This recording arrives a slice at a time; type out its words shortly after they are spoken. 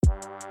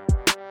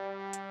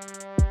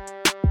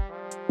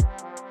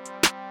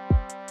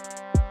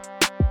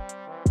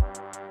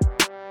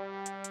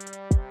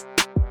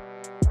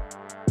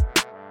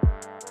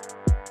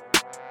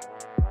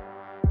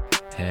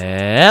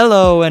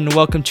Hello and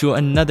welcome to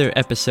another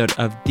episode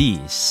of the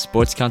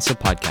Sports Council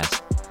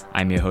Podcast.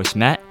 I'm your host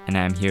Matt and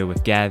I'm here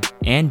with Gav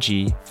and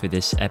G for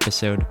this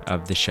episode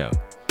of the show.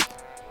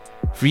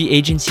 Free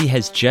agency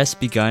has just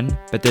begun,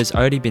 but there's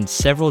already been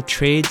several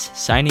trades,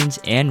 signings,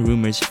 and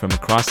rumors from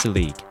across the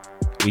league.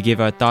 We give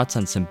our thoughts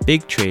on some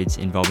big trades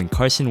involving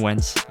Carson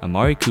Wentz,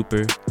 Amari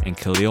Cooper, and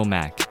Khalil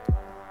Mack.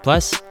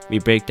 Plus, we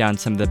break down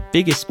some of the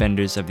biggest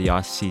spenders of the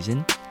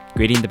offseason,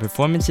 grading the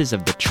performances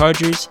of the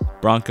Chargers,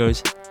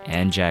 Broncos,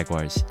 and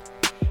Jaguars.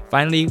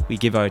 Finally, we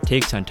give our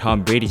takes on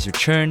Tom Brady's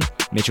return,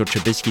 Mitchell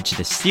Trubisky to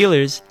the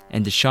Steelers,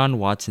 and Deshaun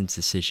Watson's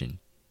decision.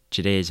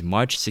 Today is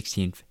March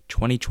 16th,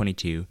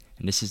 2022,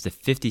 and this is the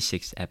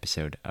 56th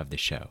episode of the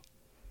show.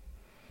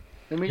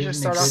 Let me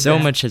just start off. So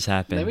much has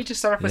happened. Let me just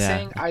start off by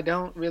saying I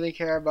don't really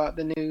care about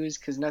the news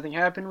because nothing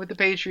happened with the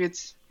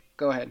Patriots.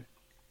 Go ahead.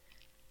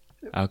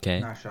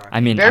 Okay. I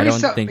mean, I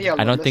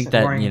don't think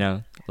that, you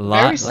know, a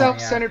lot. Very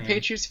self-centered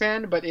Patriots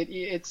fan, but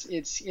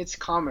it's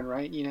common,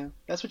 right? You know,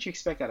 that's what you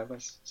expect out of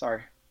us.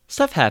 Sorry.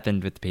 Stuff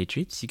happened with the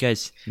Patriots. You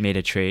guys made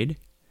a trade,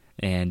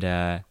 and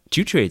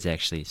two trades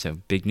actually. So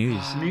big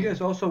news. You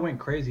guys also went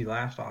crazy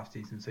last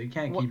offseason, so you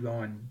can't keep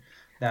going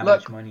that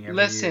much money every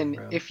listen,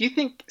 year, bro. If you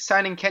think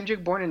signing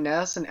Kendrick Bourne and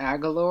Nelson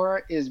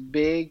Aguilar is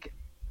big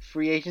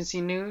free agency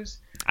news,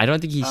 I don't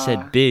think he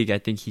said big. I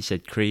think he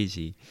said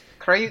crazy.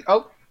 Crazy.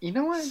 Oh. You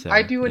know what? So,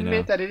 I do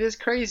admit that it is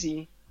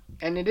crazy,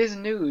 and it is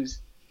news,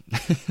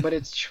 but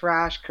it's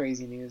trash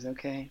crazy news,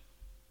 okay?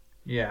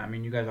 Yeah, I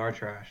mean, you guys are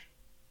trash.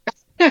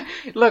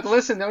 Look,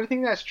 listen, the only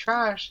thing that's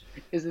trash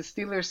is the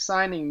Steelers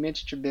signing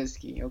Mitch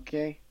Trubisky,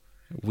 okay?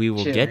 We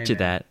will get to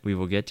that. We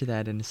will get to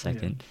that in a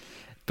second. Yeah.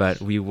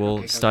 But we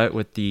will start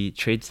with the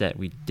trades that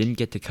we didn't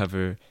get to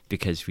cover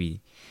because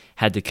we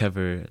had to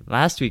cover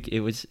last week.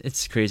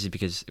 It's crazy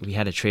because we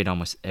had a trade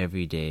almost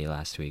every day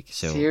last week,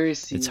 so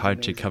seriously, it's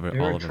hard to cover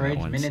all of them at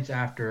once. Minutes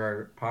after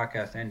our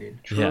podcast ended.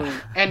 True.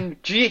 Yeah,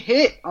 and G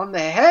hit on the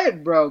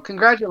head, bro.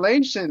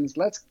 Congratulations,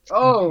 let's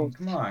go.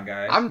 Come on,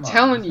 guys. I'm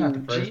telling you, not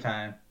the first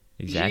time.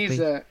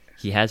 Exactly.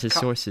 He has his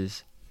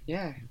sources.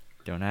 Yeah.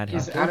 Don't add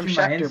him. Adam Schefter,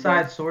 my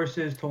inside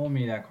sources told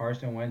me that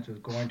Carson Wentz was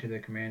going to the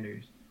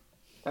Commanders.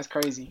 That's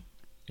crazy.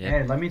 Yeah.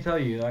 Hey, let me tell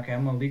you. Okay,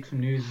 I'm gonna leak some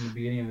news in the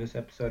beginning of this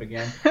episode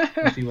again.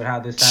 We'll see how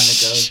this time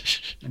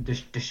it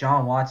goes.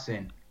 Deshaun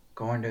Watson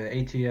going to the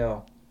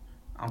ATL.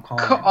 I'm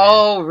calling it.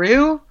 Oh,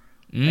 real?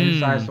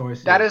 Inside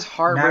sources. That is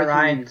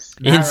heartbreaking.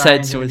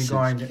 Inside sources.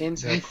 Going to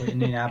the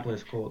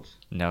Indianapolis Colts.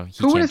 No, he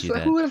can't do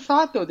that. Who would have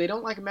thought though? They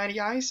don't like Matty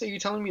Ice. Are you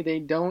telling me they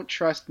don't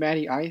trust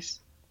Matty Ice?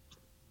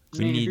 I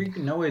mean, if you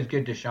can always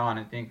get Deshaun,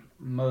 I think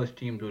most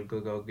teams would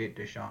go get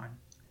Deshaun.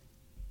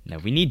 No,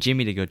 we need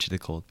Jimmy to go to the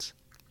Colts.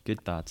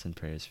 Good thoughts and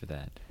prayers for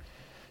that.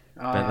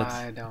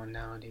 I don't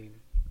know, dude.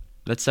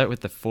 Let's start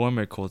with the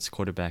former Colts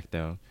quarterback,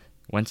 though.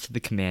 Went to the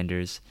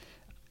Commanders.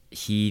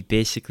 He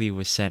basically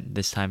was sent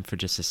this time for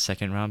just a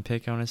second-round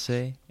pick, I want to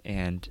say.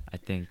 And I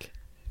think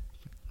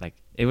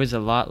it was a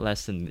lot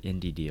less than the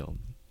Indy deal.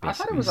 I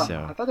thought there was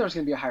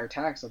going to be a higher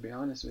tax, I'll be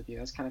honest with you.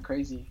 That's kind of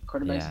crazy.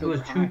 Quarterbacks It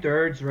was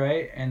 2/3,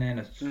 right? And then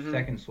a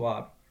second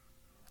swap.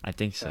 I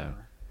think so.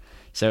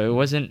 So it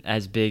wasn't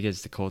as big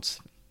as the Colts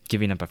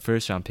giving up a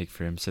first-round pick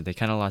for him, so they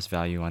kind of lost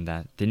value on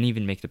that. Didn't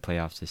even make the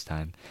playoffs this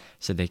time.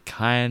 So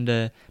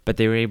but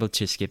they were able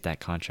to skip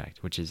that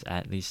contract, which is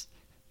at least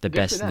the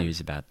best news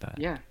about that.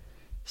 Yeah.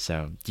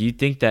 So, do you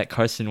think that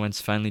Carson Wentz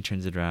finally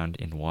turns it around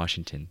in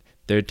Washington?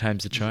 Third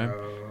time's the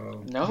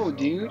charm? No,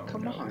 dude.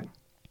 Come on.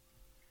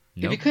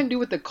 Nope. If he couldn't do it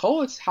with the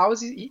Colts, how is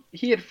he?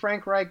 He had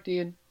Frank Reich,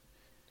 dude.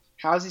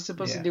 How is he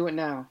supposed to do it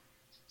now?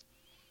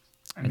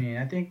 I mean,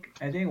 I think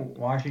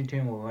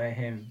Washington will let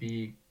him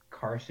be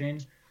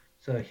Carson,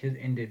 so his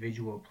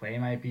individual play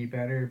might be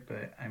better.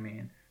 But I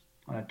mean,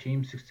 on a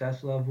team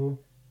success level,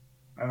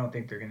 I don't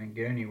think they're gonna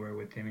get anywhere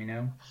with him. You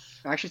know.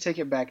 I actually take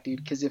it back,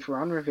 dude. Because if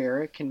Ron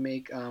Rivera can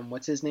make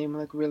what's his name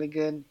look really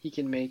good, he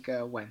can make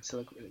Wentz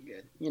look really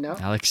good. You know.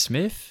 Alex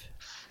Smith.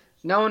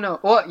 No.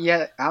 Well,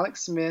 yeah,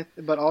 Alex Smith,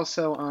 but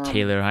also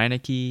Taylor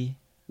Heineke.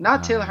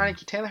 Not Taylor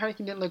Heineke. Taylor Heineke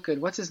didn't look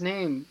good. What's his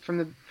name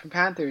from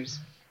Panthers?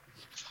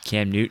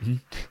 Cam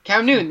Newton.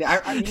 Cam Newton.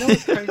 I you know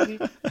what's crazy?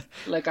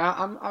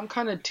 I'm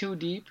kind of too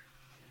deep,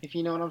 if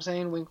you know what I'm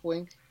saying. Wink,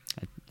 wink.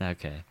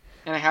 Okay.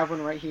 And I have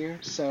one right here.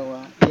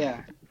 So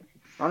yeah,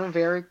 Ron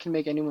Rivera can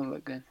make anyone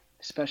look good,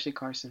 especially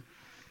Carson.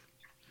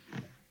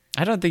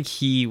 I don't think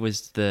he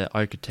was the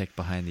architect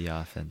behind the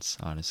offense.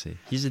 Honestly,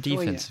 he's a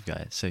defensive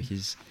guy, so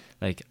he's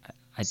I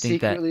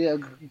think secretly a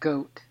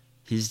goat.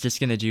 He's just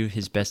gonna do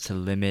his best to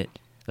limit.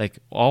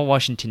 All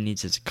Washington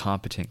needs is a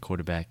competent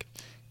quarterback,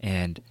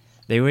 and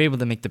they were able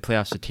to make the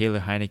playoffs with Taylor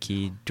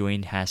Heineke,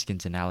 Dwayne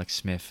Haskins, and Alex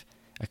Smith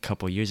a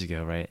couple years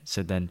ago, right?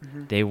 So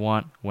then they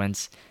want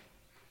Wentz.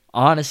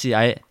 Honestly,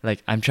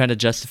 I'm trying to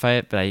justify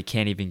it, but I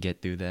can't even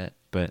get through that.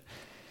 But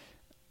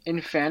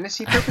in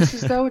fantasy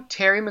purposes, though,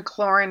 Terry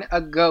McLaurin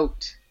a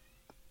goat.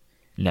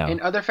 No.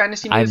 In other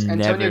fantasy news,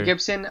 Antonio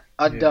Gibson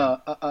a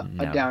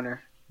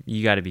downer.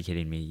 You got to be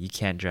kidding me. You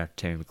can't draft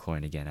Terry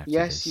McLaurin again after this.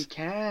 Yes, you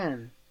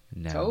can.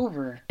 No. It's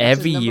over. That's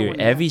Every his number year,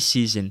 one every guy.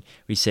 season,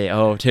 we say,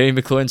 "Oh, Terry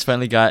McLaurin's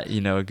finally got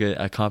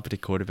a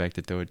competent quarterback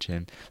to throw to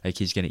him. Like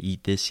he's gonna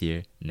eat this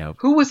year." Nope,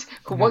 Never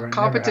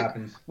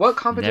happens. What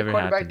competent never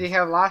quarterback did happens. he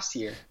have last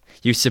year?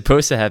 You're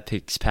supposed to have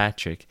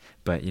Fitzpatrick,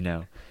 but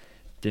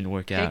didn't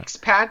work out.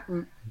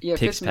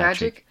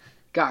 Fitzmagic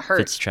got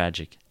hurt. It's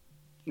tragic.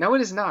 No,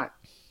 it is not.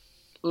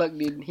 Look,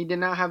 dude, he did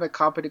not have a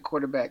competent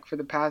quarterback for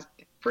his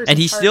And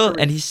he entire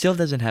career. still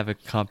doesn't have a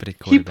competent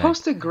He quarterback.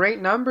 posted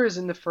great numbers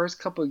in the first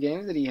couple of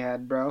games that he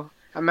had, bro.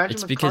 Imagine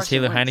It's with because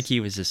Carson Taylor Wentz.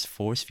 Heineke was just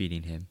force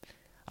feeding him.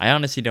 I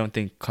honestly don't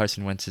think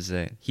Carson Wentz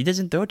he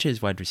doesn't throw to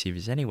his wide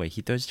receivers anyway.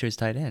 He throws to his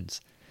tight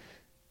ends.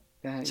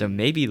 So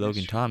maybe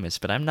Logan Thomas,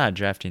 but I'm not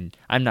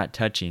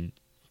touching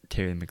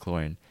Terry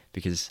McLaurin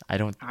because I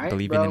don't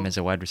believe in him as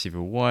a wide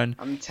receiver one.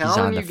 I'm He's on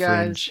telling the you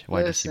guys, fringe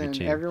wide receiver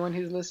listen, two. everyone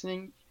who's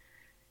listening,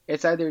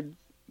 it's either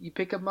you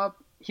pick him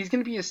up, he's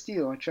going to be a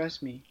steal,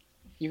 trust me.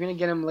 You're going to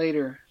get him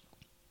later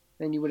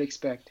than you would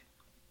expect.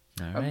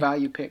 All A right.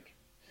 value pick.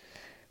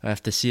 We'll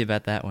have to see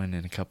about that one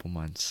in a couple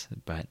months,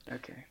 but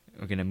Okay.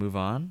 we're going to move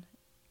on.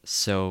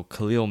 So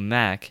Khalil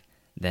Mack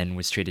then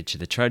was traded to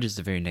the Chargers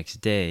the very next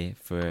day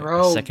for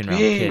a second-round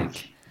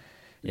pick.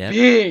 Yep.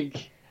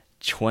 Big.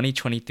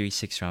 2023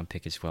 sixth-round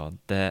pick as well.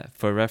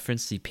 For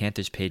reference, the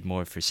Panthers paid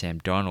more for Sam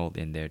Darnold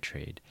in their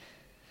trade,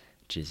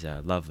 which is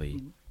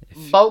lovely.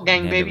 Boat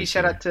gang, baby.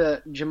 Shout out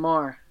to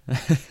Jamar.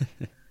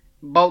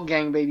 Boat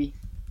gang, baby.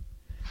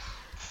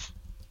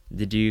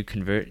 Did you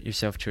convert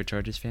yourself to a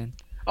Chargers fan?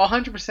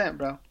 100%,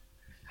 bro.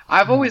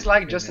 I've always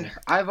liked Justin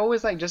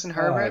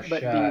Herbert,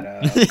 but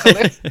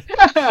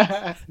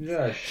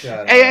Just shut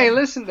up. hey,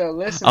 listen though.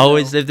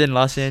 Always lived in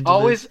Los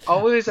Angeles.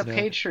 Always a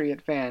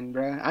Patriot fan,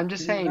 bro. I'm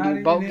just saying, Not dude.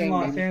 even Boat in gang,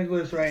 Los baby.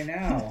 Angeles right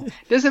now.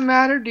 Doesn't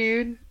matter,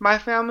 dude. My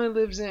family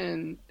lives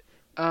in,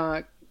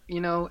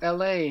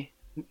 L.A.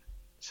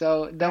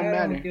 So it don't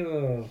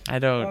matter. I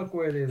don't. Fuck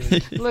where they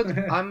live. Look,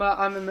 I'm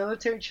a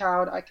military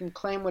child. I can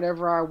claim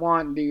whatever I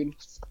want, dude.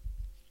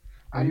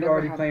 You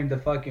already claimed the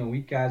fucking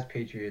weak ass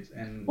Patriots,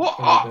 and Well,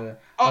 for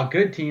a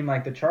good team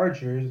like the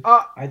Chargers,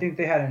 I think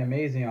they had an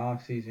amazing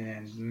offseason,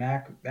 and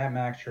that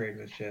Mac trade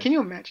was just. Can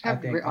you imagine I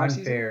having a think great offseason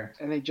unfair.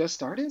 and they just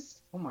started?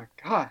 Oh my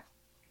god.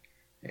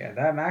 Yeah,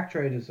 that Mac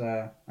trade is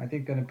I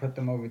think gonna put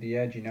them over the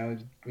edge.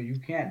 But you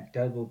can't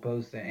double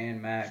Bosa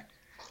and Mac,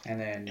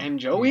 and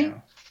Joey.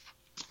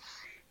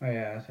 Oh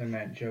yeah, that's what I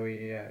meant.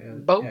 Joey,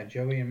 yeah,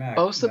 Joey and Mac.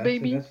 Bosa,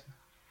 baby.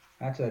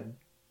 That's a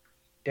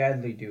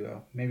deadly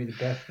duo, maybe the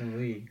best in the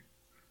league.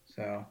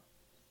 So.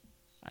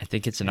 I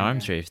think it's an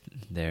arms race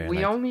there.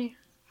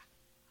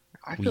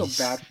 I feel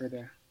bad for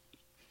them.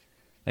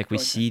 We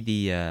see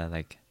the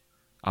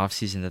off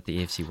season that the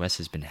AFC West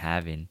has been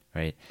having,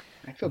 right?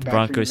 I feel the bad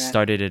Broncos for you,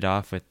 started it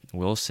off with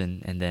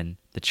Wilson, and then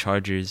the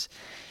Chargers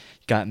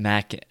got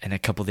Mac, and a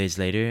couple days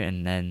later,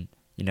 and then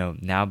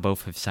now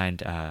both have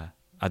signed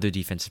other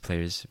defensive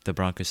players. The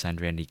Broncos signed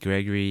Randy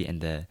Gregory,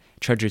 and the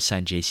Chargers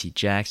signed J.C.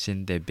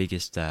 Jackson, their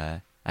biggest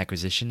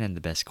acquisition and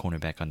the best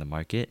cornerback on the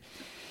market.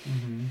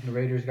 Mm-hmm. The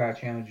Raiders got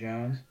Chandler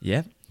Jones.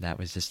 Yep, that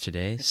was just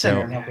today.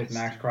 Pairing up with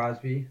Max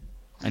Crosby.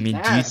 I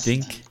mean,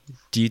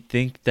 do you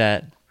think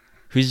that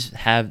who's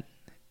had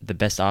the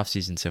best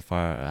offseason so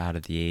far out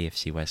of the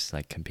AFC West,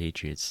 like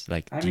compatriots?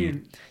 Do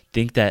you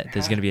think that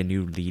there's going to be a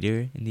new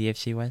leader in the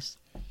AFC West?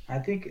 I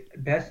think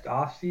best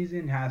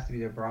offseason has to be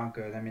the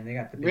Broncos. I mean, they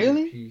got the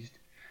biggest piece.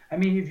 I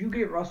mean, if you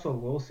get Russell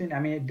Wilson, I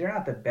mean, they're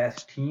not the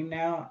best team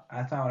now.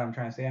 That's not what I'm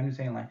trying to say. I'm just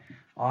saying,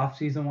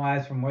 off-season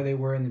wise, from where they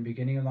were in the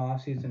beginning of the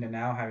off-season to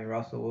now, having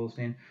Russell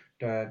Wilson,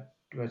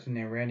 what's his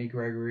name, Randy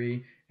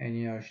Gregory,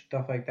 and,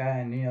 stuff like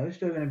that. And, there's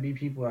still going to be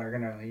people that are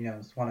going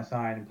to, want to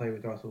sign and play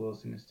with Russell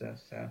Wilson and stuff.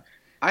 So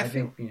I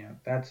think,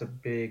 that's a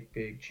big,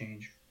 big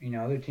change.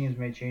 Other teams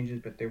made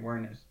changes, but they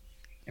weren't as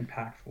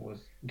impactful as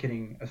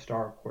getting a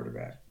star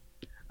quarterback.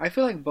 I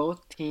feel like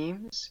both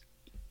teams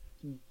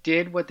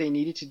did what they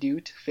needed to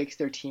do to fix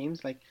their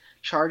teams. Like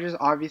Chargers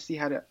obviously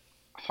had a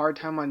hard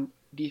time on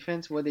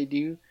defense. What they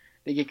do,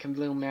 they get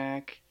Khalil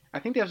Mack. I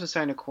think they also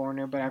signed a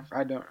corner, but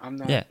I'm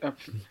not. Yeah.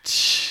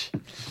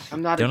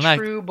 I'm not don't a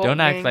true.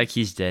 Don't act like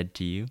he's dead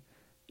to you.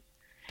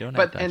 Don't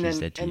act like he's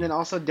dead to you. And then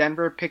also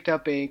Denver picked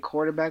up a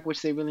quarterback,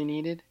 which they really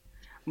needed.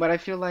 But I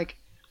feel like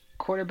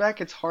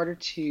quarterback, it's harder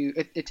to.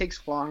 It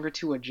takes longer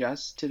to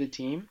adjust to the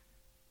team,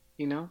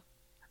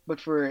 But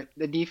for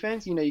the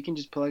defense, you can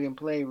just plug and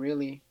play,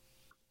 really.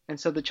 And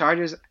so the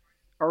Chargers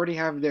already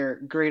have their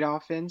great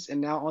offense,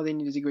 and now all they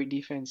need is a great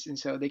defense. And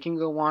so they can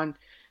go on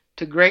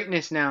to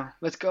greatness now.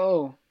 Let's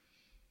go.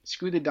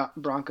 Screw the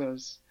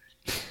Broncos.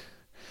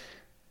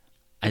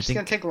 It's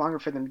going to take longer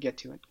for them to get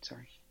to it.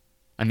 Sorry.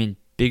 I mean,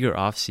 bigger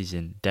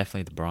offseason,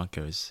 definitely the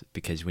Broncos,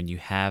 because when you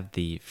have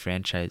the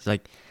franchise,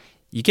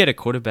 you get a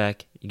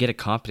quarterback, you get a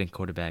competent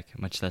quarterback,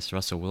 much less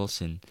Russell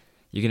Wilson,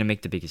 you're going to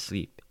make the biggest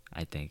leap,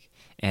 I think.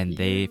 And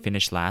they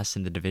finished last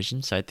in the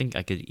division, so I think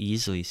I could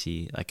easily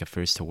see a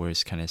first to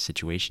worst kind of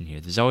situation here.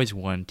 There's always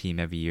one team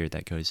every year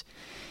that goes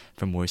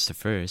from worst to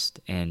first,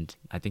 and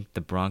I think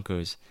the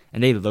Broncos,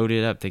 and they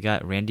loaded up. They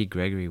got Randy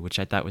Gregory, which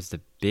I thought was the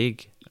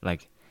big,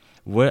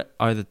 what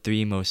are the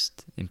three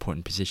most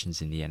important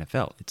positions in the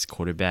NFL? It's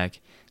quarterback,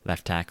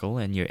 left tackle,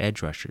 and your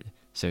edge rusher.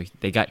 So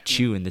they got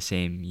two in the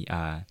same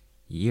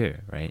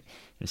year, right?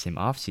 In the same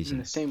In offseason.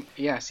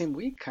 the same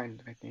week, kind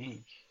of, I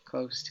think.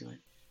 Close to it.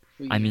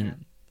 I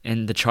mean,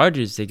 and the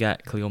Chargers, they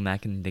got Khalil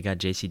Mack and they got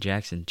J.C.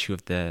 Jackson,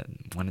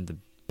 one of the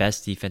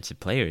best defensive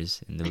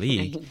players in the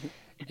league.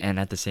 And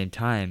at the same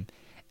time,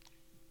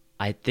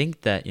 I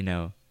think that,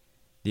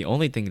 the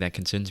only thing that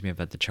concerns me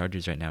about the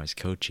Chargers right now is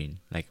coaching.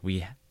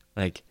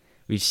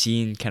 We've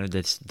seen kind of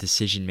this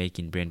decision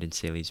making Brandon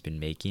Staley's been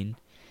making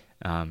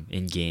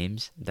in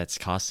games that's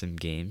cost them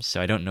games.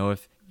 So I don't know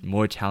if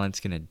more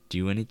talent's gonna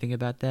do anything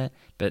about that.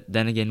 But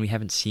then again, we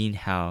haven't seen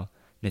how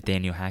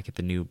Nathaniel Hackett,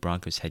 the new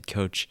Broncos head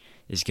coach,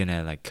 is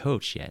gonna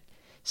coach yet.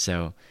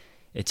 So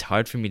it's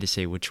hard for me to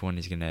say which one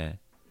is gonna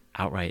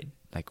outright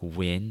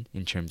win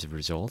in terms of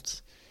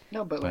results.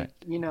 No, but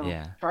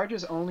yeah.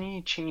 Chargers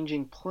only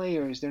changing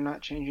players. They're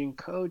not changing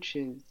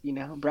coaches.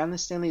 Brandon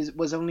Stanley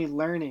was only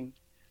learning.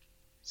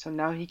 So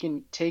now he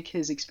can take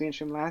his experience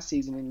from last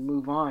season and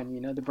move on.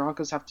 The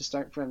Broncos have to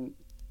start from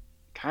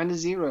kind of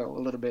zero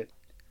a little bit.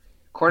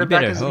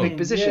 Quarterback is a big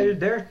position.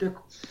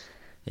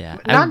 Yeah,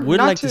 I would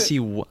like to see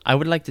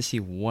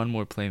one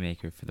more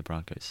playmaker for the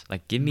Broncos.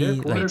 Give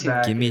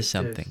me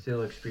something.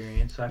 Still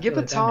experience. So I feel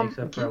like that makes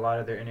up for a lot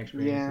of their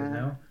inexperiences.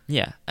 No.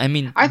 Yeah, I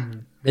mean,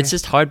 it's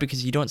just hard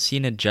because you don't see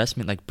an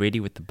adjustment like Brady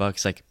with the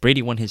Bucks.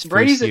 Brady won his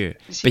first year,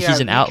 but he's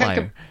an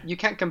outlier. You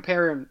can't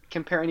compare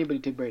anybody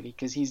to Brady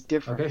because he's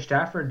different. Okay,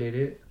 Stafford did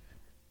it.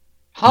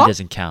 Huh? He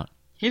doesn't count.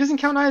 He doesn't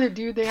count either,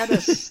 dude. They had a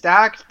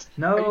stacked.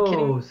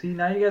 No, see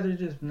now you guys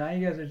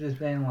are just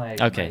being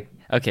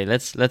Okay.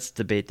 Let's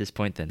debate this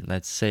point then.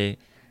 Let's say,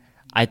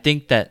 I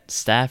think that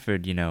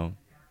Stafford,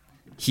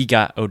 he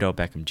got Odell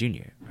Beckham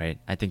Jr. Right.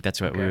 I think that's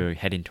what we were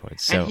heading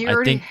towards. So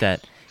I think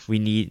that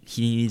he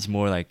needs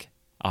more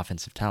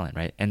offensive talent,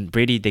 right? And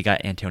Brady, they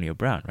got Antonio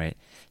Brown, right?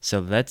 So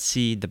let's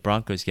see the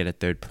Broncos get a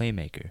third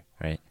playmaker,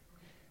 right?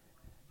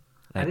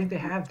 I think they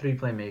have three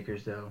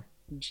playmakers though.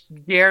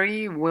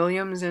 Jerry,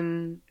 Williams,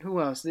 and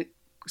who else?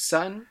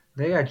 Sutton?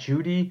 They got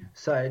Judy,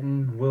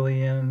 Sutton,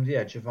 Williams,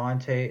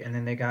 Javonte, and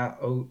then they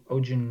got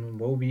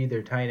Ogunwobi,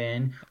 their tight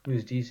end,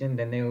 who's decent.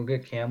 Then they will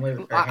get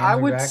Hamler I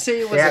would back. say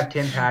it was they have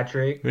Tim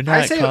Patrick. We're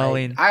not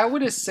calling. I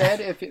would have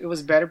said if it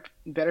was better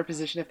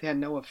position if they had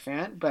Noah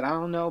Fant, but I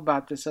don't know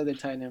about this other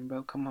tight end,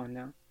 bro. Come on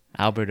now.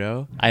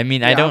 Alberto? I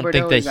mean, I don't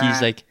think that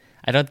he's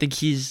I don't think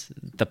he's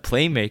the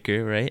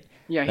playmaker, right?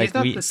 Yeah, he's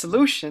not the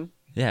solution.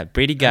 Yeah,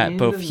 Brady got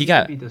both. He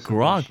got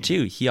Gronk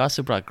too. He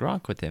also brought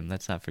Gronk with him.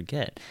 Let's not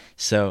forget.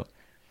 So,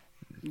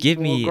 give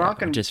me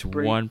just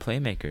one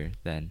playmaker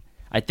then.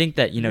 I think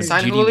that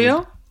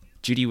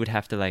Judy would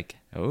have to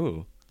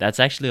Oh, that's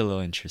actually a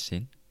little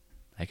interesting.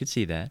 I could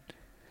see that.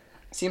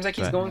 Seems like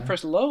he's going for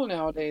low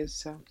nowadays.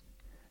 So.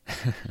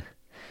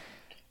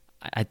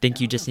 I think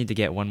you just need to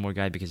get one more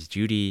guy because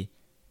Judy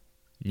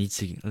needs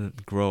to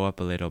grow up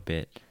a little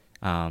bit.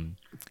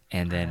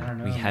 And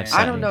then we have.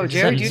 I don't know.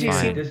 Jerry Judy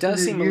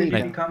does seem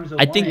elite.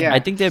 I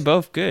think they're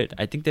both good.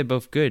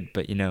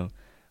 But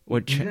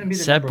what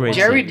separates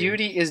Jerry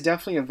Judy is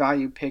definitely a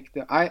value pick.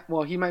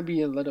 Though he might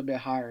be a little bit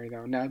higher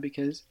though now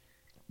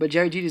but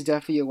Jerry Judy is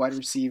definitely a wide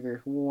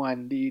receiver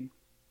one, dude.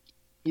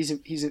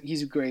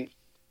 He's great.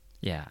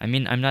 Yeah, I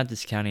mean, I'm not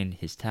discounting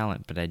his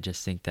talent, but I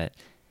just think that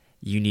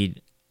you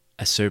need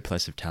a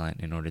surplus of talent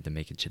in order to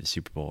make it to the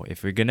Super Bowl.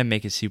 If we're gonna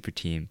make a super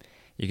team,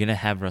 you're going to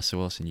have Russell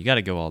Wilson. You got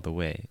to go all the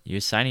way.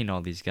 You're signing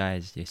all these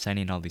guys. You're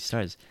signing all these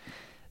stars.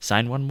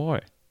 Sign one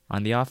more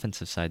on the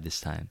offensive side this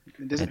time.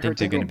 I think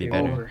they're going to be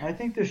better. I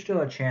think there's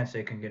still a chance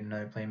they can get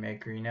another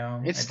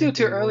playmaker, It's still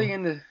too early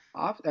in the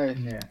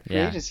free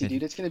agency,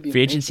 dude. It's going to be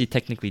free agency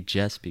technically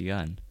just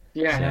begun.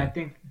 Yeah. And I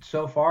think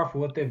so far for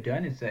what they've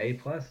done, it's an A+.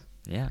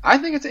 Yeah. I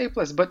think it's A+,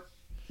 but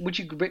would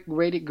you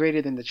rate it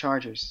greater than the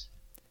Chargers?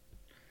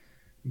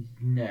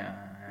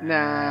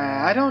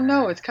 Nah, I don't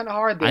know. It's kind of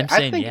hard there.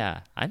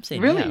 I'm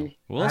saying really? Yeah.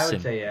 Wilson. I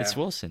would say It's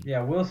Wilson.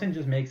 Yeah, Wilson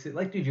just makes it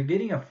dude, you're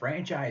getting a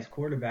franchise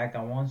quarterback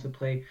that wants to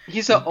play.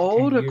 He's an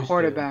older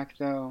quarterback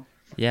though.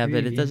 Yeah,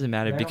 but it doesn't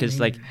matter because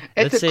let's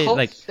say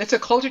it's a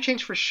culture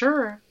change for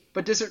sure,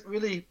 but does it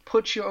really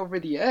put you over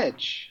the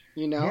edge?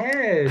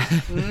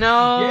 Yes.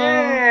 No.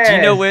 Yes. Do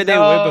you know where they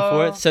were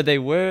before? So they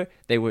were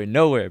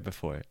nowhere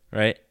before,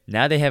 right?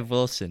 Now they have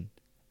Wilson.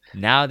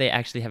 Now they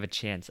actually have a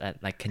chance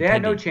at contending. They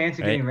had no chance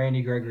of getting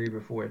Randy Gregory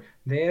before.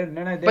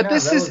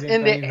 This is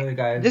in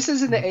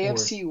the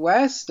AFC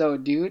West, though,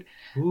 dude.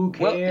 Who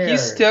cares? Well,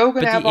 he's still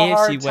gonna have a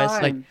hard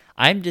time.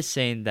 I'm just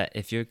saying that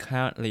if you're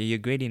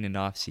grading an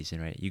off season,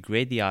 right? You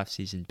grade the off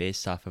season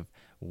based off of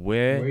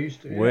where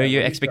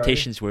your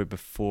expectations were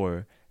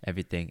before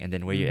everything, and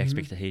then where your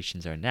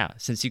expectations are now.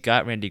 Since you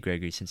got Randy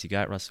Gregory, since you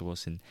got Russell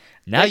Wilson,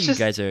 now you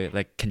guys are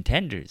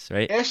contenders,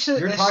 right?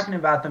 You're talking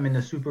about them in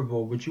the Super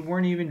Bowl, which you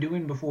weren't even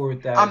doing before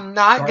with that. I'm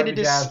not going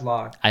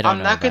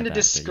to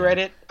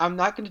discredit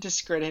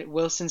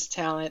Wilson's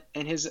talent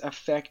and his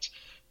effect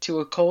to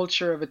a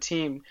culture of a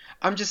team.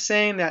 I'm just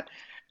saying that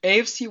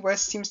AFC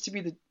West seems to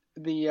be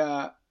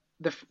the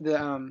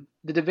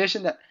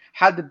division that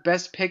had the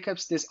best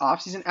pickups this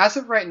offseason as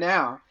of right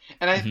now.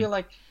 And I Hmm. feel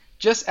like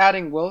just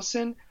adding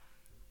Wilson,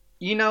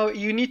 you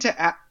need to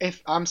add,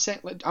 if I'm saying,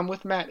 I'm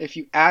with Matt, if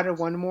you add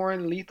one more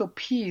lethal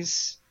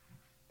piece,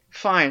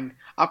 fine,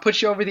 I'll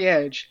put you over the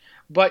edge.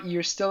 But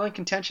you're still in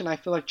contention. I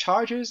feel like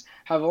Chargers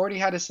have already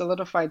had a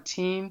solidified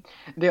team.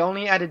 They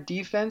only added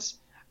defense,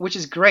 which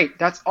is great.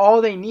 That's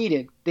all they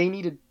needed. They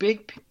needed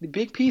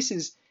big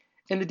pieces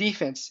in the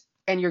defense,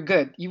 and you're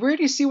good. You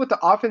already see what the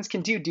offense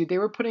can do, dude. They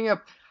were putting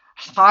up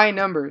high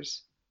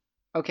numbers.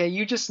 Okay,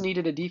 you just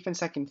needed a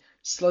defense that can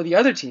slow the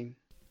other team,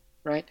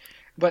 right?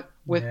 But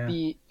Yeah.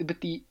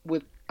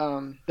 with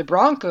the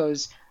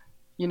Broncos,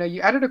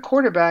 you added a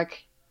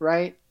quarterback,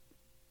 right?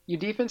 Your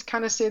defense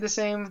kind of stayed the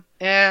same.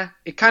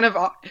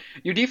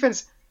 Your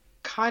defense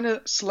kind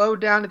of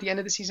slowed down at the end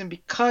of the season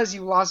because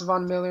you lost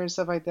Von Miller and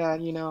stuff like that.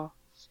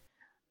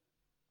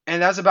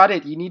 And that's about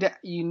it. You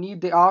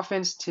need the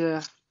offense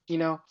to, you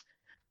know,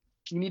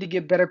 you need to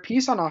get better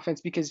piece on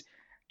offense because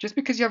just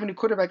because you have a new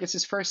quarterback, it's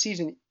his first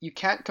season. You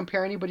can't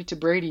compare anybody to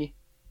Brady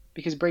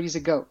because Brady's a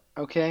goat.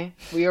 Okay,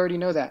 we already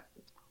know that. I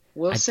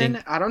Wilson,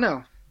 think I don't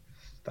know.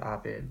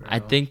 Stop it, I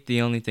bro. think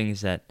the only thing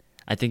is that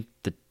I think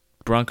the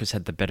Broncos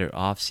had the better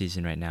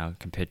offseason right now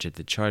compared to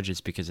the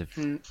Chargers because of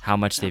Hmm, how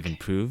much they've okay.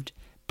 improved.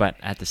 But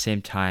at the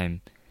same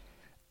time,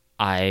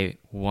 I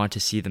want to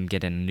see them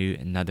get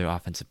another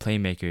offensive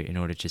playmaker in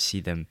order to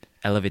see them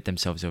elevate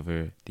themselves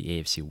over the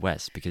AFC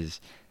West. Because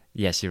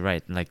yes, you're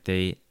right. Like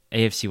the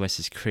AFC West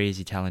is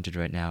crazy talented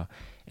right now,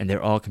 and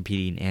they're all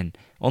competing. And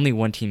only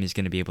one team is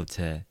going to be able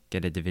to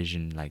get a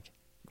division, like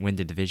win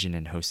the division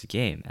and host a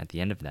game at the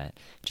end of that,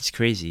 which is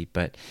crazy.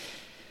 But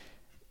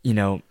you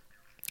know,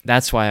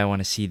 that's why I want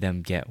to see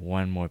them get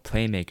one more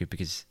playmaker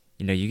because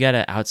you got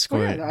to Oh yeah,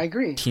 outscore I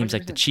agree, teams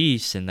like the 100%.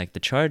 Chiefs and like the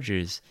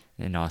Chargers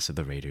and also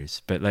the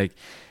Raiders. But like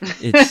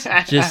it's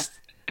just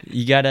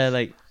you got to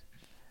like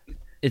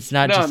it's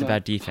not No, just no, about I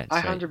defense,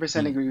 right?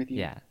 100% agree with you.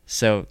 Yeah.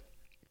 So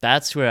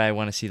that's where I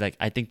want to see like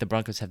I think the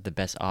Broncos have the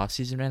best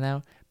offseason right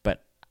now,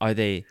 but are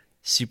they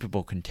Super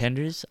Bowl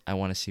contenders? I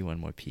want to see one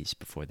more piece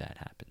before that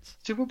happens.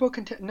 Super Bowl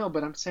content? No,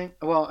 but I'm saying,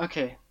 well,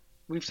 okay,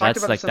 we've talked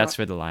about this a lot. That's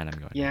where the line I'm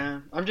going right now. Yeah,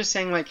 I'm just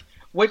saying, like,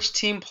 which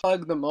team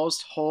plugged the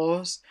most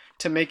holes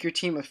to make your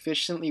team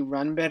efficiently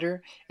run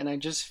better? And I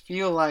just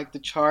feel like the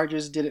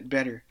Chargers did it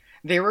better.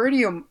 They were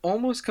already an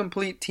almost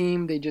complete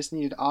team. They just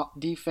needed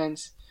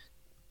defense,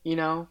 you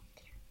know.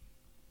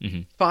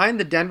 Hmm. Fine,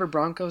 the Denver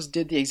Broncos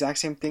did the exact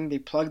same thing. They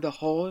plugged the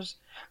holes,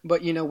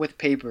 but with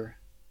paper,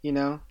 you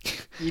know,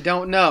 you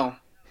don't know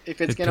if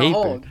it's With gonna paper.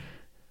 hold. All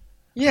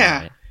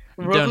Yeah, right.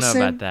 Don't know about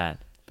Wilson.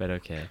 that, but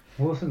okay.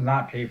 Wilson's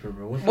not paper,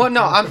 bro. Well,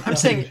 no, What's I'm the I'm fucking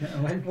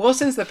saying like?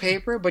 Wilson's the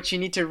paper, but you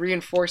need to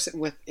reinforce it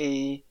with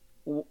a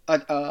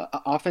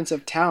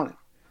offensive talent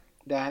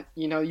that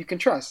you can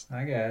trust.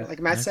 I guess. Like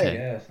Matt I said. Okay.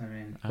 guess. I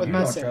mean, All What you right.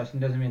 Matt don't said. trust him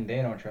doesn't mean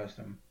they don't trust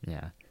him.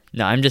 Yeah.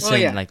 No, I'm just Well,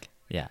 saying yeah, like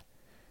yeah.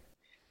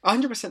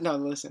 100%. No,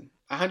 listen,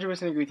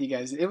 100% agree with you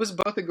guys. It was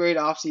both a great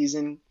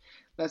offseason.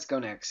 Let's go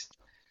next.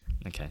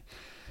 Okay.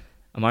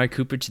 Amari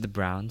Cooper to the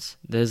Browns.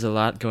 There's a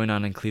lot going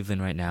on in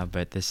Cleveland right now,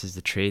 but this is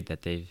the trade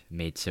that they've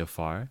made so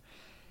far.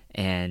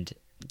 And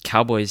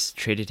Cowboys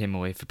traded him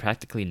away for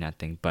practically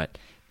nothing, but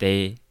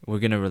they were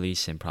going to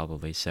release him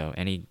probably, so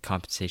any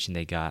compensation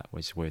they got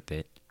was worth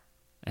it.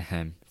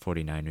 Ahem,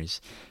 49ers.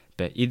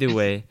 But either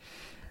way,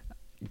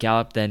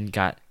 Gallup then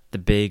got the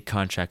big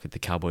contract with the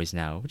Cowboys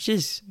now, which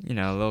is, a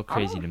little I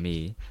crazy don't to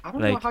me. I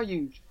don't know Like, how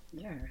you.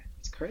 Yeah,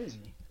 it's crazy.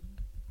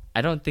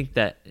 I don't think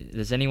that.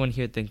 Does anyone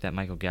here think that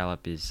Michael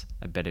Gallup is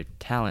a better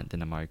talent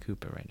than Amari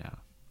Cooper right now?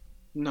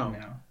 No,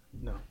 No.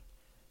 no.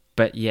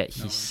 But yet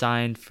he No.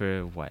 signed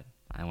for what?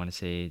 I want to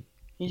say,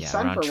 He yeah,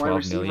 signed around for wide 12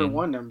 receiver million.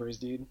 one numbers,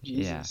 dude.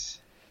 Yeah.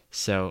 Jesus.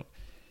 So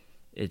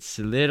it's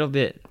a little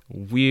bit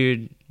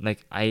weird.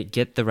 Like, I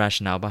get the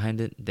rationale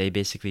behind it. They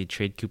basically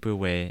trade Cooper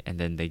away and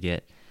then they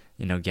get,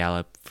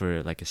 Gallup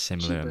for like a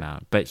similar Cheaper.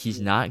 amount. But he's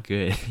Yeah. not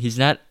good. He's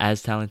not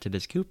as talented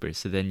as Cooper.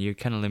 So then you're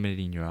kind of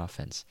limiting your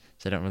offense.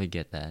 So I don't really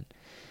get that.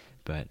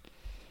 But,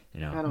 I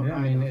don't. Yeah, I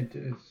I mean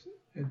don't.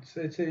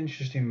 it's an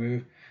interesting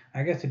move.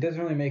 I guess it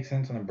doesn't really make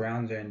sense on the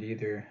Browns end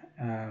either.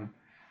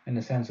 In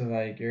the sense of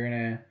like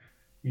you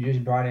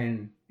just brought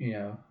in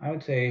I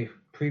would say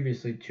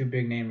previously two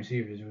big name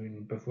receivers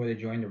before they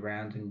joined the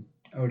Browns and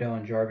Odell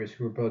and Jarvis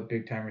who were both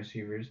big time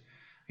receivers.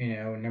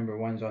 Number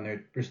ones on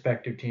their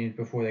respective teams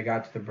before they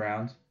got to the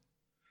Browns.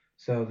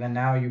 So then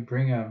now you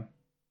bring them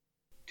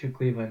to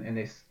Cleveland and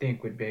they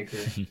stink with Baker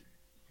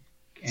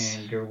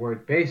and they're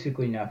worth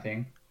basically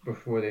nothing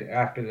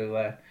after they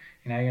left.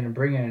 And now you're gonna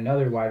bring in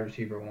another wide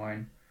receiver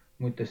one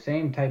with the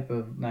same type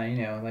of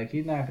like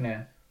he's not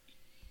gonna.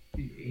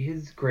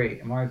 He's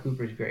great. Amari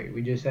Cooper's great.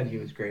 We just said he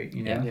was great,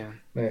 yeah. Yeah.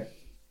 but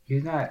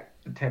he's not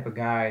the type of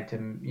guy to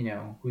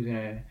who's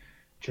gonna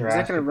He's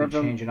not gonna drastically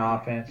change an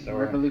offense or he's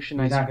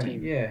revolutionize your not gonna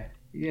team. yeah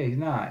he's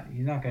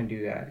not gonna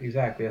do that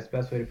exactly. That's the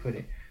best way to put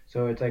it.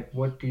 So it's like,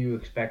 what do you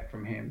expect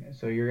from him?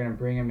 So you're gonna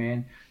bring him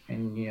in,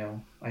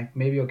 and like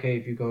maybe okay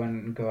if you go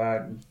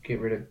out and get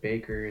rid of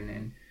Baker, and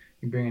then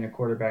you bring in a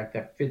quarterback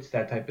that fits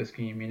that type of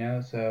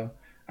scheme. So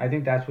I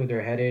think that's where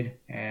they're headed,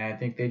 and I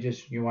think they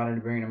just you wanted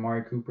to bring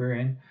Amari Cooper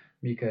in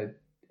because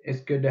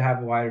it's good to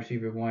have a wide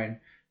receiver one,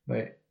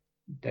 but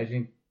I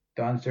think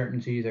the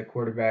uncertainties at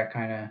quarterback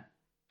kind of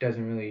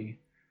doesn't really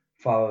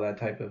follow that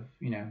type of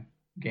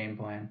game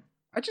plan.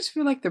 I just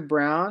feel like the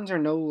Browns are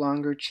no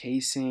longer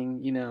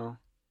chasing,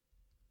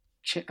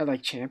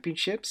 like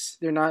championships.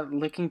 They're not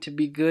looking to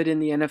be good in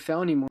the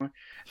NFL anymore.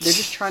 They're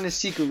just trying to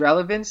seek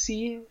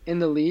relevancy in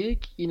the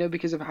league,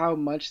 because of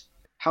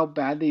how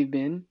bad they've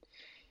been.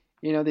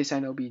 They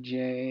sign OBJ.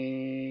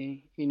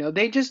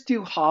 They just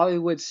do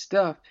Hollywood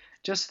stuff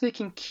just so they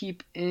can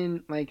keep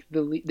in like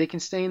they can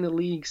stay in the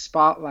league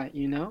spotlight.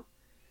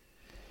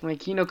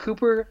 Like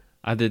Cooper.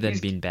 Other than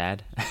being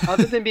bad.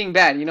 Other than being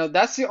bad,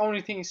 that's the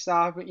only thing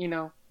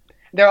stopping.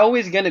 They're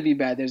always gonna be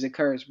bad. There's a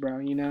curse,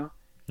 bro.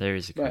 There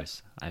is a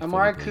curse.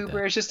 Amari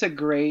Cooper is just a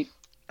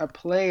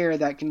player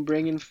that can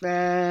bring in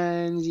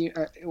fans.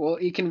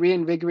 He can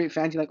reinvigorate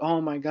fans. You're like,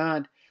 oh my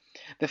god,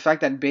 the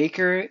fact that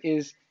Baker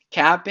is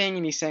capping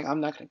and he's saying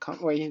I'm not gonna come.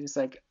 Wait, he's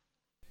like,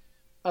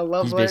 I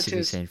love. He's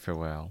basically saying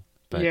farewell.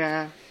 But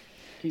yeah,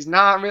 he's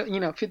not really,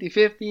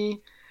 50-50.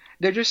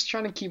 They're just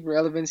trying to keep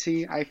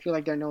relevancy. I feel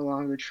like they're no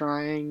longer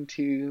trying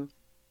to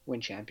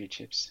win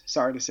championships.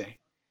 Sorry to say.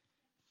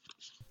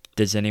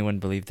 Does anyone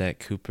believe that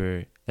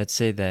Cooper? Let's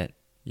say that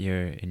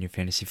you're in your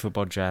fantasy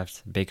football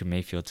draft. Baker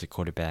Mayfield's a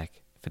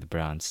quarterback for the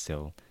Browns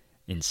still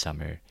in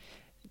summer.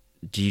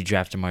 Do you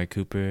draft Amari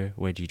Cooper?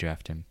 Where do you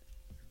draft him?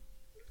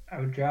 I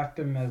would draft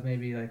him as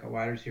maybe like a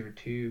wide receiver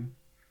 2.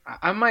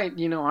 I might,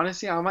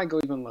 honestly, I might go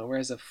even lower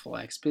as a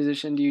flex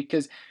position, dude.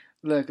 Because,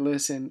 look,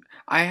 listen,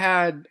 I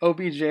had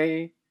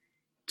OBJ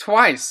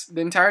twice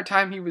the entire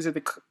time he was at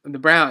the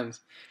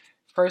Browns.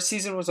 First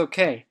season was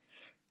okay.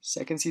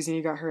 Second season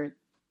he got hurt.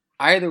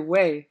 Either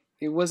way,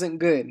 it wasn't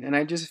good. And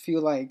I just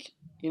feel like,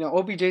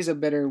 OBJ's a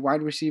better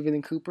wide receiver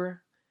than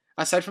Cooper.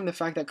 Aside from the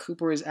fact that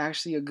Cooper is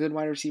actually a good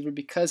wide receiver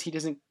because he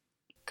doesn't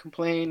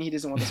complain, he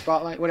doesn't want the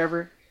spotlight,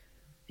 whatever.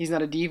 He's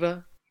not a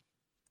diva.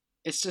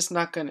 It's just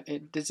not gonna.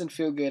 It doesn't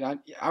feel good.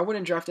 I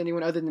wouldn't draft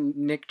anyone other than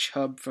Nick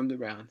Chubb from the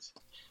Browns.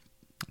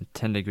 I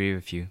tend to agree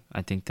with you.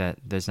 I think that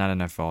there's not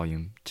enough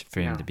volume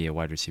for him to be a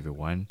wide receiver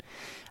 1.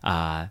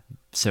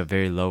 So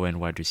very low end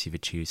wide receiver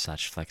 2 /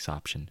 flex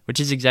option, which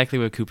is exactly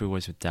what Cooper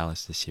was with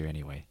Dallas this year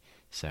anyway.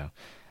 So,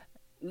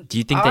 do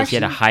you think that he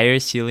had a higher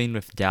ceiling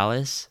with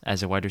Dallas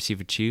as a wide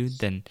receiver 2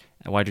 than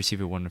a wide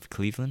receiver 1 with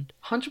Cleveland?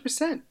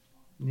 100%.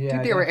 Yeah, I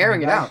think they were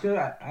airing it out. Still,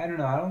 I don't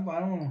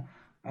know.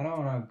 I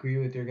don't agree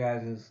with your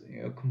guys'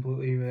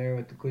 completely there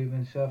with the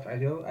Cleveland stuff.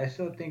 I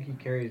still think he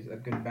carries a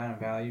good amount of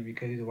value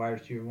because he's a wide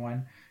receiver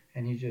 1,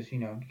 and he just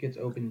he gets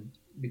open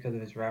because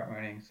of his route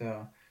running.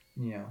 So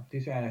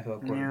these are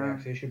NFL quarterbacks.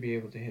 Yeah. They should be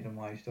able to hit him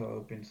while he's still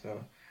open.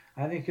 So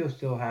I think he'll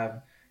still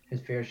have his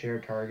fair share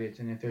of targets.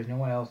 And if there's no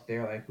one else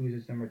there, like who's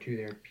his number 2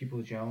 there?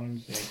 People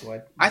Jones, like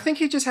what? I think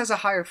he just has a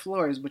higher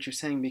floor, is what you're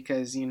saying,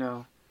 because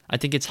I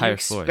think it's higher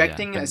floor.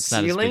 Expecting a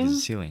ceiling. Not as big as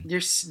a ceiling.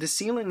 The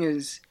ceiling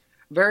is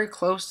very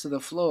close to the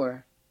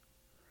floor.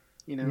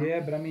 Yeah,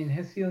 but I mean,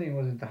 his ceiling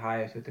wasn't the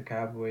highest with the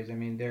Cowboys. I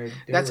mean, they're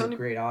a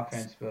great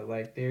offense, but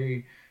like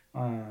they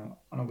on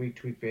a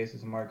week-to-week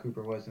basis, Amari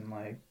Cooper wasn't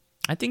like.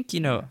 I think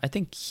I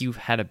think he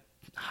had a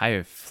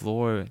higher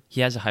floor. He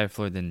has a higher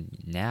floor than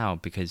now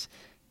because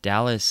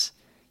Dallas,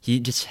 he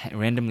just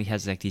randomly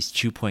has like these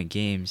 2-point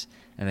games,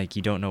 and like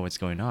you don't know what's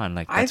going on.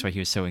 Like that's why he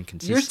was so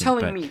inconsistent.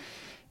 You're telling me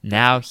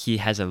now he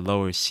has a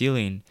lower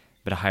ceiling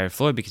but a higher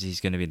floor because he's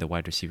going to be the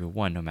wide receiver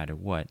 1 no matter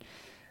what.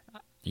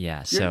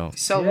 Yeah,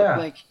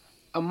 like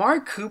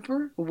Amari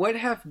Cooper would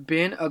have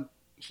been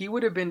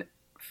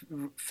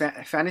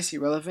fantasy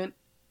relevant.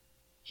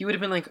 He would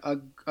have been like a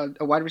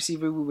wide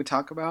receiver we would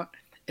talk about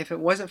if it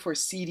wasn't for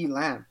CeeDee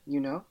Lamb,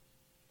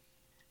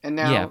 And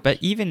now, yeah, but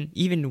even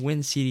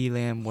when CeeDee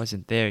Lamb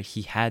wasn't there,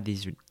 he had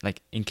these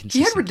like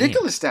inconsistent. He had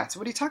ridiculous stats.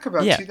 What are you talking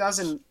about? Yeah.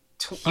 2020.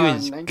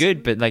 He was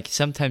good, but like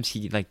sometimes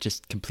he like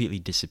just completely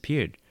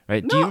disappeared.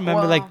 Right? Do you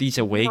remember like these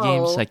away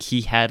games? Like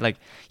he had like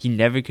he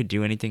never could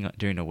do anything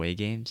during away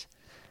games.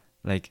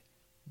 Like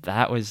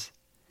that was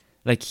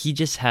like he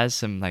just has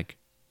some like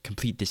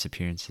complete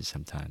disappearances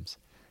sometimes.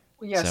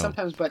 Yeah,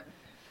 sometimes, but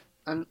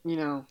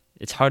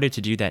it's harder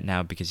to do that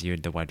now because you're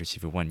the wide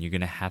receiver 1. You're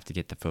gonna have to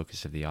get the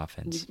focus of the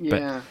offense.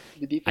 Yeah,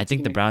 but I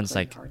think the Browns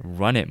like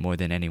run it more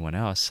than anyone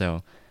else.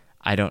 So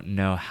I don't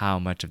know how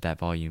much of that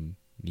volume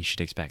you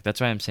should expect.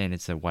 That's why I'm saying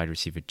it's a wide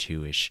receiver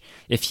 2-ish.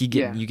 If you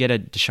get a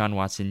Deshaun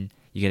Watson,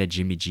 you get a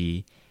Jimmy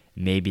G,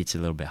 maybe it's a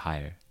little bit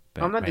higher.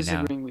 But I'm not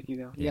disagreeing with you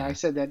though. Yeah, I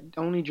said that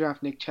only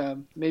draft Nick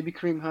Chubb, maybe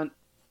Kareem Hunt.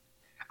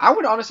 I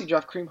would honestly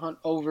draft Kareem Hunt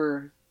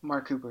over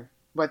Mark Cooper,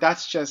 but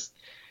that's just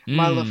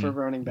my love for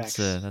running backs.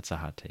 That's a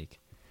hot take.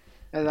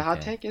 As a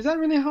hot take? Is that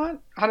really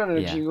hot? I don't know,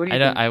 G. What do you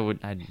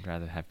think? I'd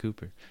rather have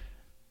Cooper.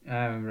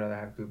 I would rather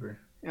have Cooper.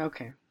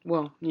 Okay.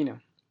 Well,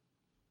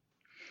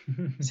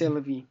 c'est la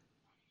vie.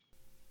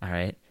 All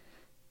right.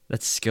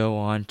 Let's go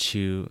on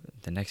to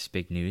the next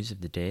big news of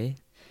the day.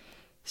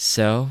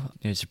 So,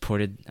 it was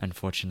reported,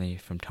 unfortunately,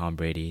 from Tom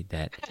Brady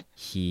that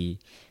he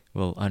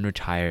will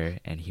unretire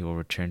and he will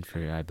return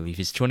for, I believe,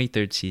 his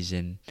 23rd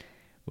season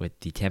with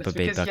the Tampa It's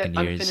Bay because he had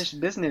Buccaneers. unfinished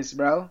business,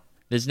 bro.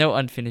 There's no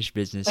unfinished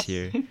business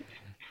here.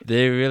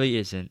 There really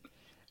isn't.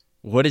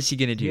 What is he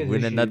gonna He do? has Win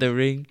issues. another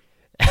ring?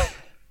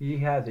 He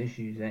has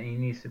issues, and he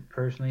needs to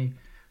personally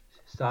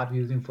stop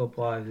using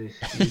football as an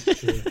excuse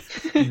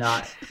to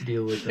not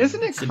deal with them.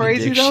 Isn't it It's an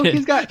crazy though? addiction.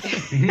 He's got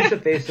He needs to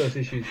face those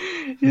issues.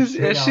 his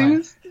Straight on.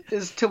 issues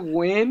is to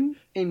win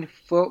in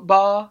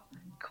football.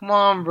 Come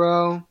on,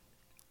 bro.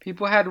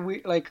 People had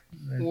That's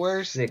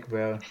worse. sick,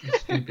 bro.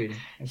 It's stupid.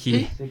 It's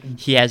He- sick and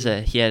He has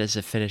stupid.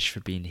 a fetish for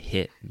being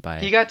hit by.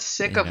 He got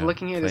sick of you know,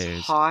 looking at his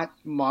players. hot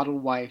model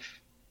wife.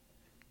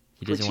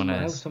 He doesn't for want I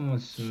hope to. someone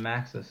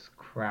smacks the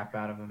crap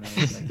out of him. And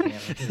he's like, damn,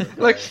 this is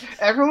a Like guy.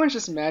 everyone's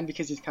just mad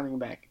because he's coming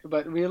back,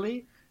 but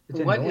really, It's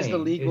what is the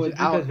annoying. league It's just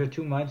without?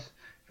 because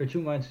for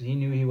 2 months he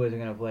knew he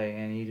wasn't gonna play,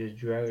 and he just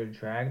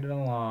dragged it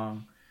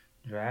along.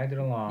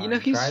 You know,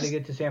 he's tried to just-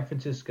 get to San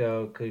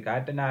Francisco,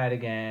 got denied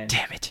again,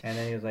 Damn it! and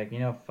then he was like,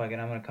 fuck it,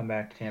 I'm gonna come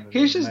back to Tampa.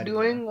 He's Bay. just Might as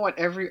well. doing what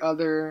every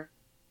other,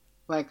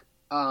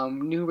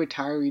 new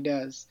retiree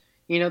does.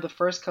 You know, the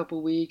first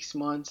couple weeks,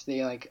 months, they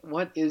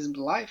what is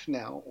life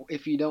now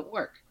if you don't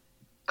work?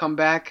 Come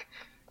back,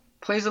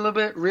 plays a little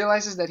bit,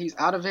 realizes that he's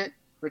out of it,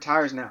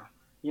 retires now.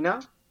 You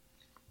know,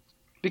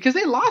 because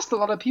they lost a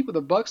lot of people.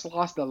 The Bucks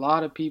lost a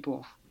lot of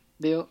people.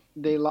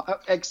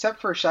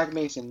 Except for Shaq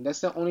Mason. That's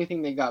the only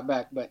thing they got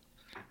back. But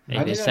Hey,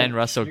 I they think signed that-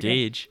 Russell they got-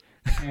 Gage.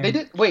 And they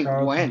did. Wait,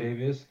 Carlton when?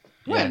 Davis.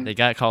 Yeah, When? they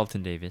got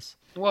Carlton Davis.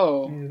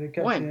 Whoa, Yeah, they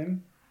kept when?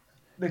 him.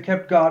 They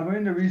kept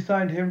Godwin. They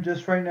re-signed him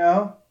just right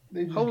now.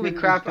 They just Holy gave him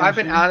crap! I've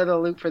been extension. out of the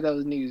loop for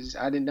those news.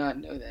 I did not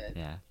know that.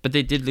 Yeah, but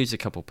they did lose a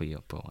couple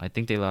people. I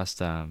think they lost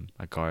a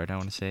guard. I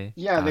want to say.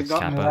 Yeah, they Alex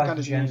got- And Kappa. they got lost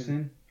his name.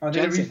 Jensen. Oh, they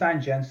Jensen.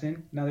 re-signed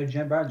Jensen. No,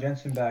 they brought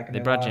Jensen back. And They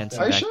brought lost, Jensen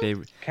Are you back. sure? They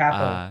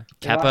Kappa.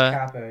 They Kappa, lost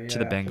Kappa, to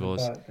the yeah,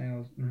 Bengals.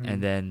 Bengals. Mhm.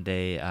 and then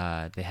they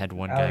had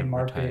one Ali guy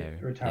Marpet retire.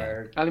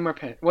 retired. Ali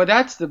Marpet. Well,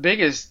 that's the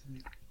biggest.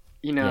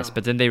 You know. Yes,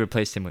 but then they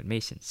replaced him with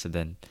Mason. So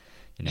then,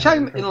 you know, Shaq,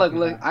 perfectly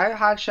look! fine. I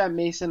had Shaq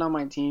Mason on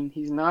my team.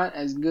 He's not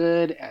as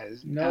good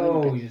as. Ali No,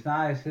 Marpet. it's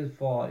not his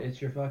fault. It's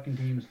your fucking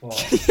team's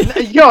fault.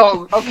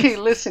 Yo, okay,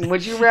 listen.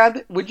 Would you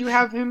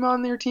have him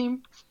on your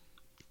team?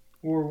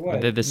 Or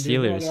what? they're the There's no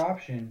Steelers. other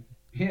option.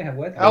 Yeah,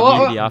 what? They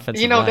need the you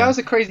offensive know line. that was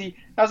a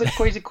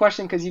crazy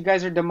question because you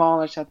guys are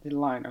demolished at the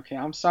line. Okay,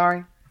 I'm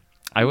sorry.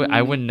 I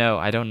wouldn't know.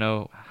 I don't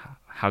know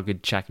how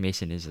good Shaq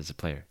Mason is as a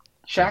player.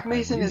 Shaq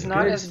Mason He's is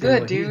not as still.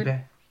 good,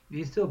 dude.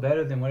 He's still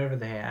better than whatever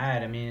they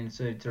had. I mean, it's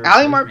a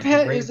Ali replacement.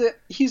 Marpet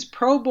he's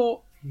Pro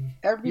Bowl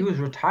every. He was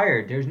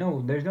retired. There's no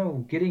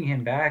getting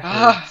him back.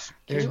 Can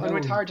There's you no-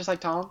 unretire just like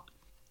Tom?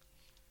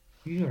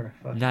 You're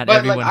a fucking. Not But,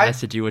 everyone I-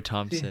 has to do what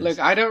Tom See, says. Look,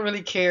 I don't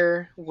really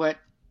care what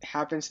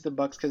happens to the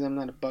Bucks because I'm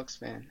not a Bucks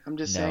fan. I'm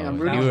just saying I'm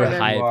no, rooting you for were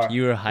them. hyped.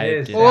 You were Yes.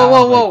 hyped. in Whoa, whoa,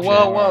 Sounds whoa, like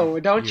whoa, you whoa! are.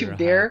 Don't You you were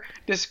dare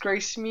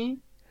disgrace me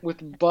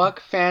with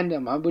Buck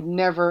fandom. I would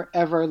never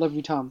ever love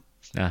you, Tom.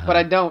 Uh-huh. But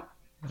I don't.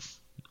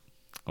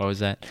 What was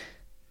that?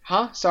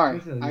 Huh? Sorry,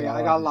 This is I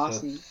all got just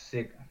lost. so In...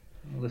 sick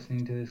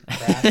listening to this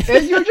crap.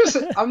 And you're just.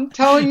 I'm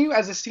telling you,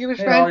 as a Steelers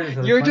They are fan,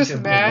 a you're bunch just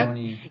of mad.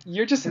 baloney.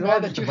 You're just They're all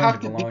mad that just a you bunch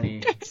have to. of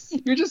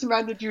baloney. You're just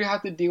mad that you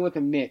have to deal with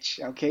a Mitch.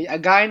 Okay, a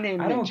guy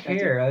named I Mitch. don't that's it.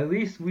 care. At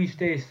least we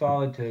stay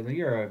solid to.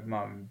 You're a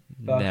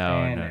Bucks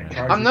fan, no, or a no.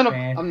 Chargers I'm not a-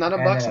 fan, I'm not a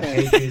and Bucks then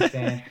fan. Patriots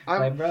fan. I'm-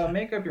 Like, bro,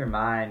 make up your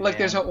mind. Look, man.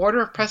 there's an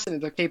order of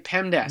precedence. Okay,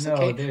 PEMDAS. No,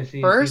 Okay,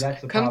 see, first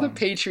that's the comes problem. the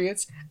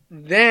Patriots,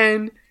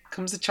 then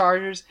comes the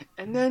Chargers,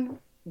 and then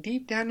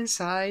deep down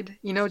inside,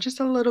 just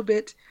a little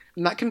bit.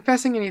 I'm not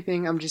confessing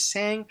anything. I'm just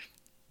saying,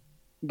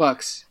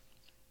 Bucks.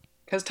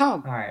 Cause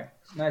Tom. All right,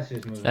 let's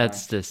just move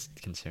That's just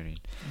concerning.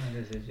 on.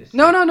 This is just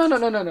No.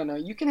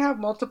 You can have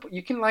multiple.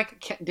 You can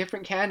like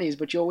different candies,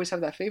 but you always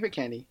have that favorite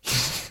candy.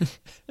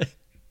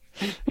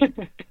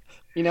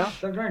 You know.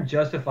 Stop trying to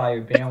justify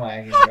your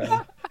bandwagon,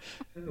 bro.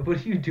 What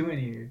are you doing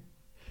here?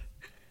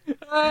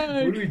 What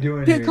are we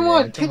doing Yeah, here? come man?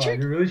 on, Patrick.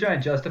 You're really trying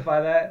to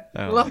justify that?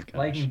 Oh Look, my gosh.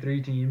 Liking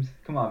 3 teams?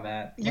 Come on,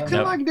 Matt. You Let can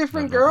me- No. like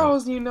different No, no, no.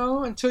 girls,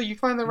 until you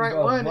find the right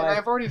Bro, one, and what?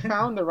 I've already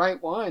found the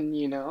right one.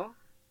 You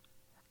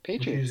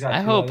Patriots. just got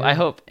I two hope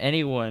others?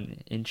 anyone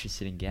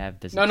interested in Gav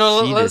doesn't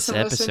No, see listen, this listen.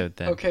 episode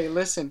then. Okay,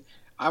 listen.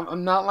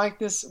 I'm not like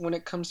this when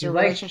it comes He to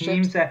likes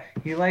relationships.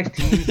 he likes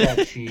teams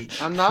that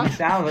cheat. I'm not. He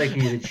sounds like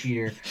he's a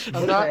cheater.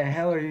 What not- the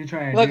hell are you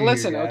trying to Look, do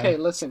listen. here, Okay, guy?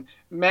 listen.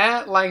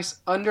 Matt likes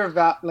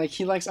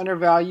he likes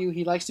undervalue.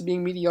 He likes to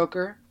being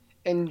mediocre.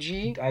 And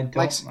G I don't.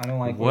 likes I don't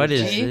like What you're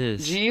is saying.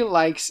 this? G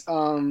likes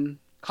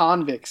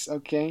convicts.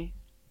 Okay.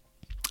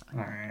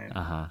 All right.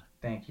 Uh huh.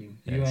 Thank you.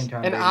 Yes. You and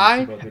Tom And Brady I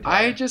should both retire.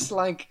 I just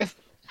like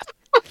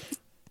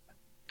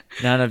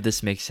None of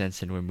this makes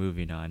sense, and we're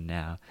moving on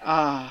now.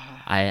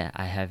 ah.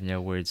 I have no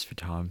words for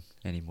Tom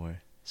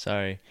anymore.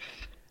 Sorry,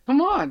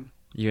 Come on.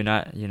 you're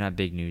not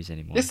big news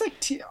anymore. It's like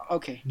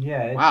okay.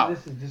 Yeah. It's, Wow.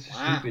 This is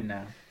Wow. stupid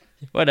now.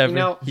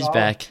 Whatever. He's No.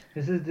 back.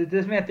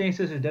 This man thinks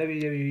this is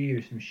WWE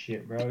or some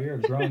shit, bro. You're a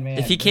grown man.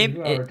 If he came,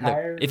 You wanna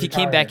retire, if he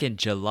retire. came back in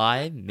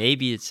July,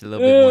 maybe it's a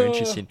little bit more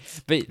interesting.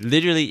 But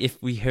literally,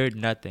 if we heard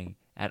nothing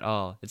at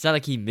all, it's not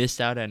like he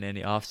missed out on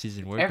any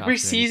off-season workouts. Every or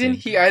season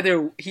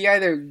anything. he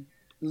either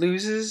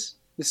loses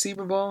the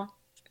Super Bowl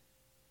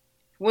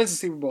wins the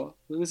Super Bowl,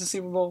 loses the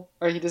Super Bowl,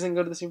 or he doesn't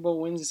go to the Super Bowl,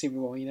 wins the Super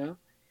Bowl. You know,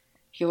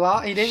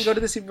 he didn't go to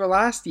the Super Bowl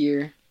last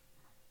year.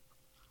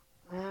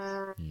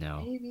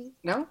 No. Maybe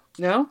no.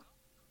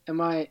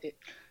 Am I?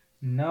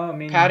 No, I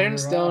mean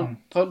Patterns you're wrong.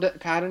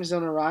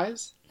 don't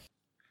arise.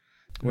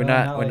 We're No,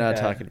 not like that.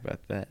 talking about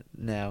that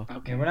now.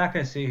 Yeah, we're not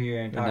gonna sit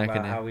here and We're talk not about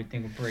gonna- how we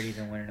think Brady's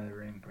gonna win another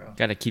ring, bro.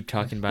 Gotta keep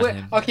talking about Wait,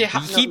 him. okay, You no,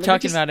 keep let me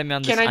talking just- about him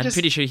on this. can I I'm just-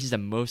 pretty sure he's the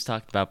most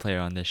talked about player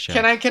on this show.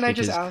 Can I just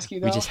because ask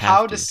you we though? just have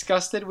How to.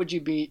 disgusted would you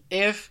be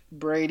if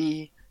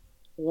Brady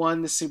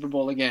won the Super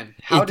Bowl again?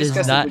 How It does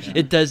disgusted not. would you?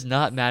 It does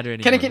not matter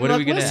Can I anymore. get- What are we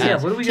look, gonna listen. ask?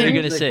 Yeah, what are we What are you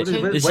gonna gonna like, say?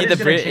 what Is what he is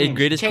the gonna change?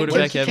 greatest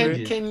quarterback What ever?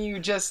 changes? Can you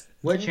just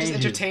What can you changes?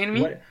 just entertain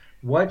me?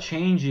 What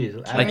changes?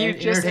 Can you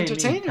just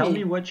entertain Tell me?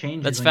 me what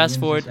changes. Let's when he fast wins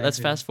forward. this Let's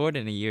season. fast forward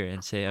in a year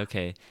and say,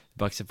 okay,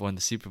 Bucks have won the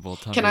Super Bowl.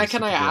 Tom Can I Brady's Super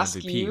Bowl ask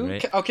MVP, you?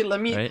 Right? Okay,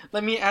 Right?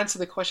 let me answer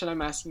the question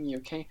I'm asking you.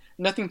 Okay,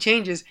 nothing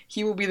changes.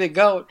 He will be the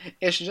GOAT.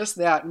 It's just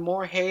that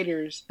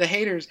the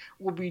haters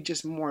will be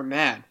just more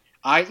mad.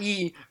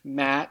 I.e.,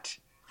 Matt.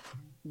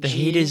 The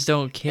G, haters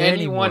don't care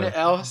anyone anymore.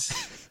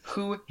 else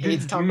who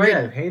hates Tom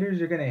Yeah, Brady.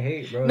 haters are gonna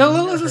hate, bro. No, You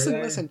never listen,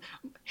 heard that? listen.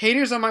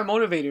 Haters are my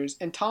motivators,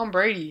 and Tom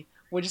Brady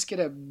will just get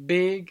a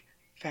big,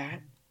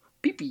 fat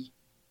pee-pee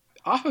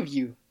off of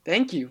you.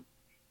 Thank you.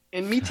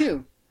 And me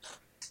too.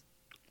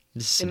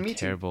 This is And some me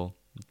too.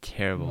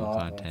 terrible Awful.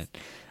 content.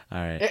 All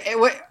right.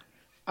 Wait,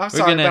 I'm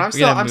sorry, gonna- but we're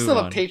gonna I'm move still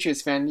a on.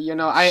 Patriots fan. You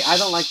know, I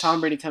don't like Tom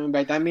Brady coming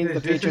back. That means the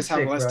This is Patriots have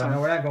sick, less bro. time.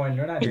 No, we're not going.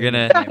 We're not. You're doing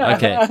gonna-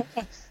 this anymore.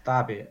 okay.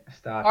 Stop it.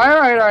 Stop it.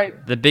 All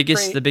right. The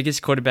biggest Great. the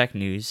biggest quarterback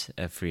news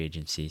of free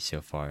agency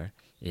so far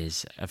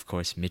is, of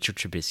course, Mitchell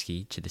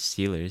Trubisky to the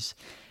Steelers.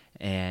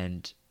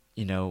 And,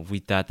 you know, we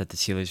thought that the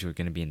Steelers were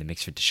going to be in the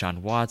mix for Deshaun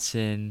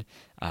Watson,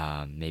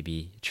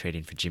 maybe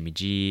trading for Jimmy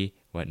G,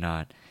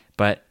 whatnot.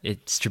 But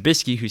it's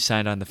Trubisky who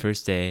signed on the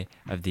first day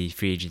of the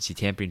free agency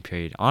tampering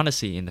period,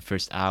 honestly, in the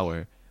first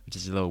hour, which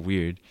is a little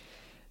weird.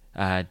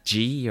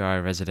 G, you're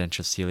a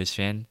residential Steelers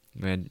fan.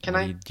 What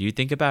do you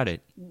think about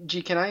it?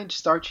 G, can I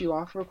start you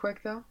off real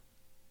quick though?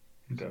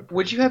 Go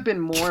Would you have been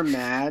more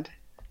mad?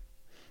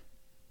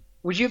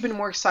 Would you have been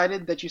more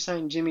excited that you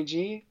signed Jimmy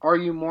G, or are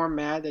you more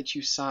mad that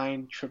you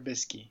signed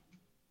Trubisky?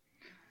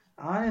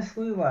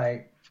 Honestly,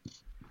 like,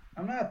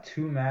 I'm not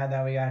too mad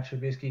that we got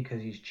Trubisky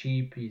because he's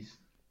cheap. He's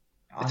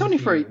It's only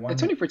for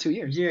honestly 2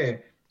 years. Yeah,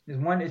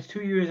 it's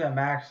 2 years at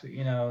max.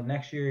 You know,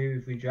 next year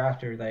if we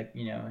draft her, like,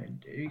 you know,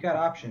 you got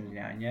options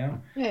now. You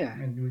know, Yeah.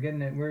 and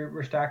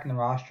we're stacking the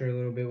roster a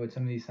little bit with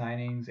some of these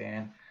signings,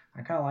 and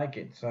I kind of like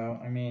it. So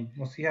I mean,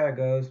 we'll see how it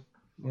goes.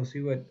 We'll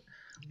see what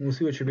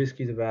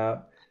Trubisky's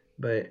about.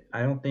 But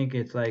I don't think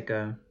it's like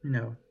I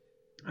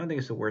don't think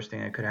it's the worst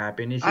thing that could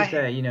happen. It's just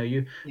that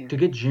to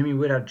get Jimmy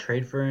Wood out,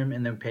 trade for him,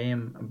 and then pay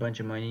him a bunch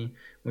of money,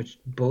 which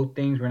both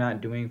things we're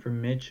not doing for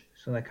Mitch.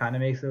 So that kind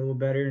of makes it a little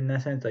better in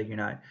that sense. Like you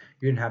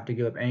didn't have to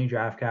give up any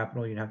draft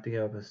capital. You didn't have to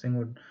give up a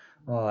single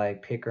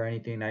pick or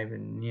anything. Not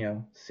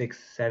even 6,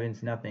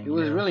 7's nothing. It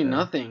was really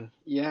nothing.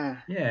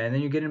 Yeah. Yeah, and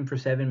then you get him for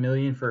 $7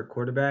 million for a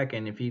quarterback,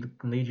 and if he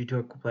can lead you to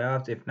a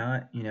playoffs, if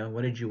not,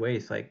 what did you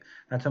waste? Like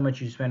that's how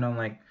much you spend on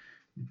like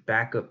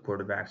backup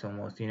quarterbacks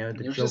almost. The It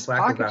was Joe just Flacco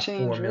pocket got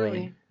change, $4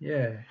 million.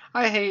 Yeah.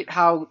 I hate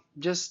how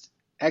just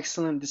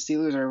excellent the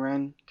Steelers are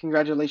run.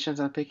 Congratulations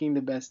on picking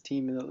the best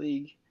team in the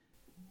league.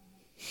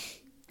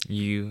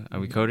 Are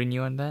we quoting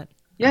you on that?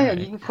 Yeah, All yeah, right.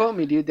 you can quote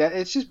me, dude. That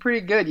it's just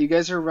pretty good. You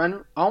guys are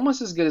run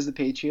almost as good as the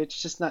Patriots,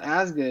 just not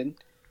as good.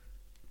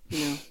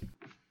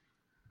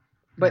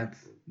 But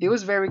That's- it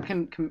was very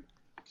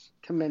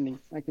commending.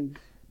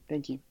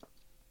 Thank you.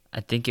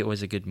 I think it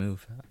was a good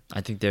move.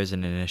 I think there's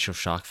an initial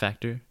shock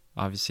factor,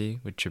 obviously,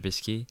 with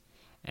Trubisky,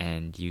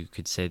 and you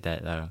could say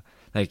that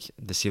like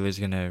the Steelers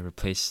are gonna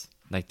replace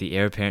like the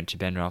heir apparent to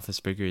Ben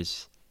Roethlisberger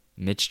is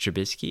Mitch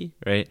Trubisky,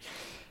 right?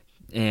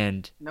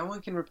 And No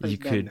one can replace you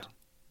Ben, could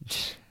though.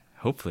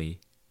 hopefully,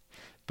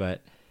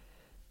 but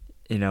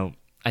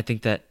I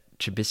think that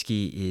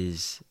Trubisky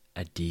is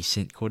a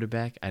decent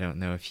quarterback. I don't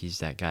know if he's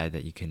that guy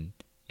that you can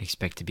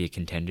expect to be a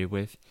contender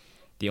with.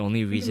 The only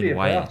You can reason be a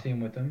why playoff team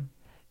with them.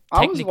 I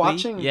was technically,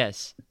 watching.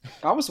 yes.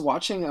 I was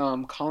watching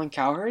Colin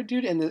Cowherd,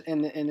 dude, and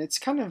it's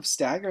kind of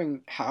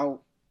staggering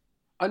how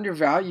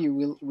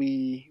undervalued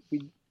we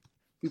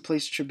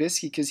placed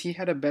Trubisky because he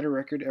had a better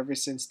record ever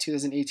since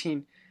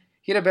 2018.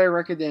 He had a better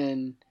record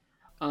than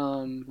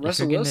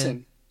Russell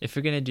Wilson. If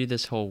we're gonna do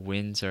this whole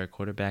wins or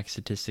quarterback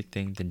statistic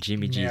thing, then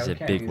Jimmy G Yeah, is we a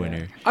can't big do that.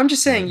 winner. I'm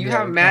just saying you Yeah,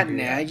 have we Matt can't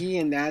do that. Nagy,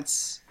 and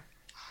that's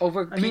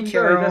over I Pete mean,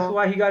 Carroll. that's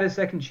why he got his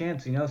second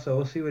chance, so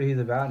we'll see what he's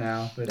about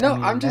now. But No, I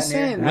mean, I'm just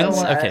saying, When's-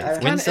 I don't okay, want-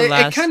 I- when's the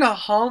last-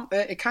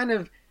 It kind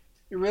of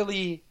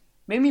really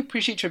made me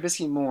appreciate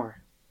Trubisky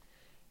more.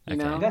 You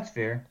Okay. know, That's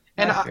fair.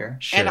 And That's I- fair.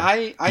 Sure. and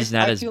I He's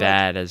not I as feel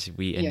bad as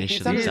we Yeah,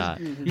 he's initially not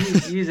as-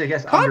 thought. He's I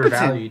guess Competent.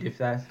 undervalued. If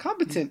that's like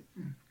competent.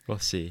 We'll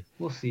see.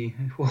 we'll see.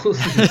 We'll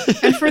see.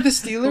 And for the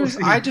Steelers,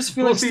 see. I just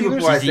feel We'll like see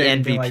before I He's the say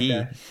anything like MVP.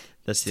 that.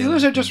 That's the Steelers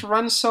only are just thing.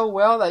 run so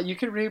well that you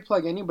could really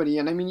plug anybody.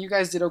 And I mean, you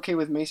guys did okay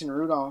with Mason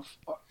Rudolph,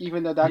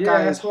 even though that Yeah, guy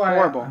is that's why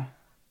horrible.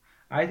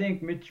 I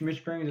think Mitch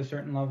brings a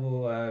certain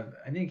level of.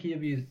 I think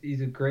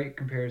he's a great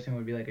comparison.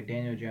 Would be like a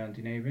Daniel Jones.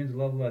 He brings a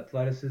level of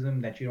athleticism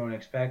that you don't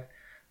expect,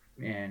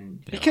 and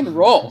He Yeah. can you can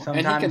roll and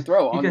he can sometimes throw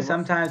you on can the roll.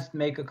 sometimes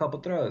make a couple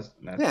throws.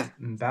 Yeah. That's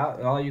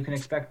about all you can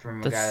expect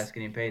from a guy That's that's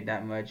getting paid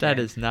that much. that And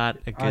is not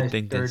a on good his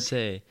thing to third,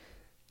 say.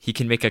 He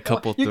can make a Well,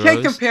 couple you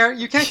throws.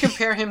 can't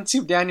compare him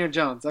to Daniel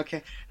Jones.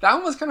 Okay, that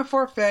one was kind of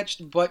far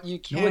fetched, but you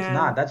no, it's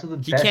not. can. That's the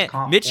He best can't.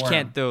 comp Mitch for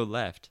can't him. throw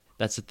left.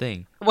 That's the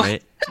thing, What?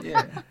 right?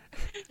 Yeah.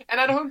 And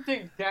I don't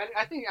think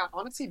I think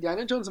honestly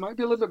Daniel Jones might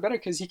be a little bit better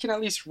because he can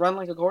at least run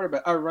like a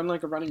quarterback or run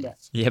like a running back.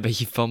 Yeah, but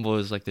he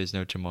fumbles like there's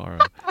no tomorrow.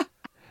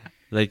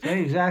 Like Yeah,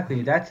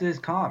 exactly. That's his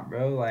comp,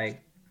 bro.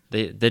 Like,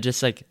 they're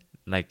just like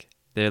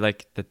they're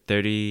like the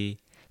 30,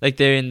 like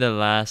they're in the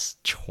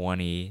last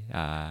 20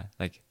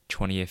 like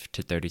 20th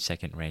to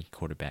 32nd ranked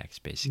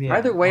quarterbacks basically. yeah,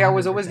 Either way, I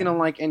was always 100%. gonna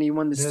like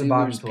anyone the They're the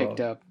bottom Steelers picked 12.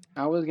 up.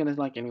 I was gonna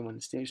like anyone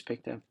the Steelers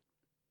picked up.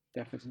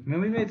 Definitely. I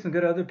mean, we made some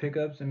good other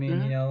pickups. I mean,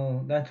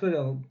 Mhm. that's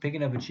what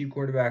picking up a cheap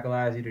quarterback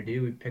allows you to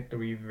do.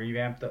 We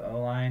revamped the O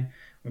line.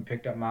 We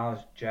picked up Miles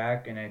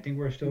Jack, and I think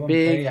we're still in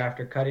play Big.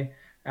 after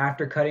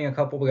cutting a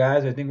couple of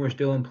guys. I think we're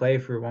still in play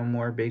for one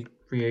more big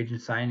free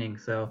agent signing.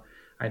 So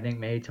I think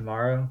maybe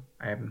tomorrow.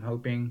 I'm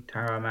hoping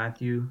Tyrann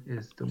Mathieu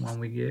is the one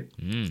we get.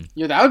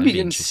 Yo, that would That'd be be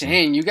interesting.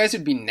 insane. You guys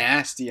would be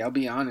nasty. I'll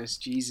be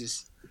honest.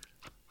 Jesus.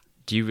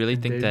 Do you really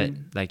think that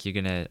Division. like you're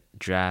gonna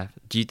draft?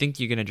 Do you think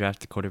you're gonna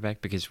draft the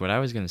quarterback? Because what I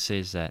was gonna say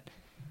is that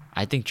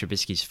I think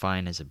Trubisky's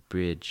fine as a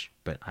bridge,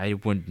 but I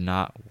would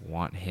not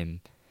want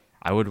him.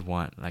 I would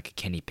want like a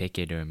Kenny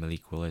Pickett or a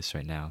Malik Willis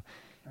right now.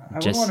 I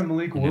would Just, want a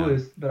Malik you know.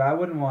 Willis, but I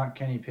wouldn't want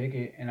Kenny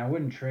Pickett, and I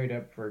wouldn't trade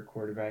up for a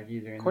quarterback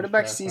either. In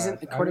Quarterback this draft season.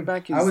 class.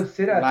 Quarterback is I would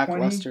sit at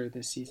 20. lackluster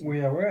this season.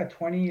 We're at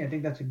 20. I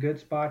think that's a good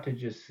spot to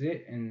just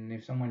sit, and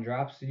if someone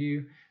drops to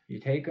you, you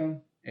take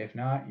them. If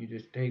not, you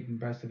just take the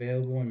best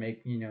available and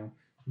make,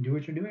 do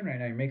what you're doing right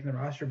now. You're making the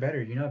roster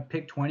better.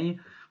 Pick 20.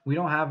 We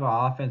don't have an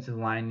offensive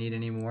line need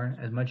anymore,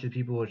 as much as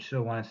people would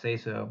still want to say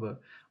so, but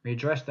we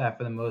addressed that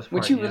for the most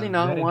part. Would you really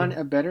not gotta want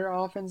get- a better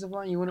offensive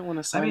line? You wouldn't want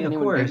to I sign mean, of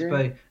anyone course,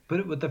 bigger?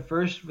 but with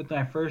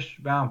my first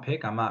round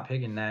pick, I'm not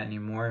picking that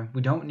anymore.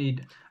 We don't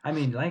need. I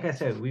mean, like I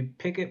said, we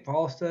pick it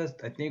falls to us.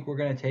 I think we're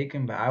gonna take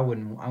him, but I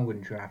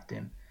wouldn't draft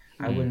him.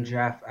 I wouldn't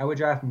draft. I would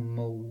draft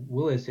Mo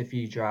Willis if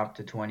he dropped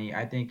to 20.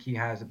 I think he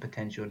has the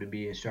potential to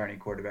be a starting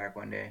quarterback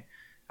one day.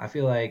 I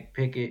feel like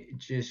Pickett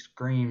just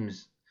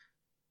screams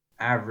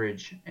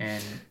average,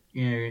 and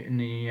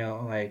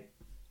like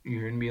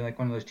you're gonna be like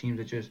one of those teams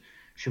that just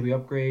should we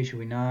upgrade? Should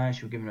we not?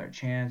 Should we give him another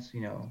chance?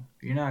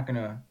 You're not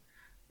gonna.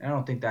 I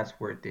don't think that's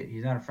worth it.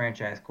 He's not a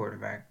franchise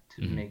quarterback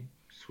to make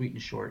sweet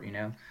and short.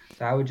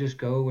 So I would just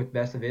go with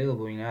best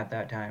available. At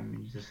that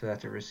time, just so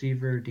that's a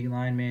receiver, D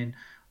lineman,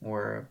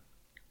 or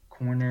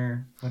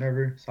corner,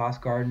 whatever, Sauce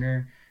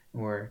Gardner,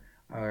 or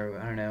I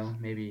don't know,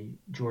 maybe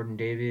Jordan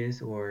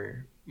Davis,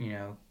 or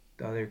the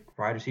other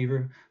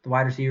the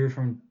wide receiver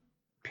from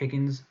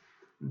Pickens,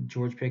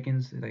 George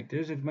Pickens. Like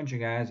there's a bunch of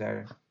guys that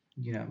are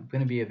going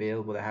to be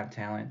available that have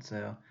talent.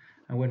 So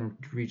I wouldn't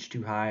reach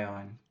too high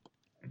on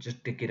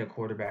just to get a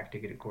quarterback.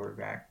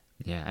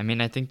 Yeah, I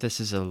mean, I think this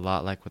is a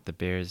lot like what the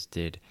Bears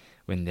did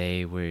when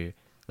they were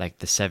like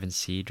the 7th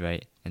seed,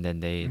 right? And then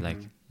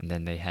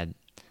they had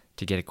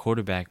to get a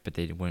quarterback, but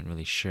they weren't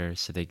really sure,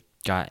 so they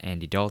got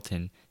Andy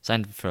Dalton,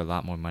 signed him for a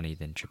lot more money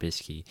than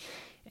Trubisky,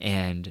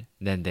 and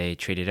then they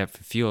traded up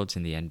for Fields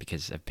in the end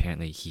because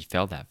apparently he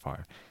fell that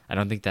far. I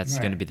don't think that's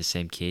going to Right. be the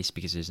same case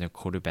because there's no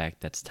quarterback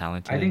that's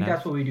talented I think enough.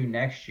 that's what we do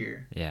next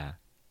year. Yeah.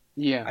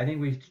 Yeah. I think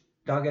we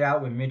dug it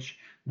out with Mitch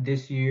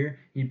this year.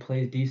 He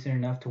plays decent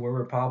enough to where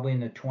we're probably in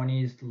the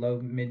 20s, low,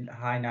 mid,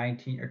 high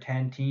 19 or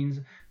 10 teens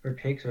for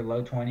picks, or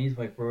low 20s,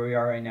 like where we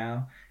are right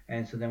now.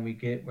 And so then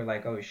we're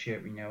like, oh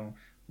shit,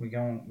 we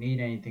don't need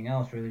anything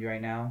else really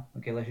right now.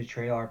 Okay, let's just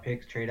trade all our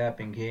picks, trade up,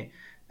 and get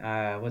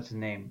what's his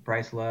name,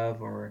 Bryce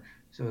Love, or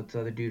so it's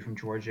the other dude from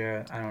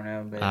Georgia. I don't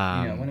know, but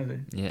one of the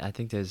Yeah, I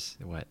think there's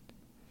what?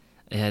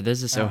 Yeah,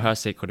 there's this Oh. Ohio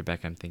State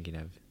quarterback I'm thinking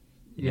of.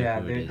 You know Yeah,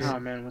 who it is. Oh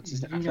man, what's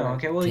his name? I You forgot. know,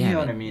 okay, well, Damn you know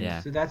it, what I mean. yeah.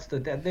 So that's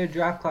their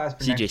draft class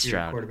for C.J. next year.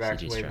 Stroud, Quarterbacks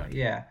C.J. way, Stroud.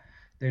 yeah,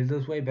 they're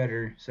those way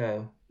better.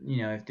 So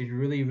if they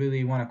really,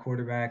 really want a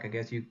quarterback, I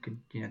guess you could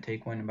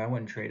take one, but I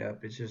wouldn't trade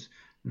up. It's just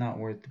not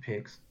worth the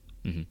picks.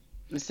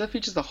 It's definitely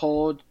just a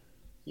hold.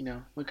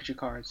 Look at your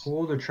cards.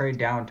 Hold or trade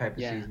down type of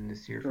Yeah, season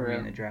this year for for me real.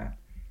 in the draft.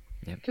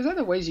 Because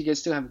other ways, you guys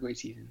still have a great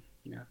season.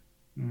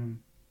 Mm.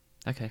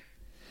 Okay.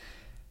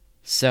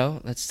 So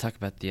let's talk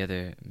about the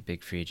other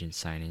big free agent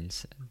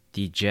signings.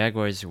 The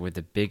Jaguars were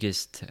the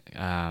biggest,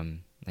 I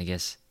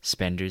guess,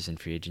 spenders in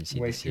free agency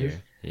this Wasters?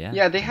 year. Yeah.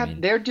 Yeah, they I had.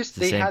 mean, They're it's just.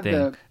 the They same had thing.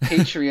 the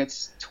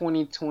Patriots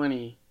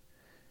 2020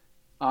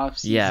 offseason.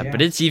 Yeah, Yeah.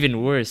 but it's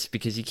even worse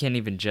because you can't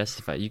even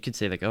justify. You could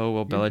say like, oh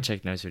well,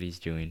 Belichick knows what he's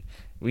doing.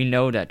 We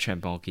know that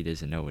Trent Baalke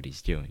doesn't know what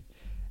he's doing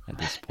at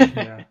this point.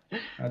 Yeah,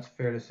 that's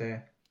fair to say.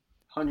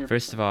 100%.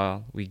 First of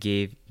all,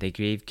 they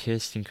gave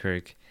Kirsten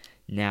Kirk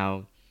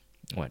now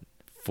what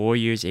 4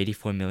 years,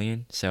 84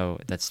 million. So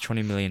that's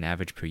 20 million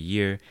average per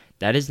year.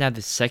 That is now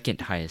the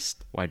second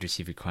highest wide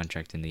receiver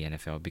contract in the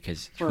NFL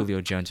because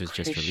Julio Jones was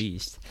just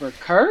released. For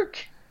Kirk?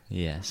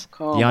 Yes.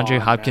 Come DeAndre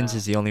on Hopkins now.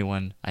 is the only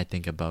one I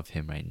think above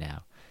him right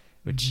now,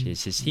 which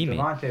is his teammate.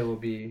 Devontae will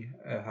be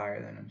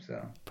higher than him,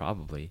 so.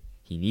 Probably.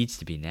 He needs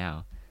to be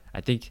now.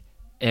 I think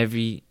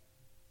every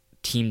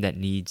team that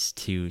needs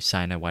to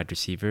sign a wide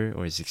receiver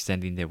or is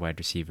extending their wide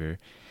receiver,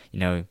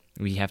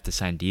 we have to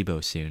sign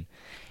Debo soon.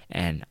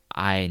 And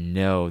I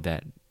know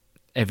that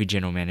every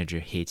general manager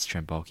hates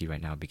Trent Baalke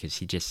right now because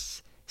he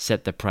just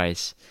set the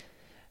price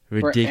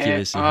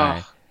ridiculously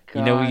high.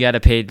 God. We got to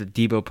pay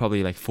Debo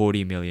probably like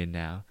 $40 million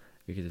now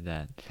because of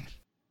that.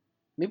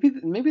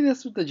 Maybe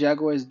that's what the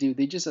Jaguars do.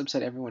 They just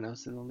upset everyone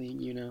else in the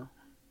league,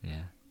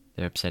 Yeah.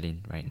 They're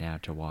upsetting right now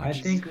to watch. I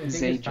think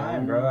Zay it's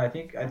time, Jones. bro. I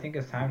think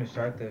it's time to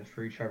start the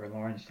free Trevor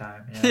Lawrence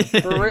time.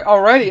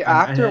 Already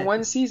after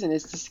one season,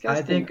 it's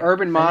disgusting. I think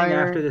Urban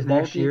Meyer, after this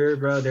next Baalke. year,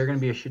 bro, they're gonna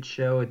be a shit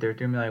show. They're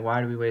gonna be like,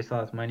 why do we waste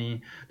all this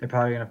money? They're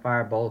probably gonna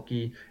fire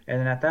Baalke, and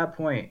then at that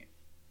point,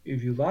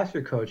 if you lost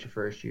your coach the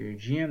first year, your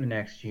GM the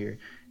next year,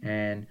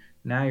 and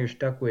now you're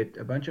stuck with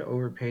a bunch of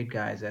overpaid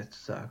guys that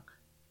suck,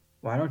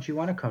 why don't you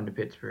want to come to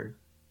Pittsburgh?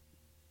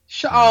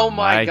 Oh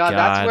my God,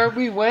 that's where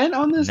we went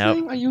on this Nope,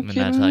 thing? Are you we're not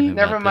kidding talking me?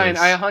 Never about mind.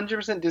 this. I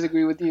 100%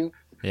 disagree with you.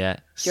 Yeah.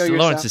 Kill So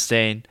Lawrence yourself. is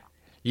saying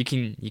you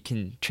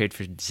can trade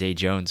for Zay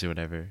Jones or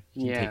whatever.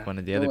 You can Yeah, take one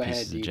of the go other ahead,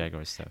 pieces of dude.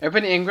 Jaguar stuff.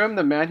 Evan Ingram,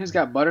 the man who's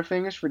got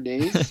butterfingers for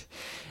days.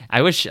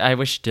 I wish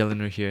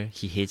Dylan were here.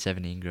 He hates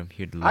Evan Ingram.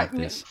 He'd love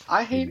this.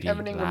 I He'd hate be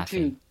Evan Ingram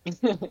laughing.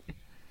 too.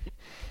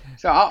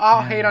 So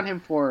I'll hate on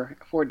him for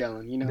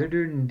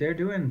Dylan, They're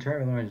doing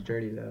Trevor Lawrence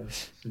dirty though.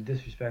 It's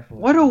disrespectful.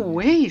 What a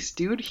waste,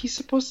 dude. He's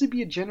supposed to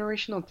be a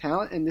generational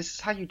talent, and this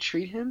is how you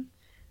treat him?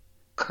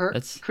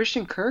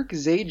 Christian Kirk,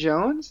 Zay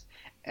Jones,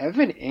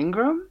 Evan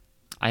Ingram?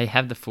 I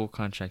have the full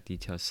contract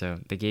details. So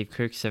they gave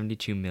Kirk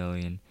 $72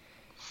 million.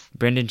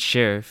 Brendan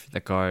Sheriff, the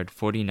guard,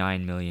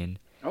 $49 million.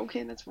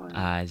 Okay, that's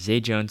fine.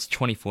 Zay Jones,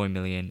 $24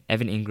 million.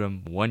 Evan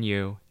Ingram, 1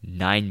 year,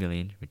 $9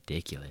 million.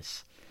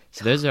 Ridiculous.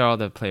 So those are all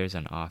the players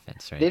on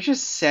offense, right? They're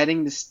just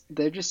setting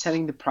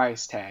the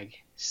price tag.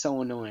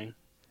 So annoying.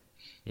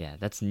 Yeah,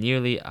 that's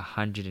nearly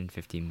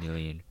 $150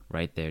 million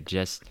right there,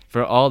 just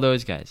for all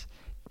those guys.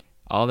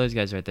 All those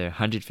guys right there,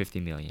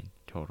 $150 million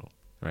total,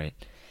 right?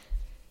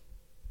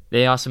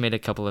 They also made a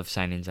couple of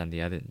signings on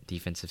the other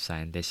defensive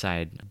side. They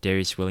signed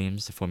Darius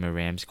Williams, the former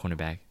Rams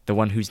cornerback, the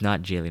one who's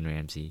not Jalen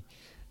Ramsey,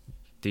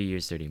 3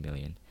 years, $30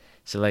 million.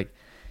 So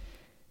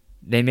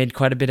they made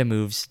quite a bit of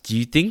moves. Do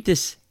you think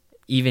this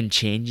even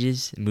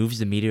moves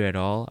the meter at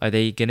all? Are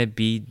they gonna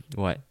be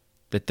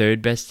the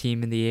third best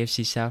team in the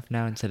AFC South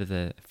now instead of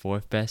the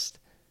fourth best?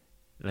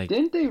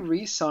 Didn't they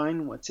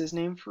re-sign what's his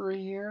name for a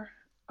year?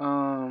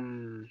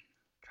 God,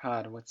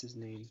 what's his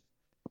name?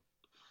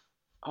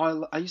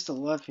 Oh, I used to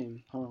love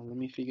him. Hold on, let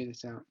me figure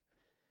this out.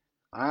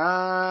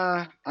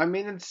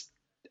 It's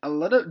a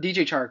little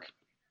DJ Chark,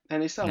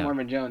 and they still have No.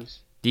 Marvin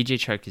Jones. DJ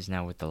Chark is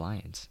now with the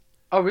Lions.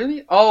 Oh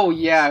really? Oh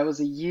yeah, it was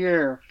a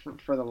year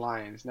for the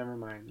Lions. Never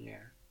mind. Yeah.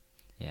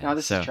 Yeah. No,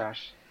 this is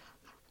trash.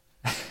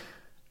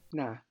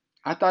 Nah,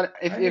 I thought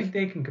I think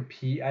they can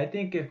compete. I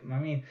think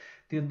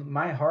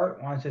my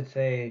heart wants to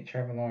say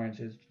Trevor Lawrence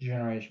is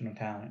generational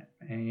talent,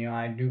 and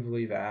I do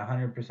believe that.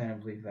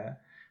 100% believe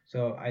that.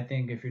 So I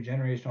think if you're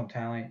generational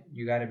talent,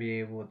 you got to be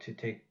able to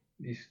take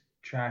these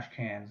trash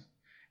cans,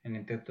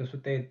 and that's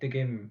what they gave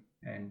him,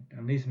 and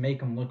at least make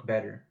them look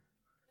better,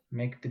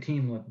 make the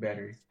team look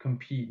better,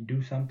 compete,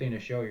 do something to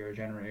show you're a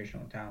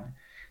generational talent.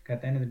 At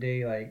the end of the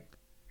day,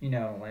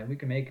 we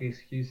can make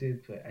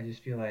excuses, but I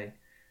just feel like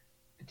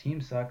the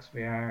team sucks.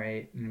 We are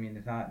right.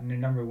 It's not. The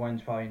number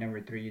one's probably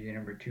number 3. The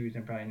number 2's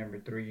probably number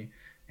 3,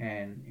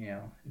 and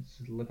it's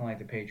looking like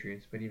the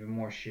Patriots, but even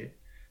more shit.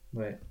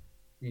 But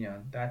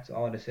that's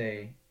all to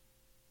say.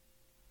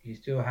 He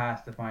still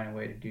has to find a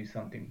way to do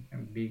something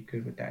and be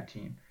good with that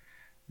team.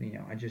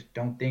 I just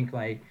don't think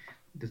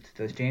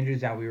the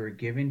standards that we were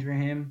given for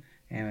him,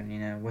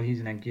 and what he's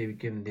gonna give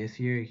him this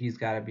year. He's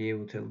got to be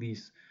able to at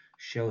least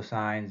show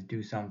signs,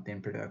 do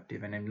something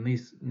productive, and at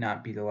least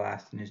not be the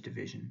last in his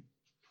division.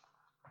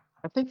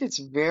 I think it's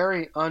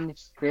very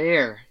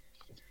unfair,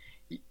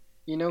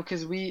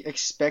 because we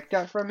expect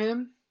that from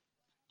him.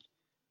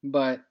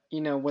 But,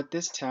 with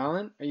this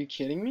talent, are you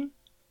kidding me?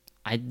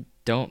 I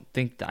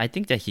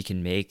think that he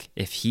can make,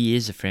 if he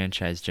is a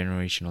franchise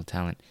generational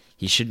talent,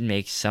 he should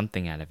make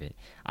something out of it.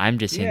 I'm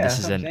just saying this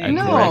is an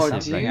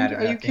aggressive. No, dude,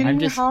 are you kidding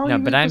me?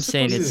 I'm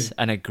saying it's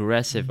an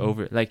aggressive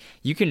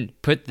you can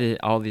put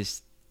all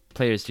these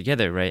players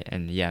together, right?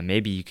 And yeah,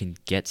 maybe you can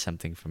get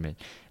something from it.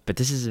 But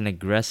this is an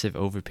aggressive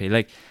overpay,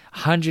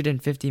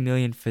 $150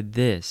 million for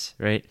this,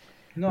 right?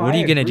 No, what are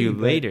you gonna do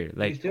but later?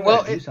 you still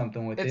gotta do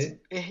something with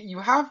it. You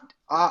have.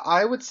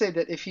 I would say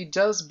that if he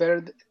does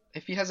better,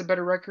 if he has a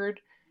better record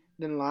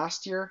than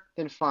last year,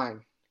 then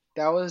fine.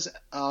 That was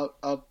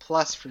a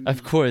plus for me.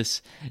 Of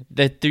course,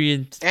 the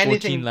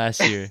 3-14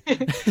 last year.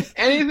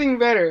 Anything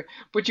better,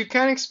 but you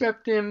can't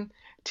expect him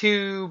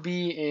to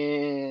be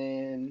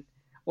in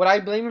Would I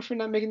blame him for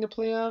not making the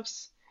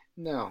playoffs?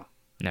 No.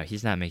 No,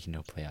 he's not making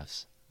no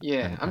playoffs.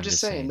 Yeah, I'm I'm just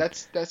just saying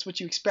saying. that's what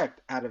you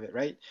expect out of it,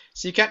 right?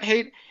 So you can't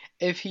hate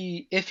if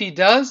he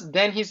does,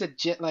 then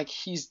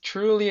he's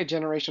truly a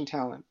generation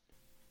talent.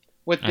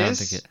 With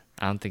this,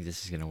 I don't think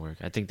this is gonna work.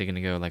 I think they're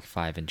gonna go like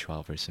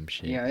 5-12 or some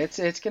shit. yeah,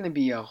 it's gonna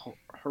be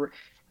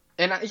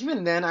and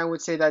even then I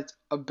would say that's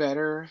a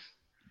better.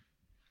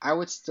 I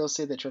would still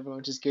say that Trevor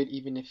Lawrence is good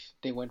even if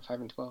they went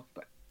 5-12.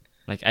 But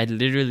Like I'd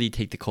literally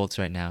take the Colts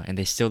right now, and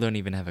they still don't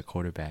even have a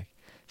quarterback.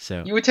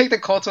 So you would take the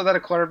Colts without a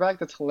quarterback?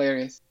 That's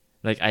hilarious.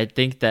 like I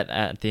think that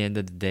at the end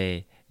of the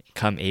day,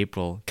 come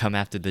April, come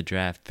after the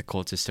draft, the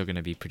Colts are still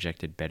gonna be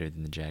projected better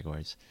than the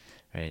Jaguars,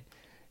 right?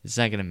 It's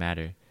not gonna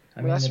matter. I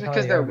Well, mean, that's they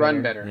because probably they are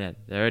run better. better. Yeah,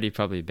 they're already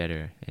probably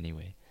better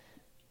anyway.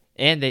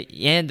 And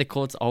the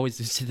Colts always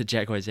lose to the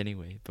Jaguars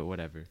anyway, but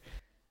whatever.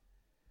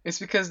 It's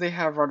because they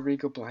have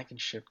Rodrigo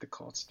Blankenship. The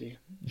Colts do.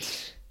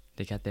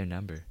 They got their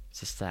number.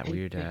 It's just that Hey,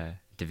 weird hey.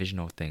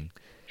 divisional thing.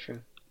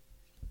 True.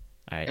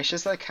 All right, It's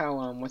just like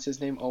how what's his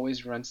name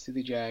always runs to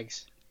the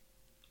Jags.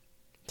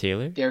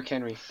 Taylor? Derrick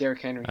Henry.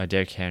 Derrick Henry. Oh,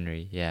 Derrick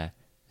Henry, yeah.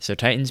 So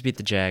Titans beat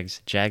the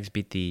Jags. Jags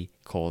beat the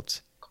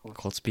Colts. Colts.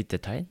 Colts beat the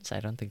Titans? I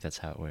don't think that's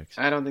how it works.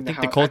 I don't think I think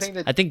how, the Colts. I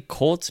think I think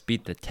Colts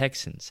beat the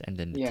Texans, and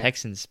then the Yeah.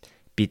 Texans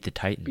beat the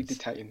Titans. beat the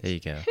Titans. There you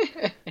go.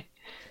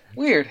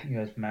 Weird. You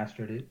guys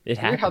mastered it.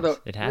 It Weird happens. how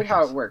It weird happens.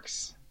 how it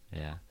works.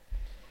 Yeah.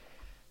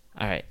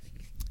 All right.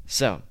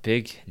 So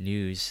big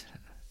news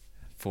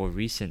for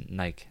recent.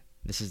 Like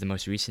this is the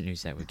most recent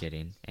news that we're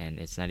getting, and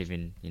it's not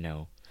even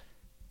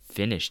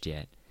finished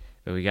yet,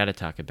 but we got to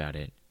talk about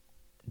it.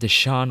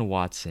 Deshaun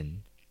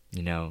Watson.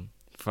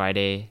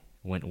 Friday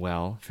went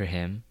well for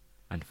him,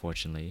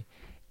 unfortunately,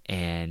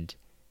 and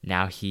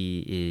now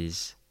he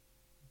is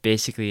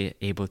basically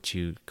able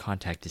to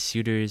contact the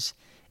suitors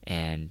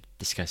and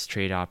discuss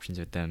trade options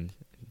with them.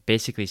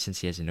 Basically,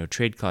 since he has a no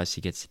trade clause,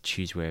 he gets to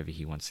choose wherever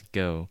he wants to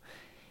go.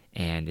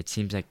 And it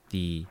seems like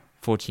the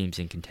 4 teams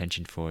in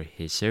contention for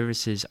his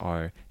services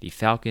are the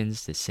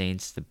Falcons, the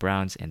Saints, the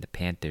Browns, and the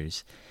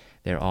Panthers.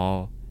 They're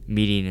all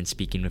meeting and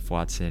speaking with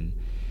Watson,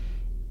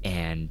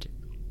 and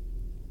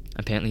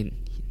apparently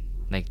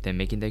they're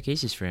making their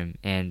cases for him.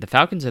 And the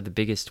Falcons are the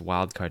biggest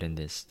wild card in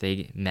this.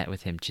 They met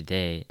with him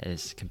today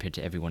as compared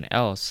to everyone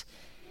else,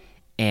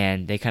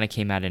 and they kind of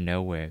came out of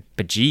nowhere.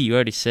 But G, you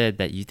already said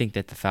that you think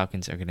that the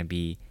Falcons are going to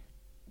be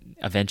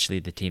eventually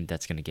the team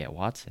that's going to get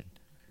Watson.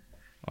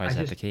 Or is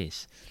that the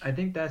case? I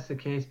think that's the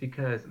case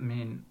because,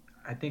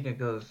 I think it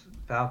goes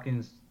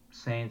Falcons,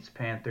 Saints,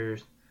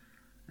 Panthers,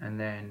 and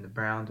then the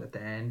Browns at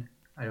the end.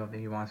 I don't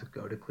think he wants to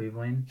go to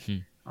Cleveland.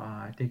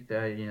 I think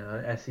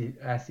that,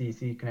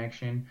 SEC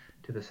connection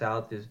to the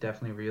South is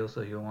definitely real,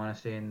 so he'll want to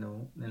stay in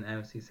the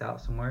NFC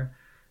South somewhere.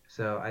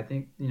 So I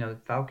think,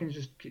 Falcons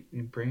just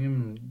bring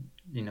him,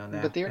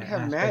 that. But they already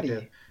have aspect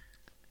Matty.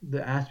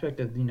 the aspect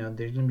of, they're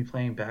going to be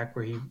playing back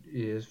where he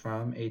is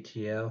from,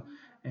 ATL,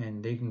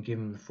 and they can give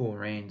him the full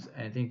reins.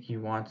 I think he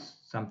wants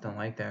something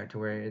like that to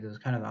where it was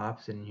kind of the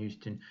opposite in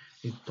Houston.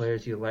 These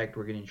players he liked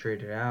were getting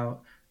traded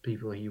out.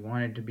 People he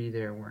wanted to be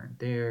there weren't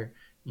there.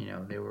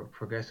 They were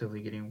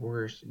progressively getting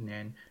worse, and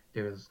then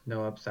there was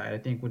no upside. I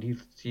think what he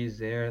sees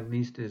there at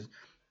least is,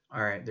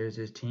 all right, there's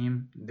this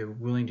team. They're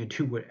willing to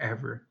do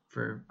whatever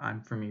for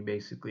me,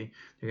 basically.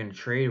 They're going to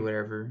trade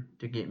whatever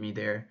to get me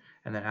there.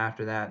 And then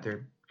after that,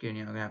 they're going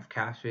to have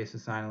cap space to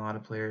sign a lot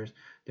of players.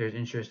 There's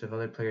interest of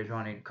other players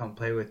wanting to come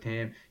play with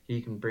him.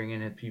 He can bring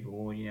in his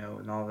people,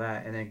 and all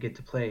that, and then get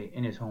to play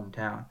in his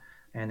hometown.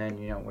 And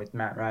then, with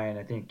Matt Ryan,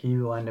 I think he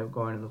will end up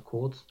going to the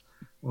Colts,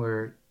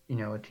 where,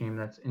 a team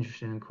that's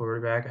interested in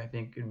quarterback. I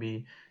think it'd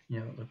be,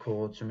 the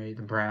Colts or maybe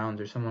the Browns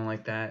or someone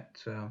like that.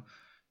 So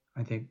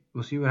I think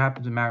we'll see what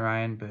happens with Matt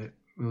Ryan, but at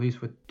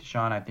least with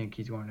Deshaun, I think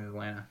he's going to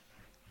Atlanta.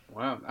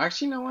 Wow.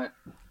 Actually, you know what?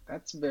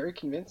 That's very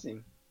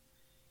convincing.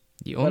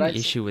 The only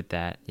issue with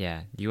that,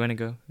 yeah, you want to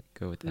go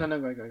with that? No,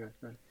 go.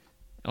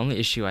 Only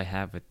issue I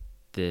have with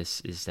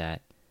this is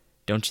that,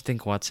 don't you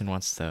think Watson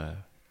wants to,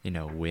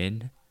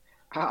 win?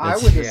 I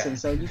would just say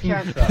so. You Team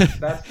can't. sucks.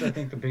 That's, I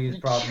think, the biggest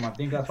problem. I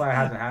think that's why it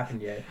hasn't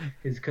happened yet.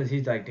 Is because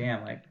he's like,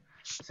 damn,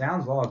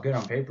 sounds all good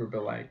on paper,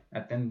 but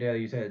at the end of the day,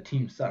 you said the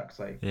team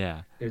sucks.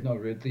 Yeah. There's no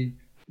Ridley.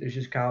 There's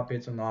just Kyle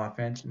Pitts on the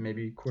offense,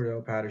 maybe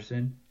Cordell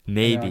Patterson.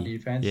 Maybe. And on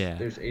defense, yeah.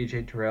 There's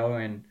AJ Terrell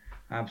and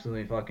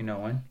absolutely fucking no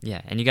one. Yeah,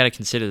 and you got to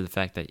consider the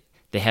fact that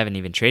they haven't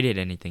even traded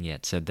anything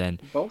yet. So then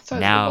Both sides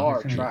now,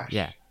 of the ball are trash.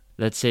 Yeah.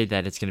 Let's say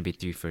that it's going to be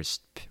 3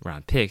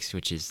 first-round picks,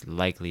 which is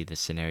likely the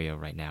scenario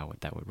right now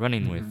that we're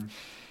running with.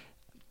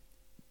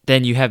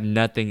 Then you have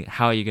nothing.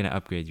 How are you going to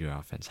upgrade your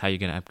offense? How are you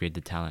going to upgrade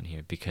the talent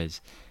here?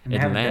 Because and they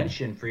haven't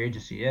benched in free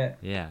agency yet.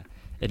 Yeah,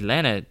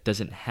 Atlanta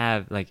doesn't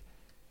have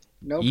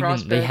no even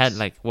prospects. they had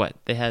what?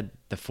 They had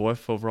the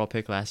 4th overall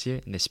pick last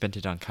year, and they spent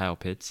it on Kyle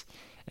Pitts,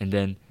 and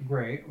then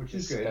great, which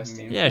is good.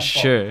 Yeah,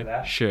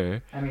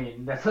 sure. I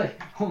mean, that's the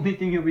only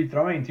thing he'll be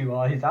throwing to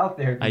while he's out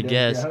there. I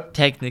guess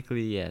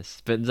technically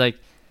yes, but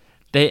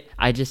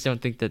I just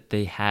don't think that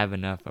they have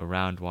enough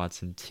around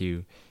Watson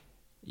to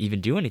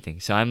even do anything.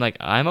 So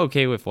I'm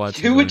okay with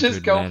Watson. He would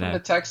just go Atlanta. from the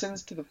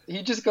Texans to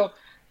he'd just go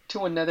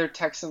to another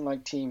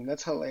Texan-like team.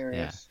 That's Yeah.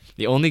 hilarious.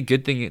 The only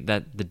good thing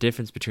that the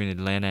difference between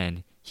Atlanta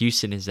and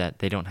Houston is that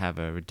they don't have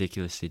a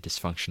ridiculously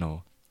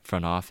dysfunctional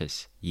front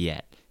office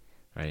yet,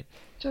 right?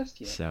 Just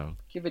yet. So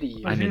Give it a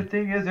year. I mean- the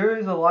thing is, there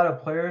is a lot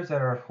of players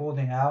that are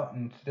holding out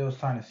and still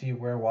trying to see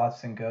where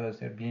Watson goes.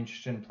 They'd be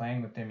interested in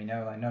playing with him.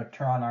 I know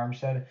Teron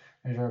Armstead.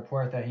 There's a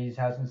report that he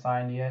hasn't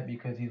signed yet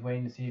because he's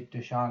waiting to see if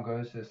Deshaun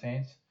goes to the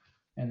Saints,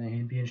 and then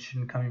he'd be interested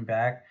in coming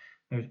back.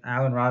 There's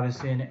Allen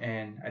Robinson,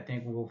 and I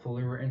think Will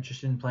Fuller were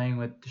interested in playing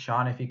with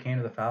Deshaun if he came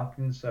to the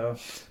Falcons. So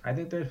I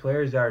think there's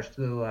players that are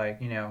still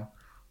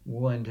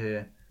willing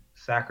to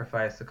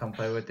sacrifice to come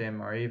play with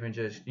him, or even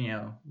just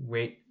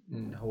wait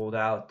and hold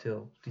out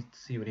to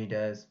see what he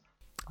does.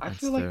 I that's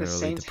feel like the thoroughly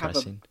Saints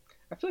depressing.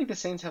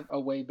 have a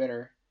way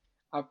better.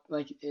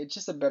 It's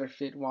just a better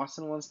fit.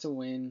 Watson wants to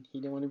win. He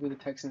didn't want to be the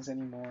Texans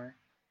anymore,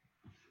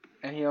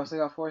 and he also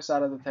got forced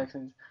out of the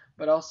Texans.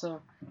 But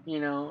also,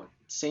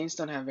 Saints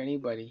don't have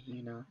anybody.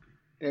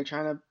 They're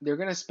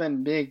gonna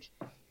spend big.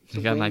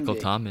 You got win Michael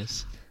big.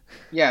 Thomas.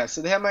 Yeah,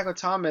 so they have Michael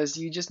Thomas.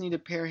 You just need to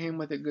pair him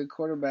with a good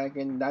quarterback,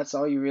 and that's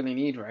all you really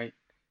need, right?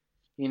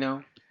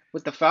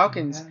 With the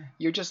Falcons, Yeah.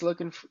 you're just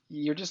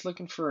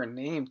looking for a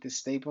name to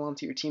staple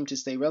onto your team to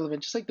stay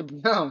relevant, just like the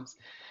Browns,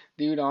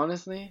 dude.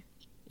 Honestly,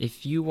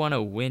 If you want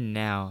to win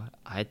now,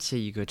 I'd say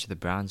you go to the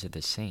Browns or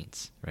the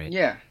Saints, right?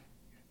 yeah.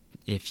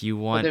 If you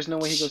But want, there's no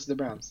way he goes to the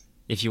Browns.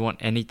 if you want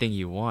anything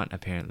you want,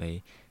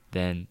 apparently,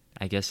 then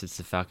I guess it's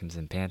the Falcons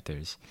and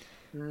Panthers,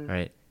 Mm.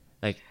 right?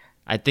 Like,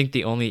 I think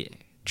the only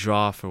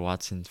draw for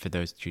Watson for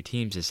those two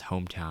teams is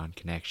hometown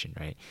connection,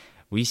 right?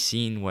 We've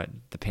seen what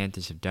the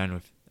Panthers have done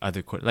with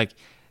other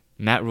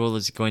Matt Rule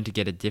is going to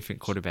get a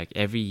different quarterback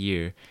every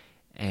year,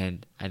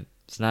 and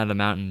it's not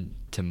amounting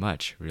to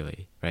much,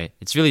 really, right?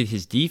 It's really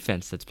his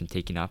defense that's been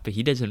taken off, but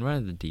he doesn't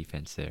run the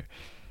defense there.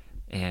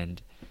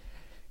 And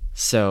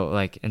so,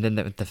 and then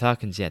the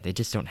Falcons, yeah, they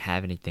just don't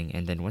have anything.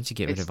 And then once you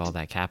get rid It's of all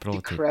that capital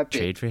decrepit. to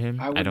trade for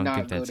him, I I would don't not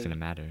think go that's to- going to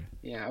matter.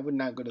 Yeah, I would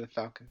not go to the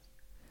Falcons.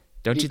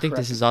 Don't you think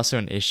this Decrepit. is also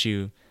an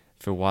issue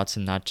for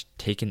Watson not to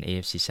take an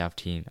NFC South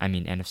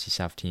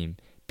team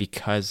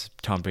because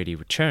Tom Brady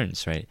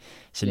returns, right?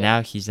 So Yeah.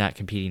 now he's not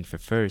competing for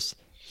first.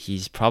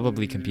 He's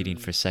probably competing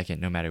for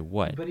second no matter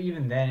what. But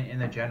even then, in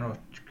the general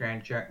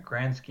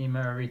grand scheme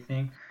of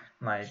everything,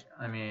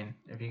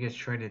 if he gets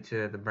traded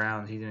to the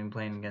Browns, he's going to be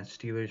playing against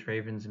Steelers,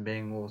 Ravens, and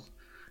Bengals.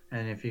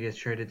 And if he gets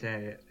traded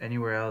to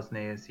anywhere else in the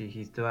AFC,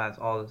 he still has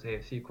all those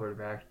AFC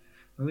quarterbacks.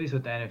 At least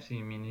with the NFC,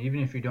 even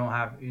if you don't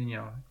have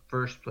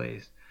first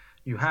place,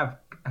 you have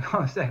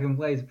second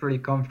place pretty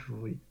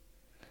comfortably.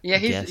 Yeah,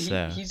 guess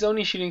so. he's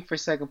only shooting for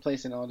second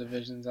place in all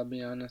divisions. I'll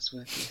be honest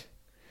with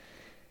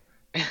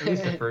you. At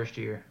least the first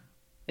year.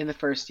 In the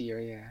first year,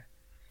 yeah.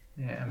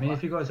 Yeah,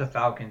 if he goes to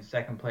Falcons,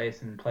 second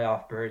place and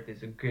playoff berth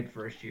is a good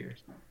first year.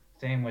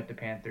 Same with the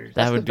Panthers.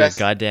 That That's would the be a best-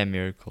 goddamn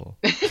miracle.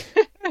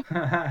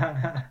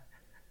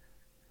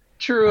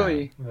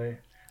 Truly. Where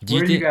Do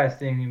you do you think? guys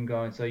think him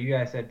going? So you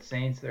guys said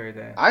Saints or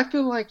the? I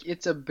feel like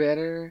it's a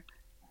better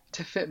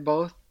to fit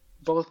both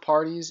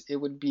parties. It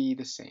would be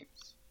the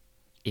Saints.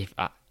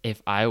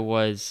 If I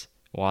was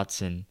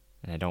Watson,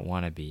 and I don't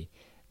want to be,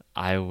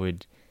 I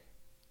would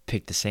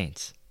pick the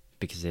Saints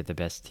because they're the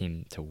best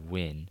team to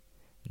win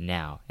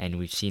now, and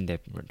we've seen their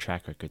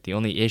track record. The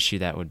only issue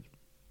that would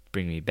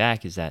bring me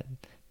back is that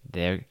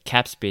their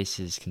cap space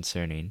is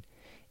concerning,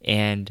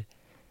 and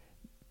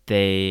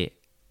they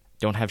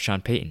don't have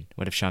Sean Payton.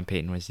 What if Sean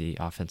Payton was the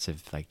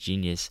offensive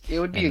genius? It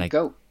would be And, a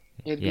goat.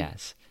 It'd be-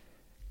 Yes.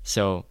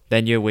 So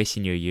then you're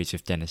wasting your years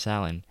with Dennis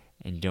Allen,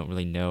 and you don't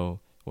really know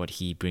what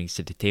he brings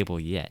to the table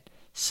yet.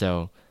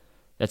 So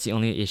that's the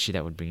only issue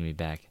that would bring me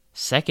back.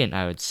 Second,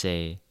 I would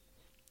say,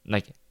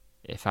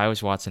 if I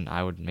was Watson,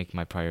 I would make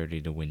my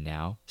priority to win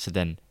now. So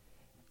then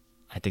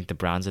I think the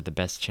Browns are the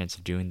best chance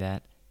of doing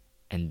that,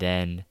 and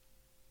then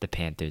the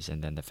Panthers,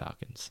 and then the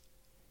Falcons.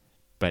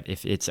 But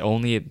if it's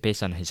only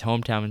based on his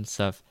hometown and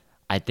stuff,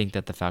 I think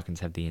that the Falcons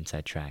have the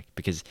inside track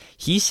because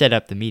he set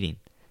up the meeting.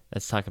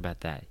 Let's talk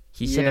about that.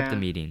 He set up the Yeah.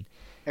 meeting.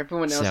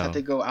 Everyone else So- had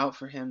to go out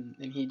for him,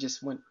 and he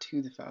just went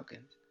to the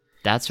Falcons.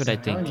 That's what I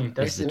I'm telling you, think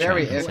that's is the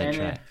very track, inside and,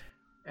 track.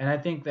 and I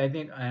think,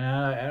 and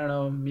I don't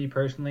know, me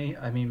personally,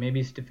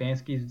 maybe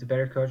Stefanski is the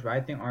better coach, but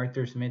I think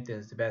Arthur Smith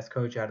is the best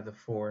coach out of the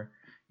four.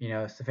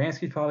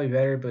 Stefanski's probably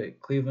better, but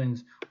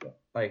Cleveland's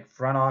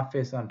front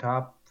office on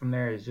top from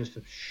there is just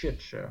a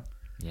shit show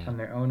Yeah. from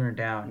their owner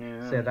down.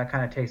 Yeah. So that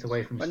kind of takes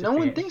away from. But no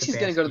one thinks he's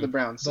going to go to the Stefanski.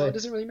 Browns, so it But-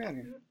 doesn't really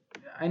matter.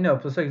 I know,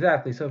 so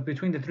exactly. So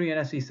between the three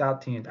NFC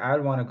South teams, I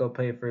would want to go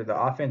play for the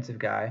offensive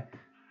guy,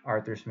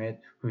 Arthur Smith,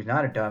 who's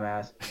not a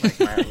dumbass like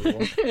Matt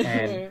Rule.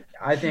 And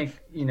I think,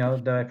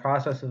 the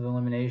process of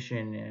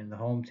elimination in the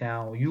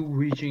hometown, you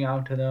reaching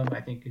out to them, I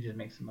think it just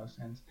makes the most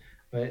sense.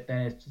 But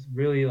then it's just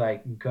really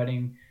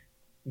gutting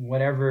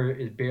whatever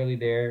is barely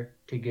there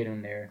to get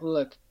him there.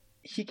 Look,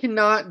 he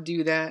cannot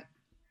do that,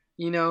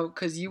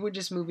 because you'd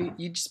just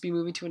be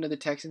moving to another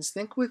Texans.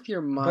 Think with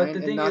your But mind the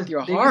and thing not is,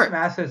 your they heart.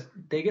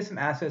 get some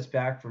assets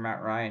back for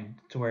Matt Ryan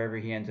to wherever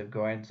he ends up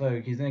going. So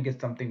he's gonna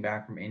get something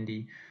back from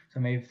Indy. So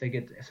maybe if they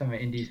get some of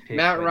Indy's picks,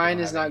 Matt like, Ryan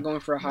is not going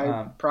for a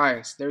high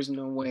price. There's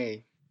no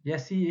way.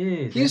 Yes, he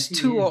is. He's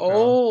too bro.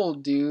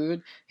 old,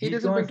 dude. He He's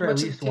doesn't going bring for at much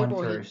to the least one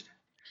table. first.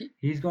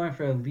 He's going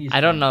for at least.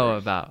 I don't one know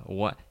first. about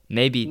what.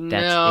 Maybe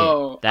that's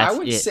No, it. That's I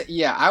would it. say,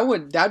 yeah, I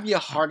would. That'd be a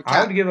hard I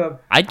cap. would give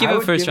up. I'd give I a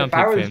would first give- round if I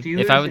pick were for the him.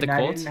 If I Steelers were the and I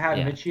Colts, didn't have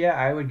yeah. Mitch yet,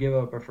 I would give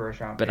up a first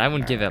round. But pick I for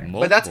wouldn't give Matt up Ryan.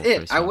 multiple. But that's it.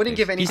 first I round wouldn't picks.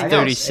 give anything He's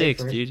else.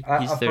 36, First- dude.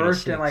 He's a 36.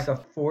 first and like a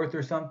fourth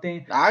or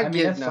something. I'd I mean,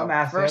 give that's some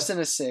assets. first and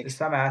a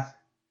sixth.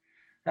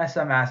 That's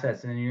some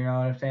assets, and you know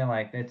what I'm saying.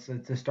 Like it's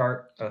the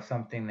start of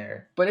something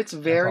there. But it's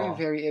very, all.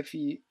 very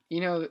iffy.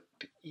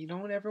 You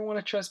don't ever want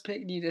to trust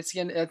pick.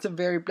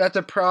 That's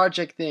a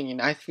project thing,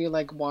 and I feel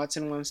like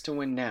Watson wants to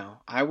win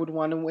now. I would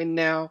want to win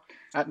now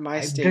at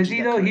my stage. Does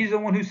he though? He's the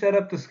one who set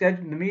up the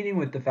meeting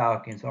with the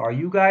Falcons. So are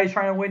you guys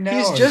trying to win now?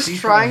 He's or is just he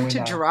trying to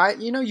win now?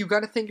 drive. You got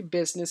to think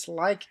business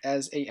like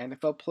as a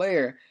NFL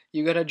player.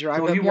 You got to drive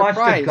So up he your wants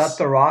price. to gut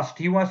the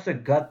roster. He wants to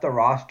gut the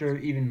roster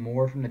even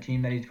more from the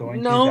team that he's going to.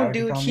 Is that No, what you're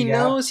dude, telling he me, Gav?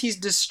 knows he's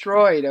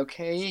destroyed.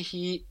 Okay,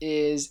 he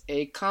is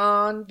a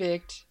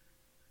convict.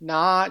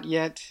 Not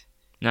yet.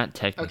 Not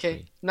technically.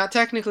 Okay, not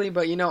technically,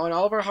 but in all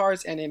of our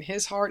hearts and in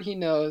his heart, he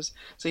knows.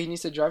 So he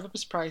needs to drive up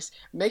his price,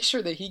 make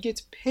sure that he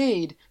gets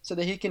paid so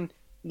that he can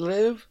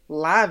live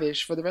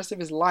lavish for the rest of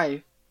his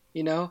life.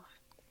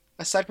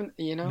 Aside from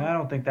No, I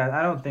don't think that.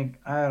 I don't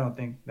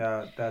think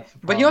that's.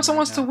 But he also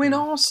wants to win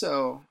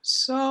also.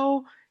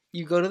 So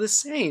you go to the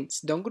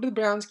Saints. Don't go to the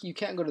Browns. You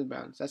can't go to the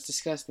Browns. That's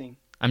disgusting.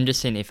 I'm just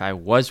saying, if I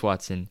was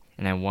Watson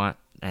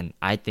and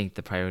I think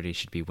the priority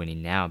should be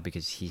winning now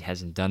because he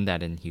hasn't done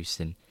that in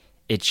Houston,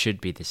 it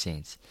should be the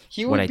Saints.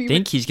 What I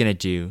think he's going to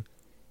do,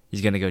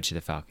 he's going to go to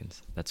the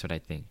Falcons. That's what I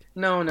think.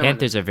 No.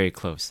 Panthers are very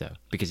close, though,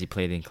 because he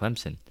played in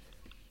Clemson.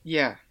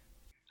 Yeah.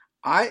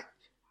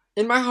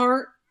 In my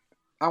heart,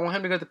 I want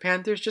him to go to the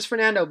Panthers. Just for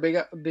Nando.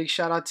 Big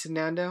shout out to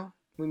Nando.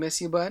 We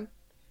miss you, bud.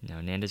 No,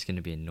 Nando's going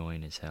to be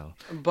annoying as hell.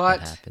 But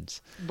that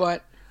happens.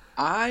 But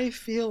I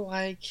feel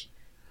like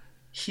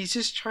he's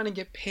just trying to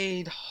get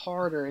paid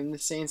harder in the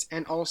Saints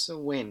and also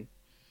win.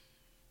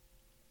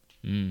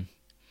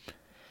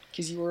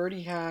 Because you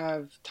already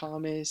have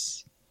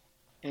Thomas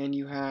and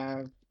you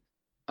have,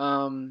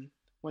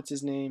 what's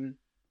his name?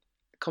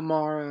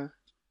 Kamara.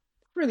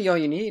 Really all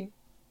you need.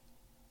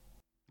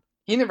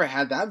 He never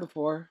had that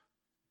before.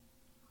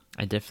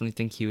 I definitely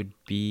think he would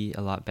be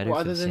a lot better for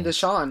Other the than Saints.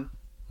 Deshaun.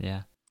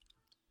 Yeah.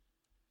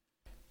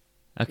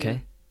 Okay. Yeah.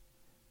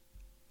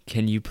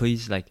 Can you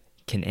please,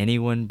 can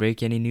anyone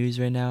break any news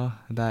right now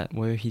about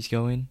where he's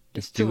going?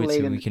 Just It's do too it late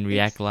so in we the- can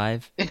react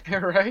live.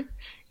 Right?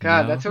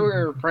 God, No. that's what we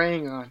were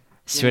praying on.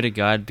 Swear to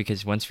God,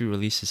 because once we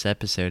release this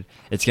episode,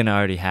 it's going to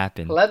already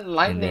happen. Let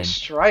lightning then-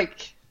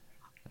 strike.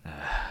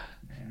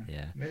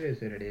 Yeah. It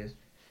is what it is.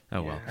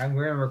 Oh, well. And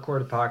we're gonna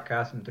record a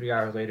podcast, and 3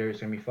 hours later, it's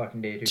gonna be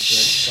fucking day 2.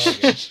 So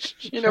it's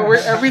all good. Where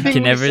everything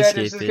Can we never said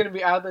escape is just it. going to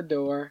be out the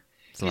door.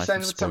 It's a He life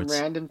signed of with some sports.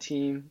 random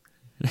team.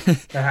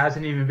 That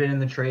hasn't even been in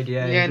the trade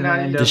yet. Yeah, He's not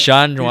gonna end even. up-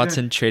 Deshaun he's gonna-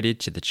 Watson traded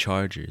to the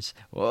Chargers.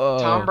 Whoa.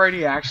 Tom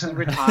Brady actually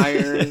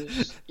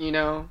retires.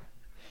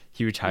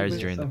 He retires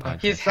He's during the something-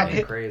 podcast. His-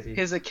 something crazy.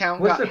 His account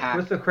What's got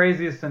hacked. the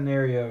craziest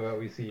scenario that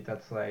we see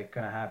that's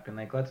gonna happen?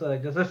 Let's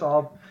just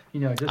all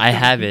just I do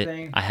have the it.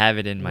 thing. I have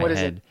it in my What is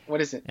head, it? What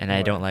is it? and I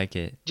What? don't like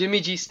it.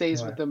 Jimmy G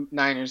stays What? with the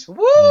Niners. Woo!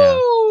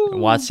 No.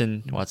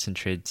 Watson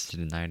trades to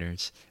the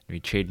Niners. We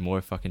trade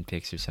more fucking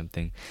picks or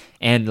something.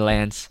 And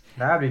Lance.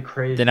 That'd be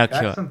crazy. Then I'll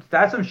kill-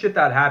 That's some shit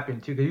that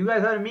happened too. Cause you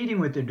guys had a meeting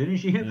with him,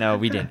 didn't you? No,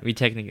 we didn't.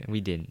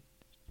 We didn't.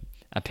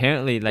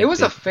 Apparently, It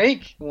was a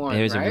fake one.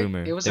 There was right? a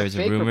rumor. It was there a was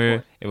fake a rumor.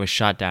 report. It was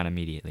shot down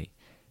immediately.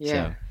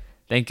 Yeah. So,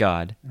 thank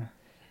God.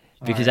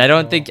 Because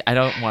Alright, I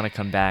don't want to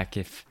come back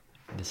if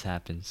this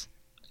happens.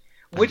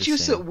 I'm Would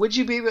just saying. would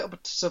you be able to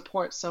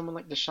support someone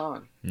like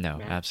Deshaun? No,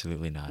 Man.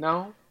 absolutely not.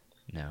 No.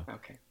 No.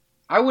 Okay.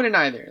 I wouldn't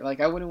either.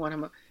 I wouldn't want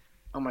him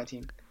on my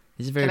team.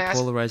 He's a very Can I ask-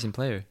 polarizing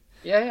player.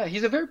 Yeah.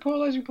 He's a very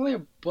polarizing player,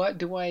 but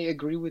do I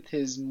agree with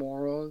his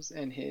morals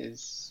and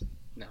his?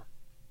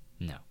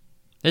 No.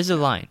 There's a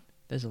line.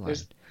 There's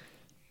There's-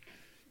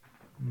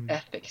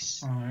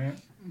 ethics? All right.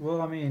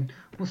 Well, I mean,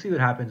 we'll see what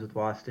happens with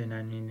Watson.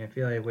 I mean, I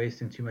feel like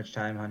wasting too much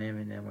time on him,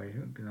 and then we're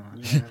gonna.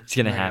 Yeah. It's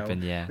gonna I know.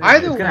 happen, yeah.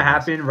 Either It's gonna way.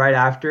 happen right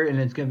after, and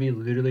it's gonna be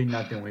literally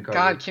nothing we covered.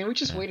 God, can we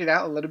just Yeah. wait it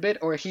out a little bit,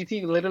 or is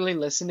he literally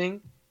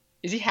listening?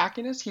 Is he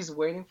hacking us? He's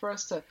waiting for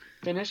us to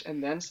finish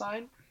and then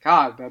sign.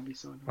 God, that'd be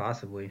so annoying.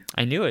 Possibly.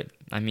 I knew it.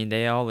 I mean,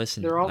 they all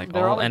listen. They're all- like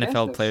they're all all against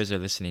NFL us. players are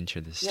listening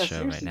to this Yeah, show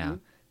right seriously, now. dude.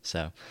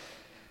 So,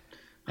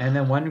 And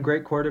then one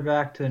great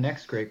quarterback to the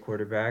next great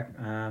quarterback.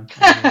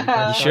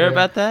 you sure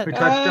about that? We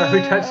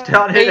touched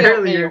on it Hey,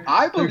 earlier.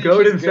 I The believe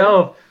goat he's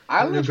himself.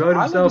 I The love, goat I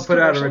love himself his put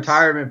out a commercials.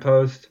 retirement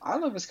post. I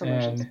love his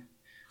commercials. And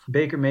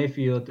Baker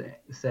Mayfield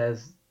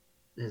says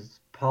his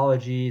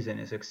apologies and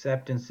his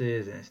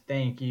acceptances and his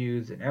thank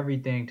yous and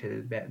everything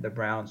to the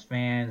Browns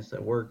fans,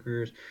 the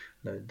workers,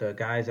 the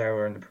guys that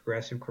were in the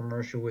Progressive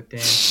commercial with him,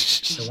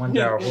 the ones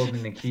that were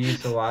holding the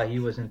keys so while he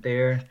wasn't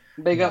there.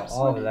 Big You know, ups,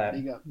 all of buddy, that.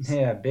 Big ups.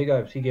 Yeah, big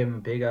ups. He gave him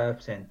big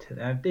ups. And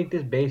I think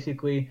this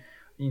basically,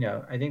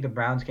 I think the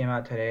Browns came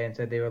out today and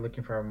said they were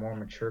looking for a more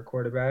mature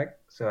quarterback.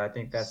 So I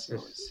think that's So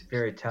just it's-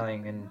 very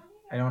telling. And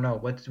I don't know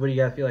what do you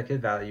guys feel like his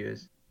value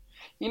is?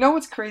 You know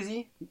what's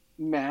crazy,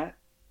 Matt?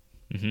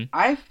 Mm-hmm.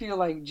 I feel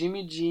like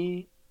Jimmy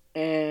G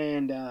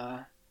and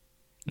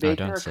Baker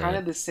don't are say kind it.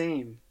 of the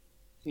same.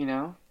 You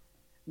know,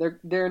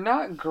 they're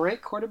not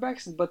great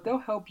quarterbacks, but they'll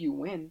help you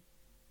win.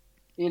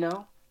 You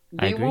know,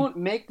 I they agree. won't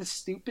make the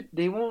stupid.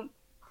 They won't.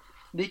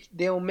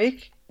 They'll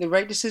make the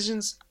right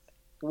decisions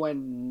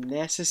when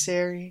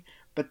necessary,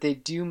 but they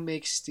do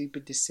make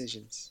stupid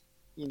decisions.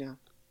 You know.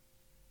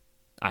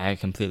 I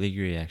completely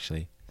agree,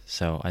 actually.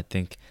 So I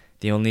think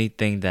the only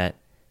thing that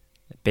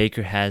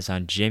Baker has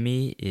on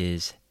Jimmy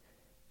is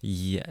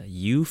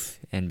youth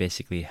and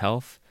basically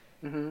health.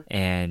 Hmm.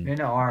 And In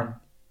an arm.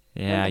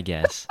 yeah, I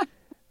guess.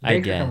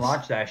 Baker can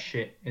watch that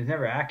shit. It's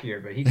never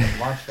accurate, but he can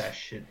watch that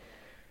shit.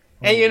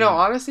 Hey, you know, Holy.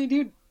 honestly,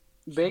 dude,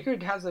 Baker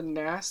has a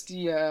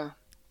nasty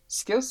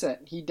skill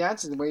set. He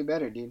dances way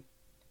better, dude.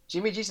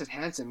 Jimmy G's just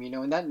handsome,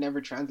 and that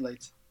never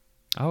translates.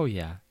 Oh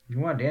yeah. You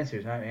want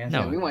dancers, not answers.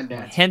 No, we want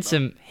dancers.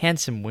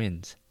 Handsome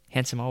wins.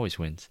 Handsome always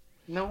wins.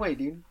 No way,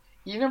 dude.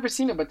 You've never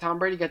seen it, but Tom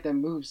Brady got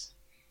them moves.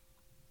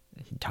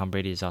 Tom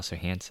Brady is also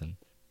handsome.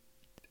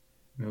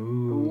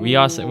 Ooh.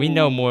 We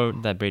know more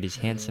that Brady's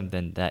handsome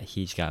than that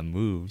he's got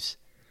moves.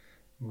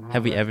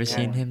 Have we ever Yeah.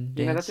 seen him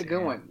dance? That's a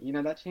good one.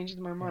 That changes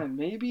my mind.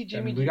 Maybe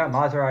Jimmy We G. got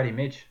Maserati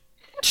Mitch.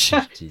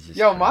 Jesus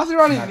Yo, Christ.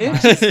 Maserati Not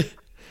Mitch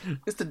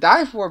is to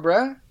die for,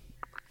 bruh.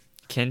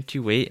 Can't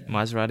you wait,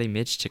 Maserati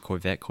Mitch to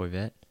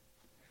Corvette?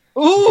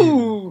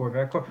 Ooh,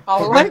 Corvette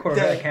I like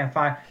Corvette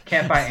that.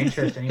 can't find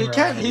interest anywhere. He can't.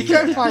 around the He league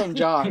can't right now. find a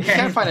job. He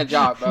can't find a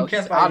job, bro. He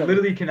can't He's out find, of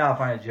literally cannot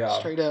find a it. job.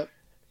 Straight up.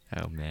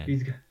 Oh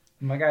man.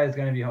 My guy is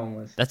gonna be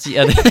homeless. That's the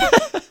other.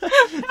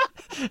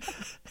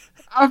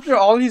 After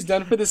all he's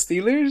done for the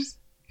Steelers,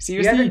 He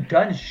seriously, hasn't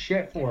done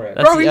shit for it.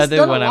 That's Bro, the he's other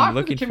done a one lot I'm for the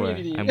looking for.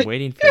 community. I'm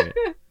waiting for it.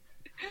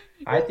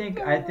 I think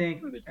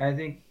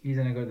he's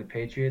gonna go to the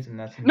Patriots, and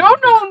that's gonna No,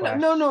 be the no, big splash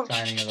no.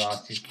 signing of the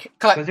offseason.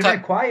 cut, Because they're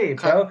been quiet,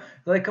 cut.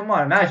 bro. Like, come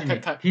on, imagine Cut,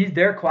 it. cut.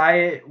 They're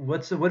quiet.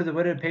 What are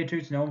the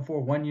Patriots known for?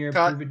 1 year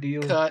Cut, prove it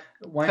deal. cut.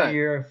 1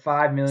 year,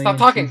 $5 million. Stop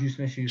talking. Juju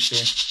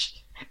Smith-Schuster.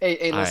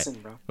 Hey, All right. listen,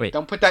 bro. Wait,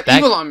 Don't put that back-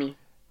 evil on me.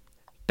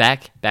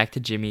 Back to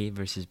Jimmy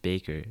versus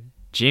Baker.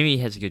 Jimmy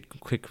has a good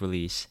quick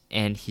release,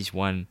 and he's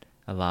won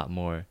a lot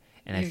more.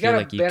 And He's I feel got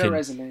like a you better can.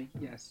 resume.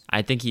 Yes.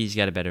 I think he's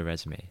got a better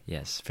resume.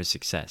 Yes, for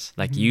success.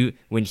 Like Mm-hmm.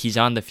 when he's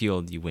on the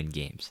field, you win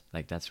games.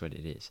 Like that's what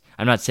it is.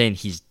 I'm not saying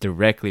he's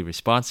directly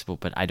responsible,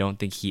 but I don't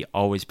think he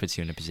always puts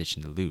you in a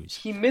position to lose.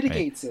 He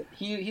mitigates it.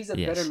 He's a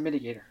Yes. better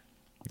mitigator.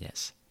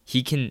 Yes.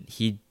 He can.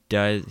 He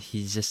does.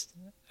 He's just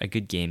a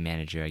good game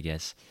manager, I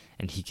guess,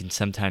 and he can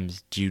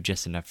sometimes do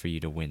just enough for you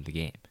to win the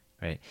game,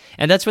 right?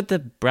 And that's what the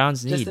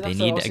Browns Just need. enough They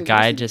to need also a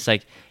guy lose you.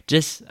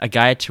 just a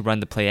guy to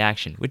run the play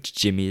action, which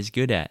Jimmy is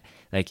good at.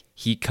 Like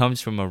he comes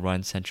from a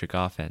run-centric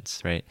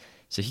offense, right?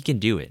 So he can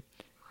do it.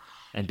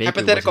 And Baker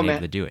Hypothetical, wasn't man.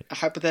 able to do it. A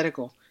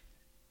hypothetical.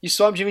 You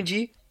swap Jimmy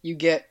G, you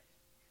get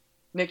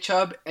Nick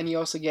Chubb, and you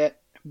also get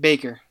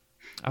Baker.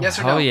 Oh, Yes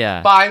or hell no?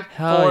 yeah. 5,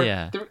 Hell 4,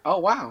 yeah. 3. Oh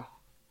wow,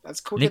 that's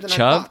quicker Nick than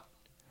Chubb? I thought.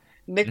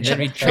 Nick And Chubb. then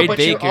we No, trade but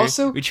you Baker.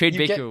 also- We trade you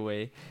Baker get-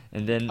 away,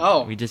 and then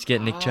Oh. we just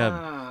get Nick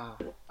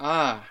Chubb.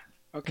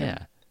 Okay.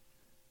 Yeah.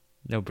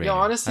 No brainer. Yo,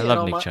 honestly, I love you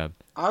know, Nick my- Chubb.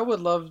 I would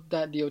love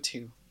that deal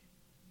too.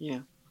 Yeah.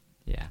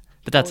 Yeah.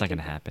 But that's I not would going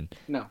to take happen.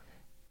 No.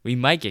 We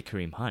might get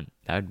Kareem Hunt.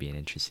 That would be an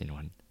interesting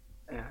one.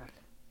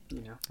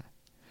 You know.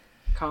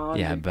 Con.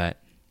 Yeah, but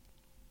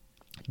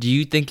do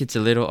you think it's a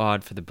little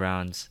odd for the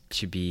Browns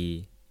to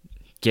be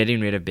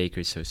getting rid of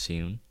Baker so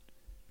soon?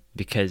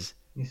 Because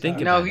think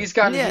sucks. about No, it. he's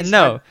got. Yeah, he's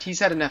no. Had, he's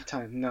had enough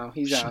time. No,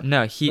 he's out.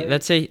 No, But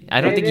let's say I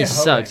don't think he they're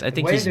sucks. hoeing. I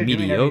think The way he's they're doing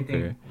mediocre.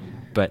 everything-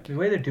 But The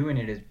way they're doing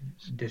it is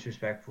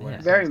disrespectful. in Yeah.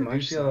 a Very sense. Like,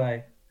 much you feel so.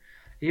 like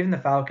even the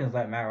Falcons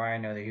let Matt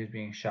Ryan know that he was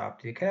being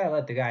shopped. They could have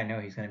let the guy know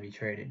he's going to be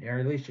traded, or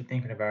at least you're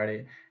thinking about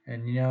it.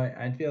 And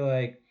I feel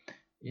like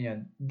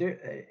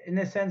there, in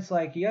a sense,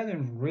 like he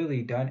hasn't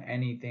really done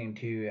anything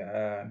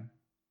to.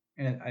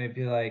 And I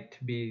feel like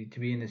to be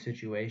in the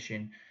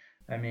situation.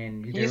 I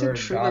mean, He they hasn't were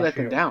truly dog let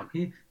them shit. down.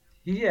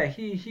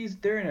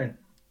 They're in a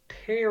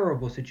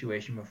terrible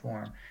situation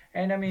before him.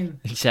 And I mean,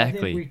 I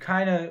exactly. think we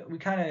kind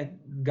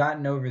of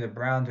gotten over the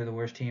Browns are the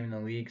worst team in the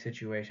league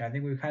situation. I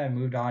think we've kind of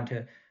moved on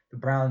to the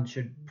Browns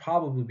should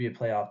probably be a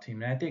playoff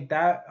team, and I think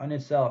that on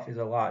itself is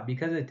a lot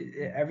because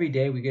every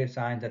day we get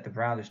signs that the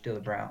Browns are still the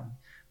Browns,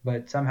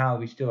 but somehow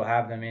we still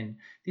have them in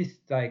this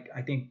I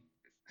think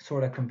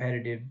sort of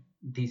competitive,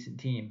 decent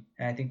team,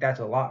 and I think that's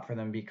a lot for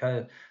them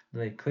because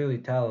they clearly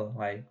tell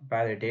by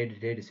their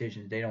day-to-day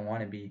decisions they don't want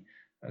to be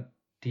a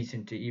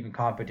decent to even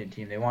competent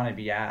team. They want to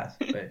be ass,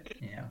 but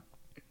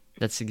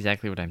That's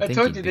exactly what I'm I thinking.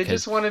 told you they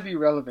because, just want to be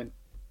relevant.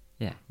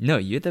 yeah. No,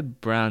 you're the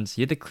Browns.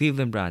 You're the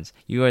Cleveland Browns.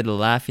 You are the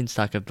laughing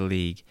stock of the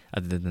league,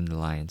 other than the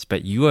Lions.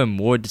 But you are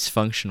more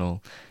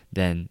dysfunctional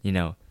than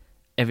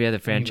every other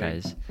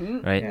franchise,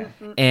 right?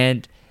 Yeah.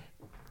 And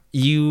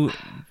you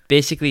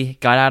basically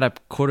got out of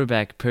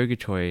quarterback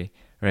purgatory,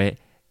 right?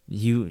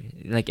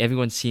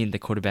 everyone's seen the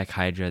quarterback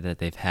hydra that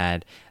they've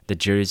had, the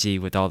jersey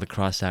with all the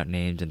crossed out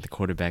names and the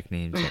quarterback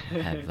names that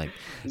have like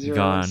 0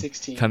 gone,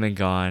 16. come and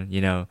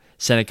gone.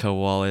 Seneca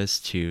Wallace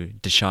to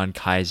Deshaun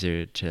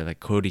Kaiser to like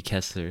Cody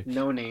Kessler.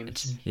 No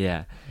names.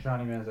 Yeah.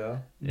 Johnny Manziel.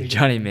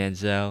 Johnny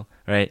Manziel,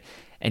 right?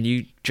 And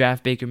you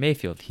draft Baker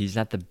Mayfield. He's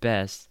not the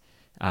best,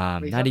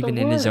 not even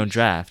in his own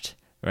draft,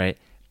 right?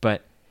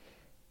 But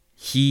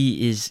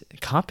he is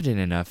competent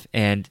enough,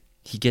 and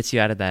he gets you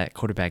out of that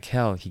quarterback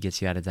hell. He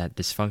gets you out of that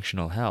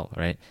dysfunctional hell,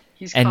 right?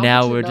 And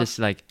now we're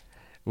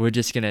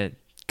just gonna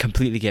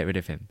completely get rid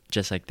of him,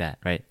 just like that,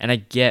 right? And I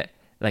get,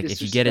 like,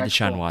 if you get a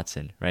Deshaun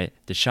Watson, right?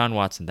 Deshaun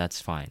Watson, that's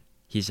fine.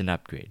 He's an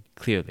upgrade,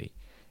 clearly.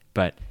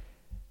 But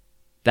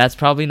that's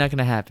probably not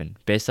gonna happen.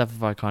 Based off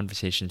of our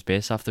conversations,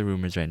 based off the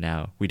rumors right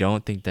now, we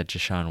don't think that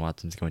Deshaun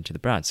Watson's going to the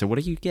Browns. So what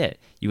do you get?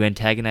 You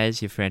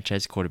antagonize your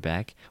franchise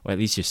quarterback, or at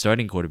least your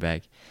starting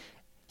quarterback.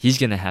 He's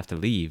gonna have to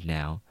leave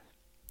now.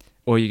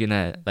 Or you're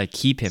gonna like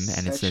keep him,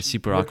 and it's a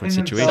super awkward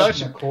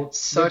situation.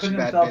 Such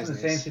bad business. In the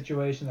same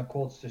situation the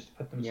Colts just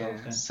put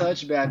themselves in.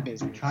 Such bad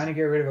business. Trying to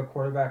get rid of a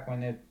quarterback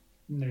when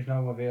there's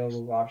no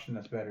available option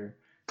that's better.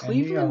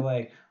 Cleveland,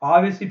 and,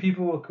 obviously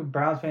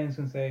Browns fans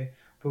can say,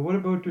 but what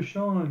about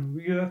Deshaun?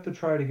 We have to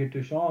try to get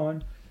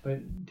Deshaun.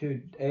 But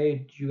dude,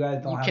 you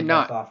guys don't have the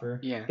best offer.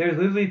 Yeah. There's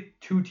literally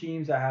 2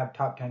 teams that have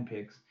top 10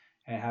 picks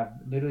and have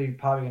literally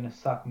probably gonna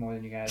suck more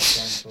than you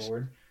guys going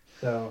forward.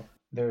 So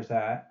there's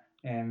that.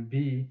 And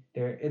B,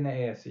 they're in the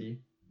AFC,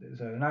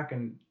 so they're not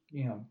going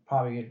to,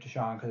 probably get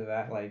Deshaun because of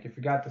that. Like, if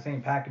you got the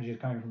same packages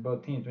coming from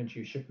both teams, wouldn't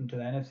you ship them to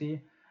the NFC?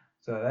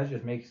 So that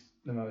just makes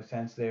the most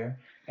sense there.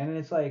 And then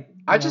it's like,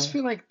 I just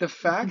feel like the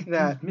fact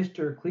that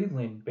Mr.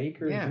 Cleveland,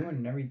 Baker is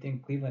doing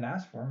everything Cleveland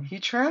asked for him. He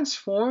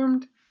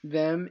transformed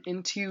them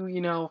into,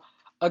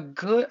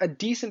 a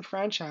decent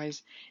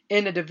franchise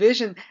in a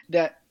division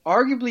that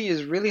arguably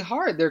is really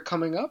hard. They're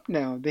coming up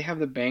now. They have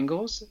the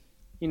Bengals,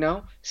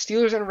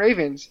 Steelers and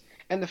Ravens.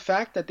 And the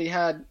fact that they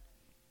had,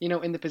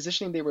 in the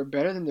positioning they were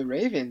better than the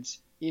Ravens,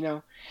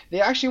 they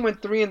actually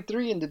went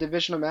 3-3 in the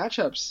divisional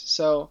matchups.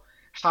 So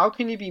how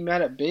can you be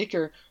mad at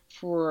Baker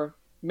for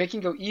making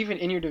go even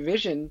in your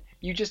division?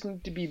 You just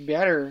need to be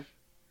better,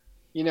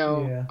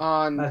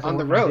 on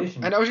the road.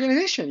 An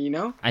organization,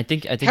 I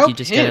think Help you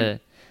just him. gotta.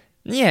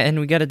 Yeah, and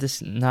we gotta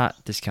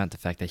not discount the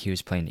fact that he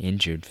was playing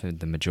injured for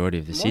the majority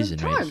of the season,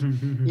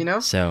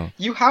 right? So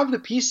you have the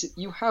pieces.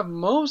 You have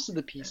most of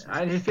the pieces.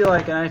 I feel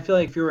like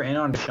if you were in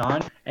on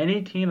Deshaun,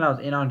 any team that was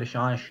in on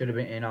Deshaun should have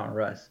been in on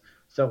Russ.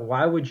 So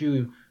why would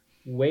you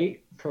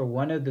wait for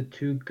one of the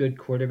 2 good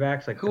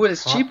quarterbacks, like who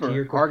is cheaper,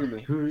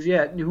 arguably?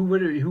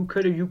 Who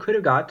could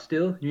have got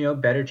still,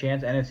 better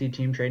chance NFC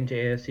team trading to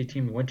AFC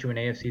team, went to an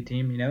AFC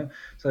team,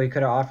 so he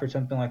could have offered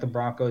something like the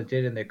Broncos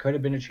did, and there could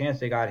have been a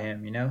chance they got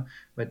him,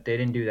 but they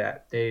didn't do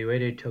that. They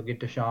waited to get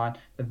Deshaun,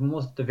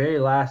 the very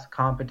last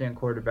competent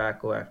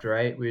quarterback left,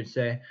 right? We would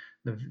say,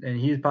 and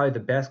he's probably the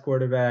best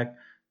quarterback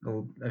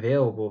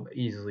available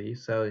easily,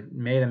 so it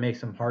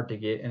makes him hard to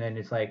get, and then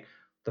it's like,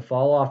 the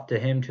fall off to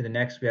him to the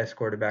next best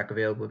quarterback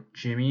available,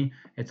 Jimmy,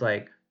 it's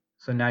like,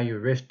 so now you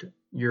risked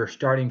your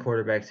starting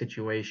quarterback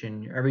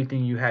situation,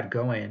 everything you had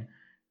going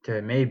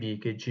to maybe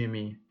get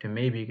Jimmy, to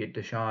maybe get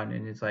Deshaun,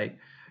 and it's like,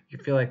 you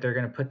feel like they're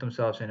going to put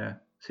themselves in a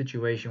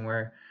situation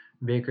where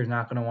Baker's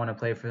not going to want to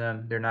play for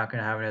them, they're not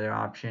going to have another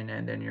option,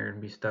 and then you're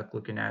going to be stuck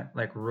looking at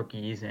like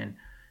rookies and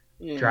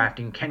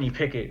drafting Kenny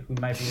Pickett, who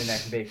might be the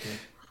next Baker.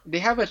 They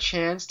have a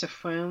chance to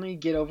finally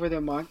get over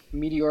their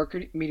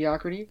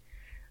mediocrity.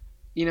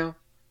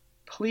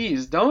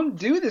 Please don't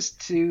do this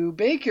to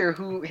Baker,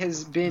 who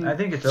has been. I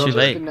think it's too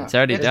late. It's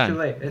already done. Too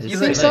late. You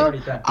think so?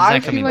 I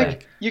feel like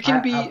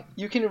back.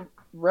 you can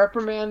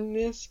reprimand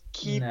this,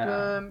 keep say you'd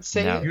have to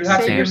say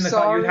give you're him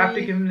sorry.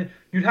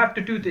 You'd have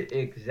to do the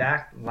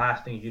exact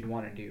last thing you'd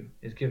want to do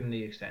is give him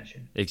the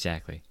extension.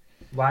 Exactly.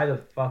 Why the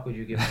fuck would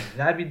you give him?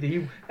 That'd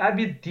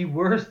be the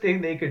worst thing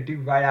they could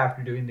do right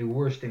after doing the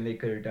worst thing they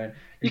could have done.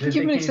 You can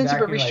give him an incentive,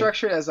 but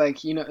restructure it as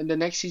in the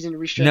next season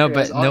restructure. No,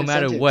 but as all no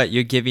matter incentives. what,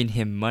 you're giving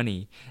him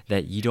money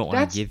that you don't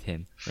want to give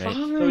him, right?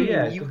 Fine. So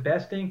yeah, the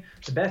best thing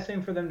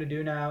for them to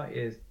do now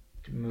is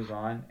to move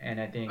on,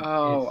 and I think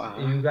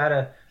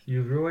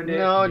you ruined it.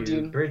 No,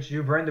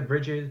 you burned the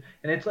bridges,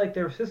 and it's like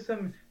their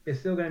system is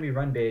still going to be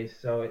run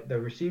based. So the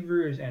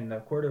receivers and the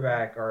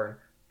quarterback are,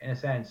 in a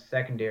sense,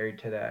 secondary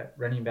to the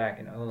running back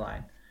and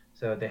O-line.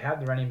 So they have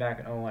the running back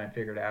and O-line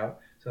figured out.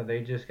 So they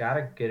just got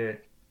to get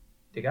it.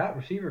 They got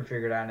receiver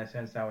figured out in a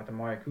sense now with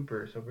Amari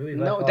Cooper. So really,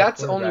 no,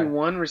 that's only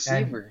one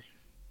receiver.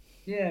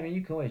 Yeah, I mean,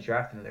 you can always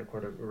draft another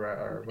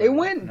quarter. It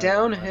went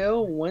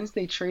downhill once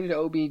they traded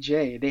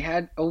OBJ. They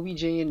had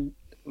OBJ and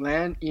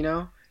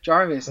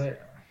Jarvis.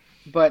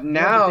 But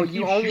now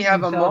you only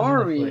have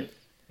Amari.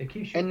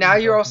 And now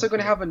you're also going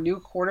to have a new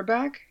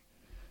quarterback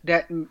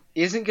that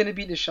isn't going to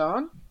be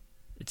Deshaun.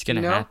 It's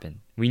going to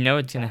happen. We know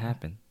it's going to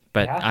happen.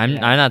 But I'm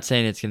not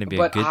saying it's going to be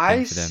a good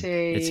thing for them.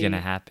 It's going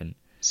to happen.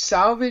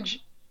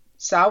 Salvage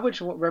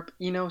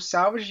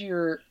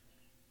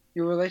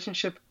your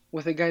relationship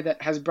with a guy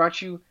that has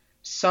brought you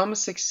some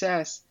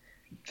success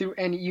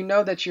and you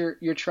know that your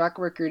track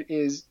record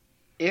is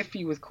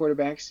iffy with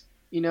quarterbacks.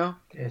 You know,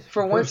 It's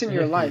for once worse in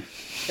your iffy.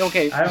 life.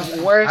 Okay, I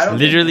worst. don't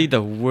Literally think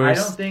the I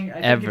worst think if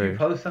you ever.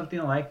 post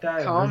something like that,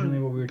 originally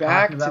Come what we were talking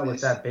back to about was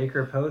this. that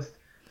Baker post.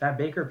 That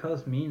Baker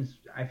post means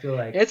I feel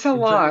like It's a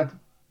lot.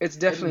 It's it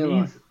definitely a lot.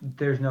 means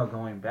there's no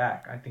going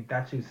back. I think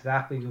that's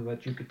exactly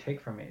what you could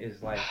take from it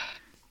is like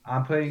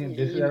I'm putting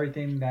this is You know,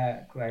 everything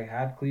that I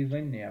had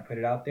Cleveland. Yeah, I put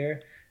it out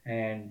there,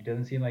 and it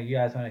doesn't seem like you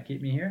guys want to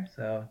keep me here.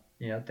 So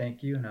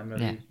thank you, and I'm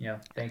Yeah. really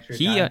thanks for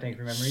your He time, thanks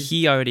for memories.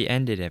 he already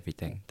ended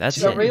everything. That's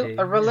Yeah, it. he did.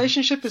 a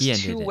relationship He is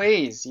ended two it.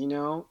 ways, you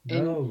know.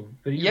 And No,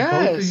 but both of you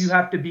yes,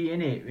 have to be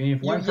in it. And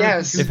if one person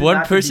yes. chooses If one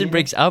not to person be in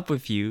breaks it, up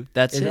with you,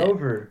 that's it's it.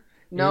 over.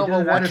 No, It but doesn't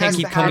one matter Can't has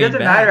keep to coming have. it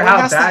doesn't back. matter One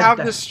how has to bad have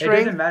that, the it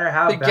strength doesn't matter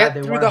how to bad get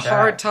they through want the back.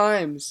 hard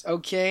times.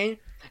 Okay.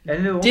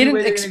 And the only Didn't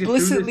way they're gonna get through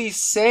explicitly this,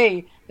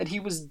 say that he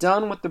was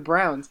done with the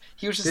Browns.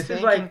 He was just this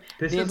is thanking like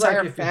this the is like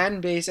entire if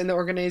fan base and the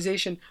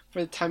organization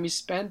for the time he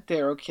spent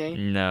there. Okay.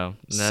 No,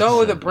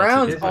 So the that's a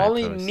Browns goodbye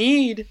only post.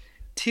 need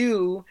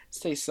to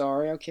say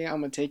sorry. Okay, I'm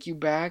gonna take you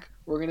back.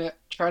 We're gonna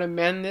try to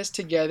mend this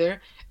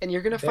together, and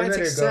you're gonna they find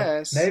better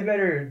success. go.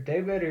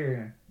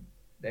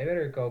 They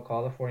better go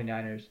call the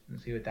 49ers and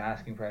see what the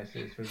asking price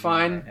is for Jimmy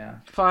Fine, right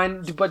now.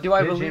 fine. But do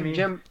I Get believe Jimmy.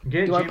 Jim?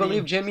 Get Do I Jimmy.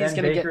 believe Jimmy's Send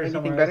gonna get Baker anything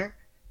somewhere else. better?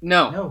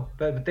 No. No,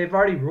 but they've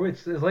already ruined.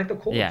 It's like the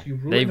Colts. Yeah, You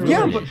they've ruined the Yeah,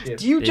 ruined it. but relationship.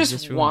 do you They just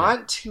just ruined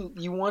want to?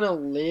 You want to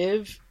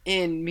live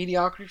in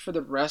mediocrity for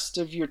the rest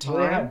of your Well,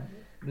 they time? have,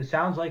 it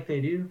sounds like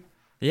they do.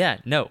 Yeah,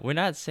 no, we're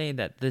not saying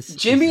that this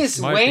Jimmy is is a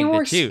smart way thing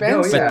more to do,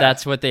 expensive. No, yeah. but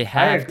that's what they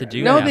have to agree.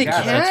 do No, now they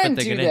because that's can't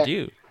what they're do gonna that.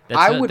 do. That's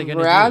I what would they're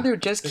gonna rather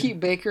just keep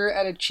Baker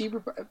at a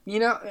cheaper. You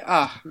know,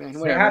 man, They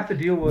whatever. have to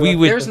deal with. We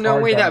would- There's no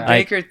way that right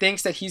Baker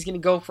thinks that he's gonna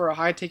go for a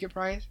high ticket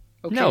price.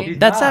 Okay. No, He's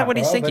that's not what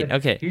he's bro, thinking. but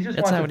Okay, He just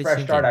that's wants not a what he's fresh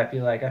thinking. start. I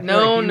feel like.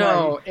 No, like he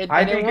no, might- it-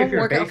 I and it think won't if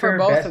you're work out for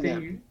Baker, both of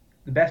them.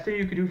 the best thing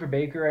you could do for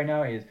Baker right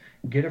now is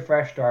get a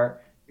fresh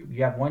start.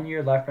 You have 1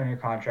 year left on your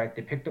contract.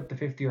 They picked up the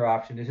 5th-year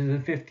option. This is the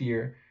 5th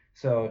year,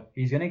 so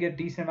he's gonna get a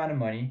decent amount of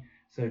money.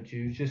 So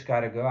you just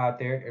got to go out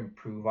there and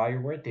prove why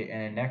you're worth it. And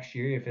then next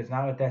year, if it's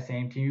not with that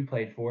same team you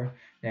played for,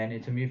 then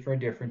it's gonna be for a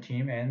different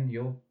team, and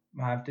you'll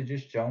have to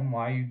just show them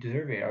why you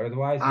deserve it.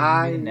 Otherwise, you're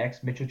gonna be the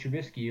next Mitchell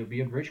Trubisky. You'll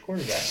be a bridge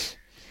quarterback.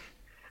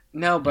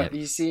 No, but Yep.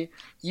 you see,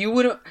 you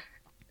would.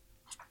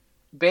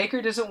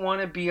 Baker doesn't want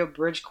to be a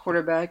bridge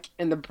quarterback,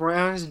 and the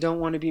Browns don't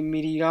want to be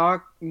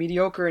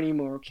mediocre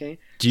anymore. Okay.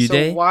 Do so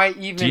they? why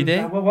even? Do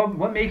they?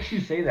 What makes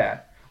you say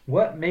that?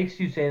 What makes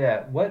you say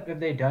that? What have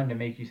they done to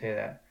make you say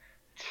that?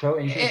 Show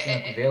interest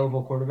in an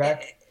available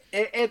quarterback?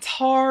 It's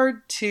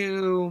hard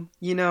to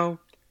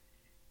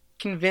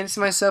convince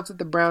myself that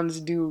the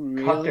Browns do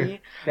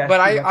really. Best But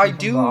I weapon from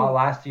do-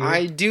 last year.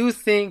 I do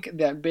think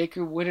that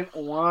Baker wouldn't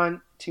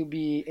want to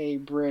be a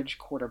bridge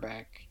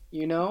quarterback.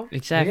 You know.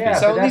 Exactly. Yeah,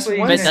 So but at least that's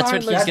one But side that's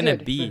what looks he's gonna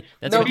good. be.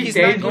 That's No, what if he he's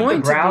stays not with going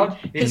the to Browns,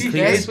 be. if His he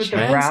best stays with the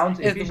chance Browns,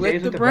 is if he with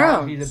stays the with the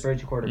Browns, he's Browns. a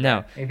bridge quarterback.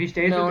 No. If he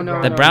stays No, with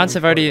no, the The Browns, Browns he's a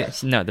have already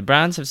quarterback. no. The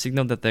Browns have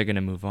signaled that they're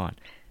gonna move on,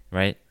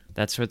 right?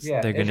 That's what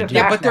Yeah, they're it's gonna a do.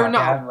 Yeah, fact but they're now,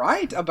 not Gav.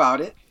 right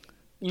about it.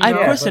 You Of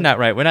know? course they're not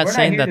right. We're not We're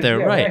saying here that to- they're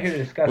yeah, we're not right. here to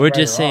discuss We're right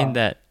just or saying wrong.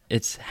 that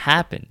it's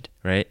happened,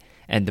 right?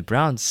 And the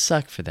Browns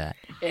suck for that.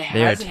 It They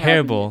are hasn't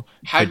terrible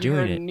happened. for Have you doing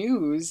heard it.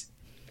 news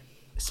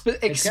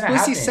explicitly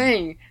happen.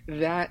 saying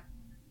that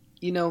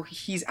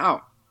he's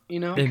out? They're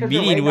Because they're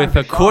meeting waiting with on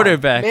a Deshaun.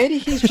 quarterback. Maybe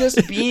he's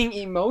just being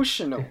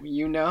emotional.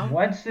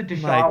 Once the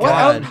Deshaun My What God.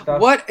 Watson else?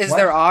 stuff, What is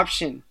their once-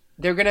 option?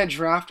 They're gonna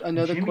draft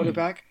another Jimmy.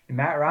 quarterback.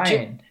 Matt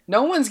Ryan.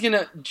 No one's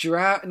gonna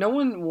draft. No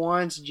one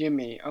wants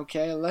Jimmy.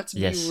 Okay, let's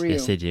Yes, be real.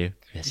 yes they do.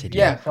 Yes they do.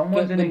 Yeah,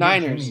 Someone's the gonna get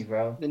Niners. Jimmy,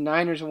 bro. The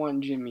Niners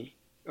want Jimmy.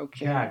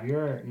 Okay. Yeah,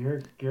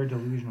 you're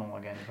delusional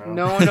again, bro.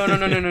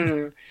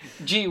 No.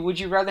 Gee, would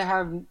you rather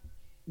have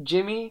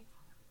Jimmy,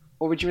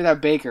 or would you rather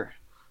have Baker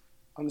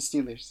on the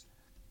Steelers?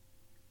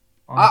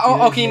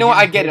 Honestly, Okay. You know what?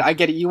 I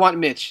get it. You want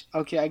Mitch.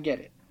 Okay, I get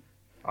it.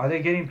 Are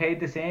they getting paid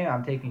the same?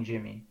 I'm taking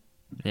Jimmy.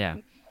 Yeah.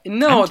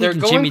 No, I'm they're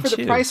taking going Jimmy for the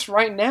too. price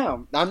right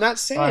now. I'm not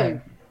saying.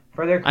 Fine.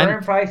 For their I'm-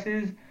 current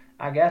prices,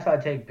 I guess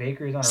I'd take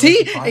Baker's on a See,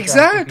 rookie contract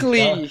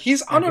exactly. if he's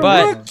He's on a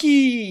But-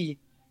 rookie.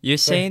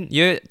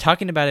 You're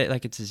talking about it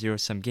like it's a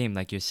zero-sum game.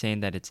 Like you're saying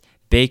that it's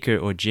Baker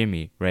or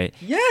Jimmy, right?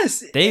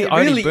 Yes, They it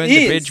already really burned is.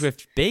 the bridge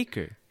with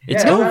Baker.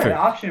 It's yeah, that's over. an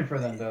option for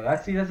them, though.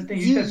 That's the thing.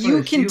 You- said for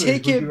you the can Steelers,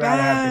 take would it you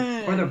rather have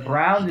back. For the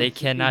Browns, They it's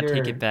cannot take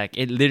either- it back.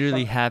 It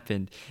literally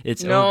happened.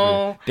 It's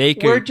No, over.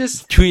 Baker we're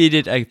just-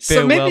 tweeted a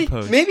So farewell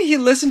post. maybe he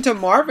listened to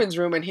Marvin's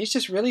Room and he's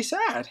just really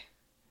sad.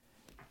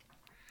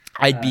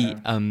 I'd be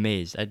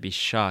amazed. I'd be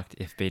shocked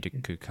if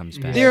Baker comes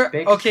back. Yeah. There.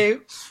 Baker-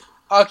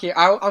 Okay.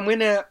 I'm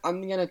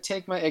gonna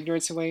take my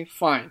ignorance away.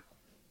 Fine.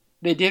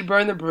 They did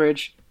burn the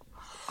bridge.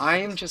 I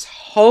am just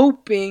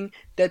hoping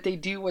that they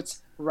do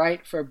what's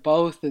right for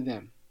both of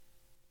them.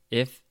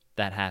 If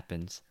that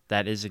happens,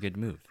 that is a good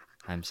move.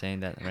 I'm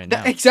saying that right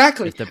now.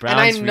 Exactly. If the And I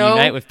Browns know-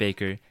 reunite with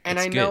Baker, And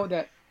it's I know good.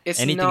 that it's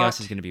Anything not. else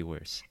is going to be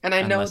worse. And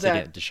I know unless that- they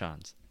get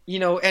Deshaun's.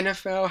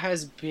 NFL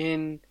has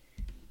been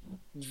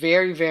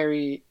very,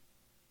 very.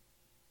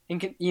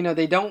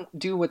 They don't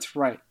do what's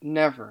right.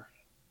 Never.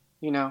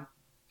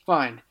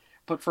 fine.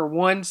 But for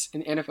once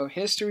in NFL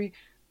history,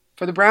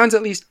 for the Browns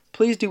at least,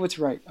 please do what's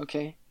right,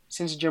 okay?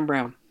 Since Jim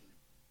Brown.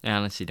 I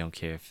honestly don't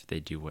care if they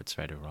do what's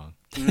right or wrong.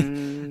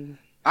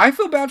 I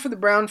feel bad for the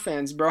Brown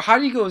fans, bro. How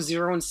do you go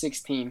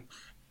 0-16?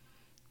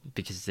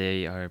 Because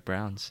they are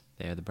Browns.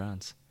 They are the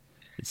Browns.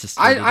 It's just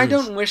I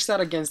don't wish that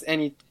against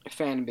any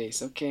fan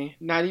base, okay?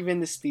 Not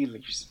even the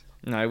Steelers.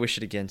 No, I wish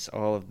it against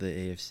all of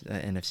the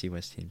NFC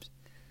West teams.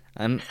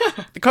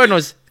 The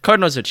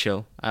Cardinals are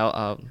chill.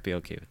 I'll be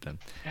okay with them.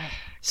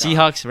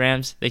 Seahawks,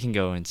 Rams, they can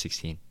go in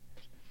 16.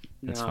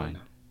 That's fine.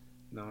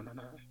 No.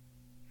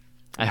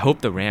 I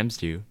hope the Rams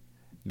do,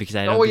 because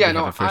I don't think they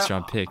have a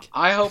first-round pick.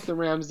 I hope the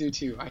Rams do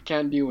too. I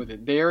can't deal with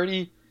it. They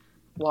already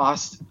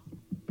lost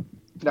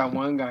that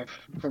one guy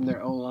from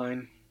their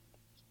O-line.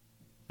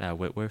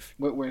 Whitworth.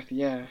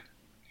 Yeah.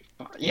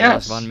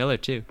 Yes. Von Miller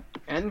too.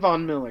 And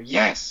Von Miller,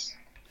 yes.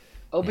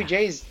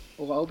 OBJ's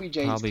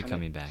probably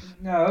coming back.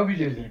 No,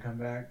 OBJ's gonna come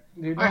back.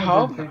 Dude, I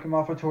hope. Take him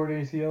off a torn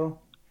ACL.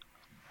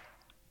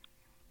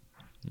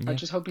 Yeah, I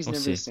just hope he's never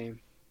the same.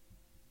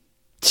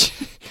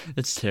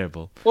 That's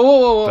terrible.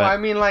 Whoa. But, I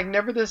mean, like,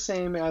 never the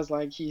same as,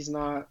 like, he's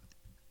not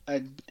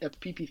a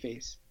PP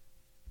face.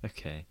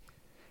 Okay.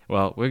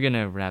 Well, we're going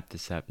to wrap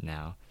this up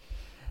now.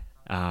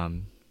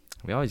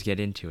 We always get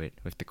into it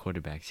with the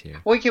quarterbacks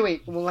here.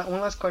 Wait. One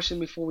last question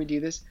before we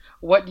do this.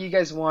 What do you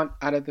guys want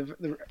out of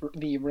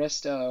the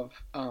rest of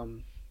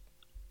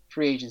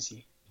free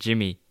agency?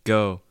 Jimmy,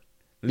 go.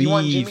 Leave. You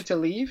want Jimmy to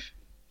leave?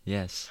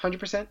 Yes.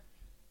 100%?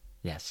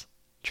 Yes.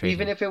 Trade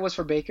Even him. if it was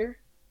for Baker?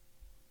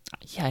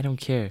 Yeah, I don't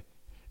care.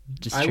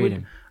 Just trade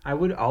him.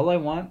 All I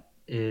want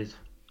is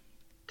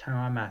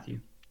Tyrann Mathieu.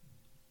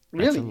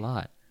 Really? That's a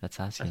lot. That's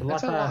asking.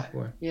 That's a lot to ask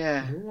for.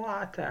 Yeah. That's a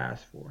lot to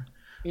ask for.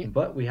 Yeah.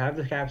 But we have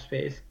the cap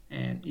space,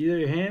 and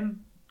either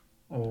him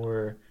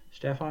or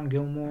Stephon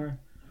Gilmore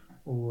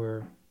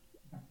or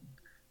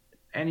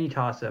any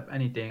toss-up,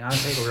 anything. I'll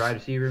take a wide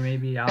receiver,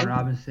 maybe Allen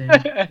Robinson.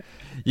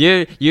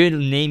 You're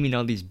naming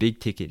all these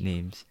big-ticket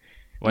names.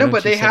 No,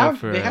 but they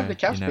have the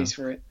cap space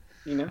for it.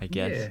 You know. I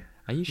guess. Yeah.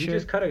 Are you sure? You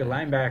just cut a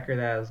linebacker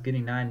that was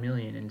getting $9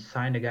 million and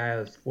signed a guy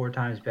that was 4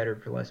 times better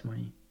for less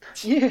money.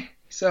 Yeah.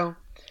 So,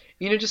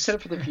 just set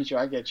up for the future.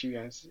 I get you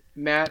guys.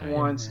 Matt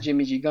wants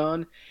Jimmy G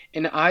gone,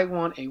 and I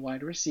want a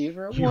wide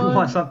receiver. You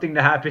want something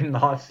to happen in the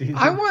offseason.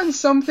 I want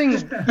something,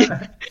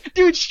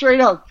 dude.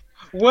 Straight up.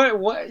 What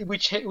we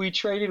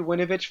traded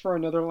Winovich for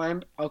another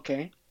line.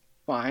 Okay,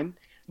 fine.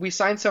 We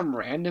signed some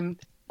random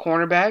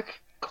cornerback.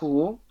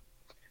 Cool.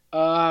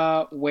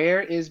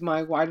 Where is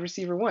my wide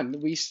receiver one?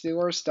 We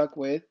still are stuck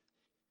with,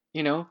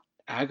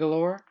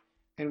 Aguilar,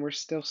 and we're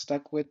still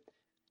stuck with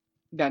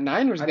that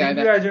Niners guy.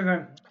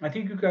 I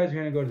think you guys are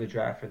gonna go to the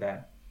draft for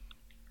that.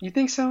 You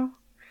think so?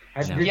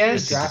 This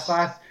year's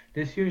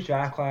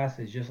draft class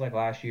is just like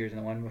last year's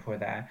and the one before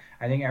that.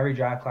 I think every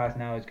draft class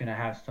now is gonna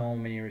have so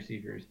many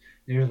receivers.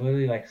 There's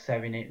literally like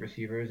 7-8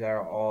 receivers that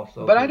are all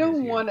so. But I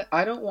don't want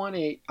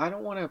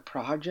a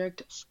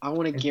project. I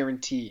want a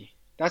guarantee.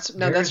 That's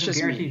just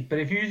guarantee. Me. But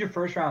if you use your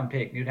first round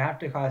pick, you'd have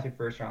to class your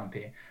first round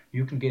pick.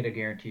 You can get a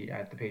guarantee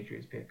at the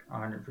Patriots pick,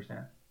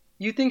 100%.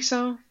 You think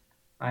so?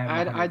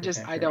 I don't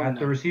know. At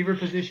the receiver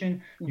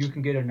position, you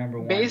can get a number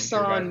one. Based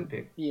on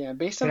pick.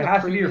 Based on but it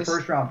has to be your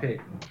first round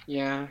pick.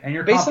 Yeah. And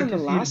your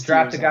competency to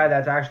draft the guy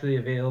that's actually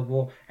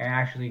available and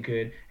actually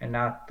good, and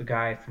not the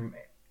guy from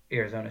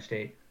Arizona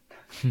State.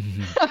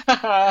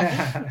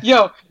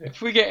 Yo,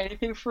 if we get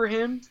anything for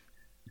him,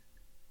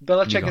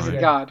 Belichick is a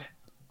god.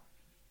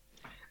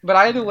 But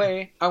either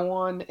way, I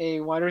want a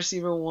wide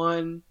receiver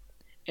one,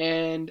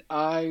 and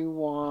I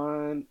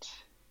want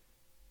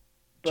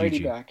Brady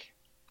back.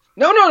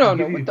 No.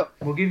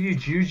 We'll give you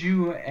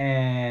Juju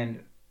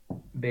and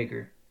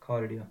Baker. Call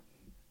it a deal.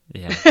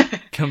 Yeah.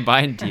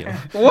 Combined deal.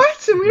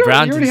 What?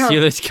 Browns and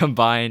Steelers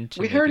combined.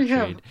 We already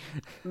have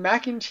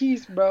mac and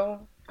cheese,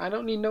 bro. I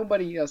don't need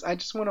nobody else. I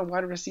just want a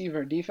wide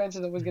receiver. Defense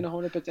is always going to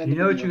hold up its end. You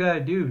know what you got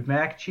to do?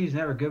 Mac and cheese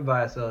never good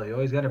by itself. You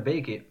always got to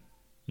bake it.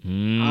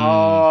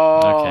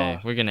 Okay,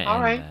 we're going to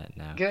end that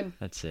now. Good.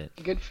 That's it.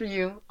 Good for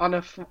you on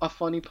a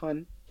funny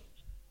pun.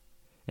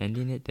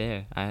 Ending it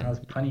there. That was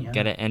funny, huh?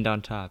 Got to end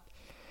on top.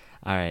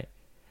 All right.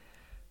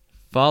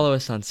 Follow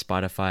us on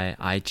Spotify,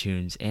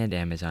 iTunes, and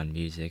Amazon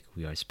Music.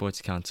 We are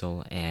Sports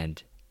Council,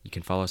 and you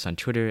can follow us on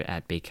Twitter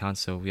at Bay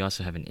Council. We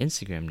also have an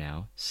Instagram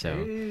now, so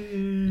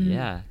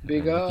yeah,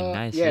 big looking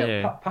nice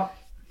there. Pop.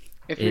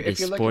 It is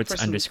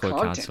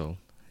sports_council.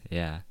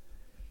 Yeah.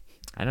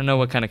 I don't know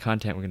what kind of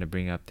content we're gonna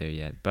bring up there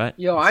yet, but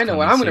I know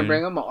what I'm gonna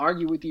bring. I'm gonna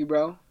argue with you,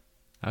 bro.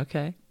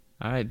 Okay.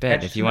 All right,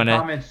 bet. If you wanna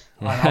comments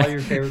on all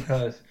your favorite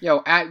colors.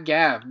 Yo, at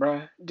Gav,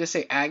 bro. Just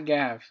say at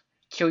Gav.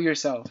 Kill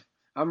yourself.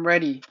 I'm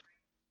ready.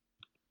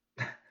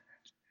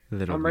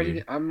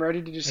 I'm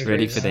ready to just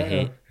ready for the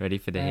hate. Ready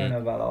for the hate. I don't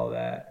know about all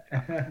that.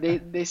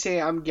 they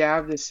say I'm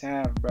Gav the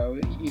Sav, bro.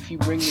 If you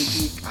bring me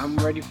heat, I'm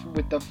ready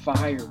with the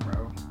fire,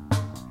 bro.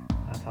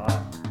 That's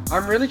hot.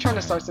 I'm really trying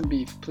to start some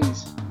beef.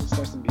 Please, let's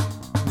start some beef.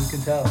 You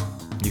can tell.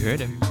 You heard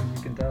him.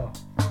 You can tell.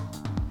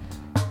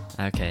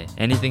 Okay.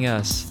 Anything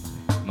else,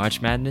 March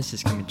Madness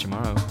is coming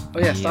tomorrow. Oh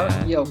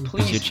yeah, yo, who's please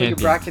your put your champion?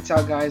 brackets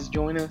out, guys.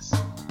 Join us.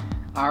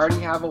 I already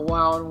have a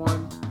wild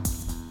one.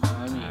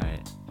 I mean,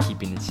 Alright,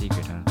 keeping it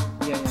secret, huh?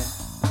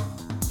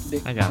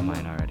 yeah. I got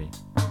mine already.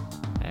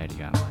 I already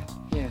got mine.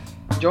 Yeah,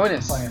 join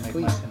us, Probably make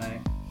please. mine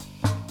tonight.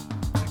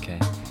 Okay.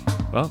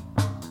 Well,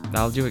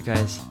 that'll do it,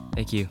 guys.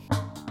 Thank you.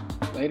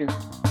 Later.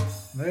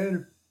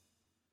 Later.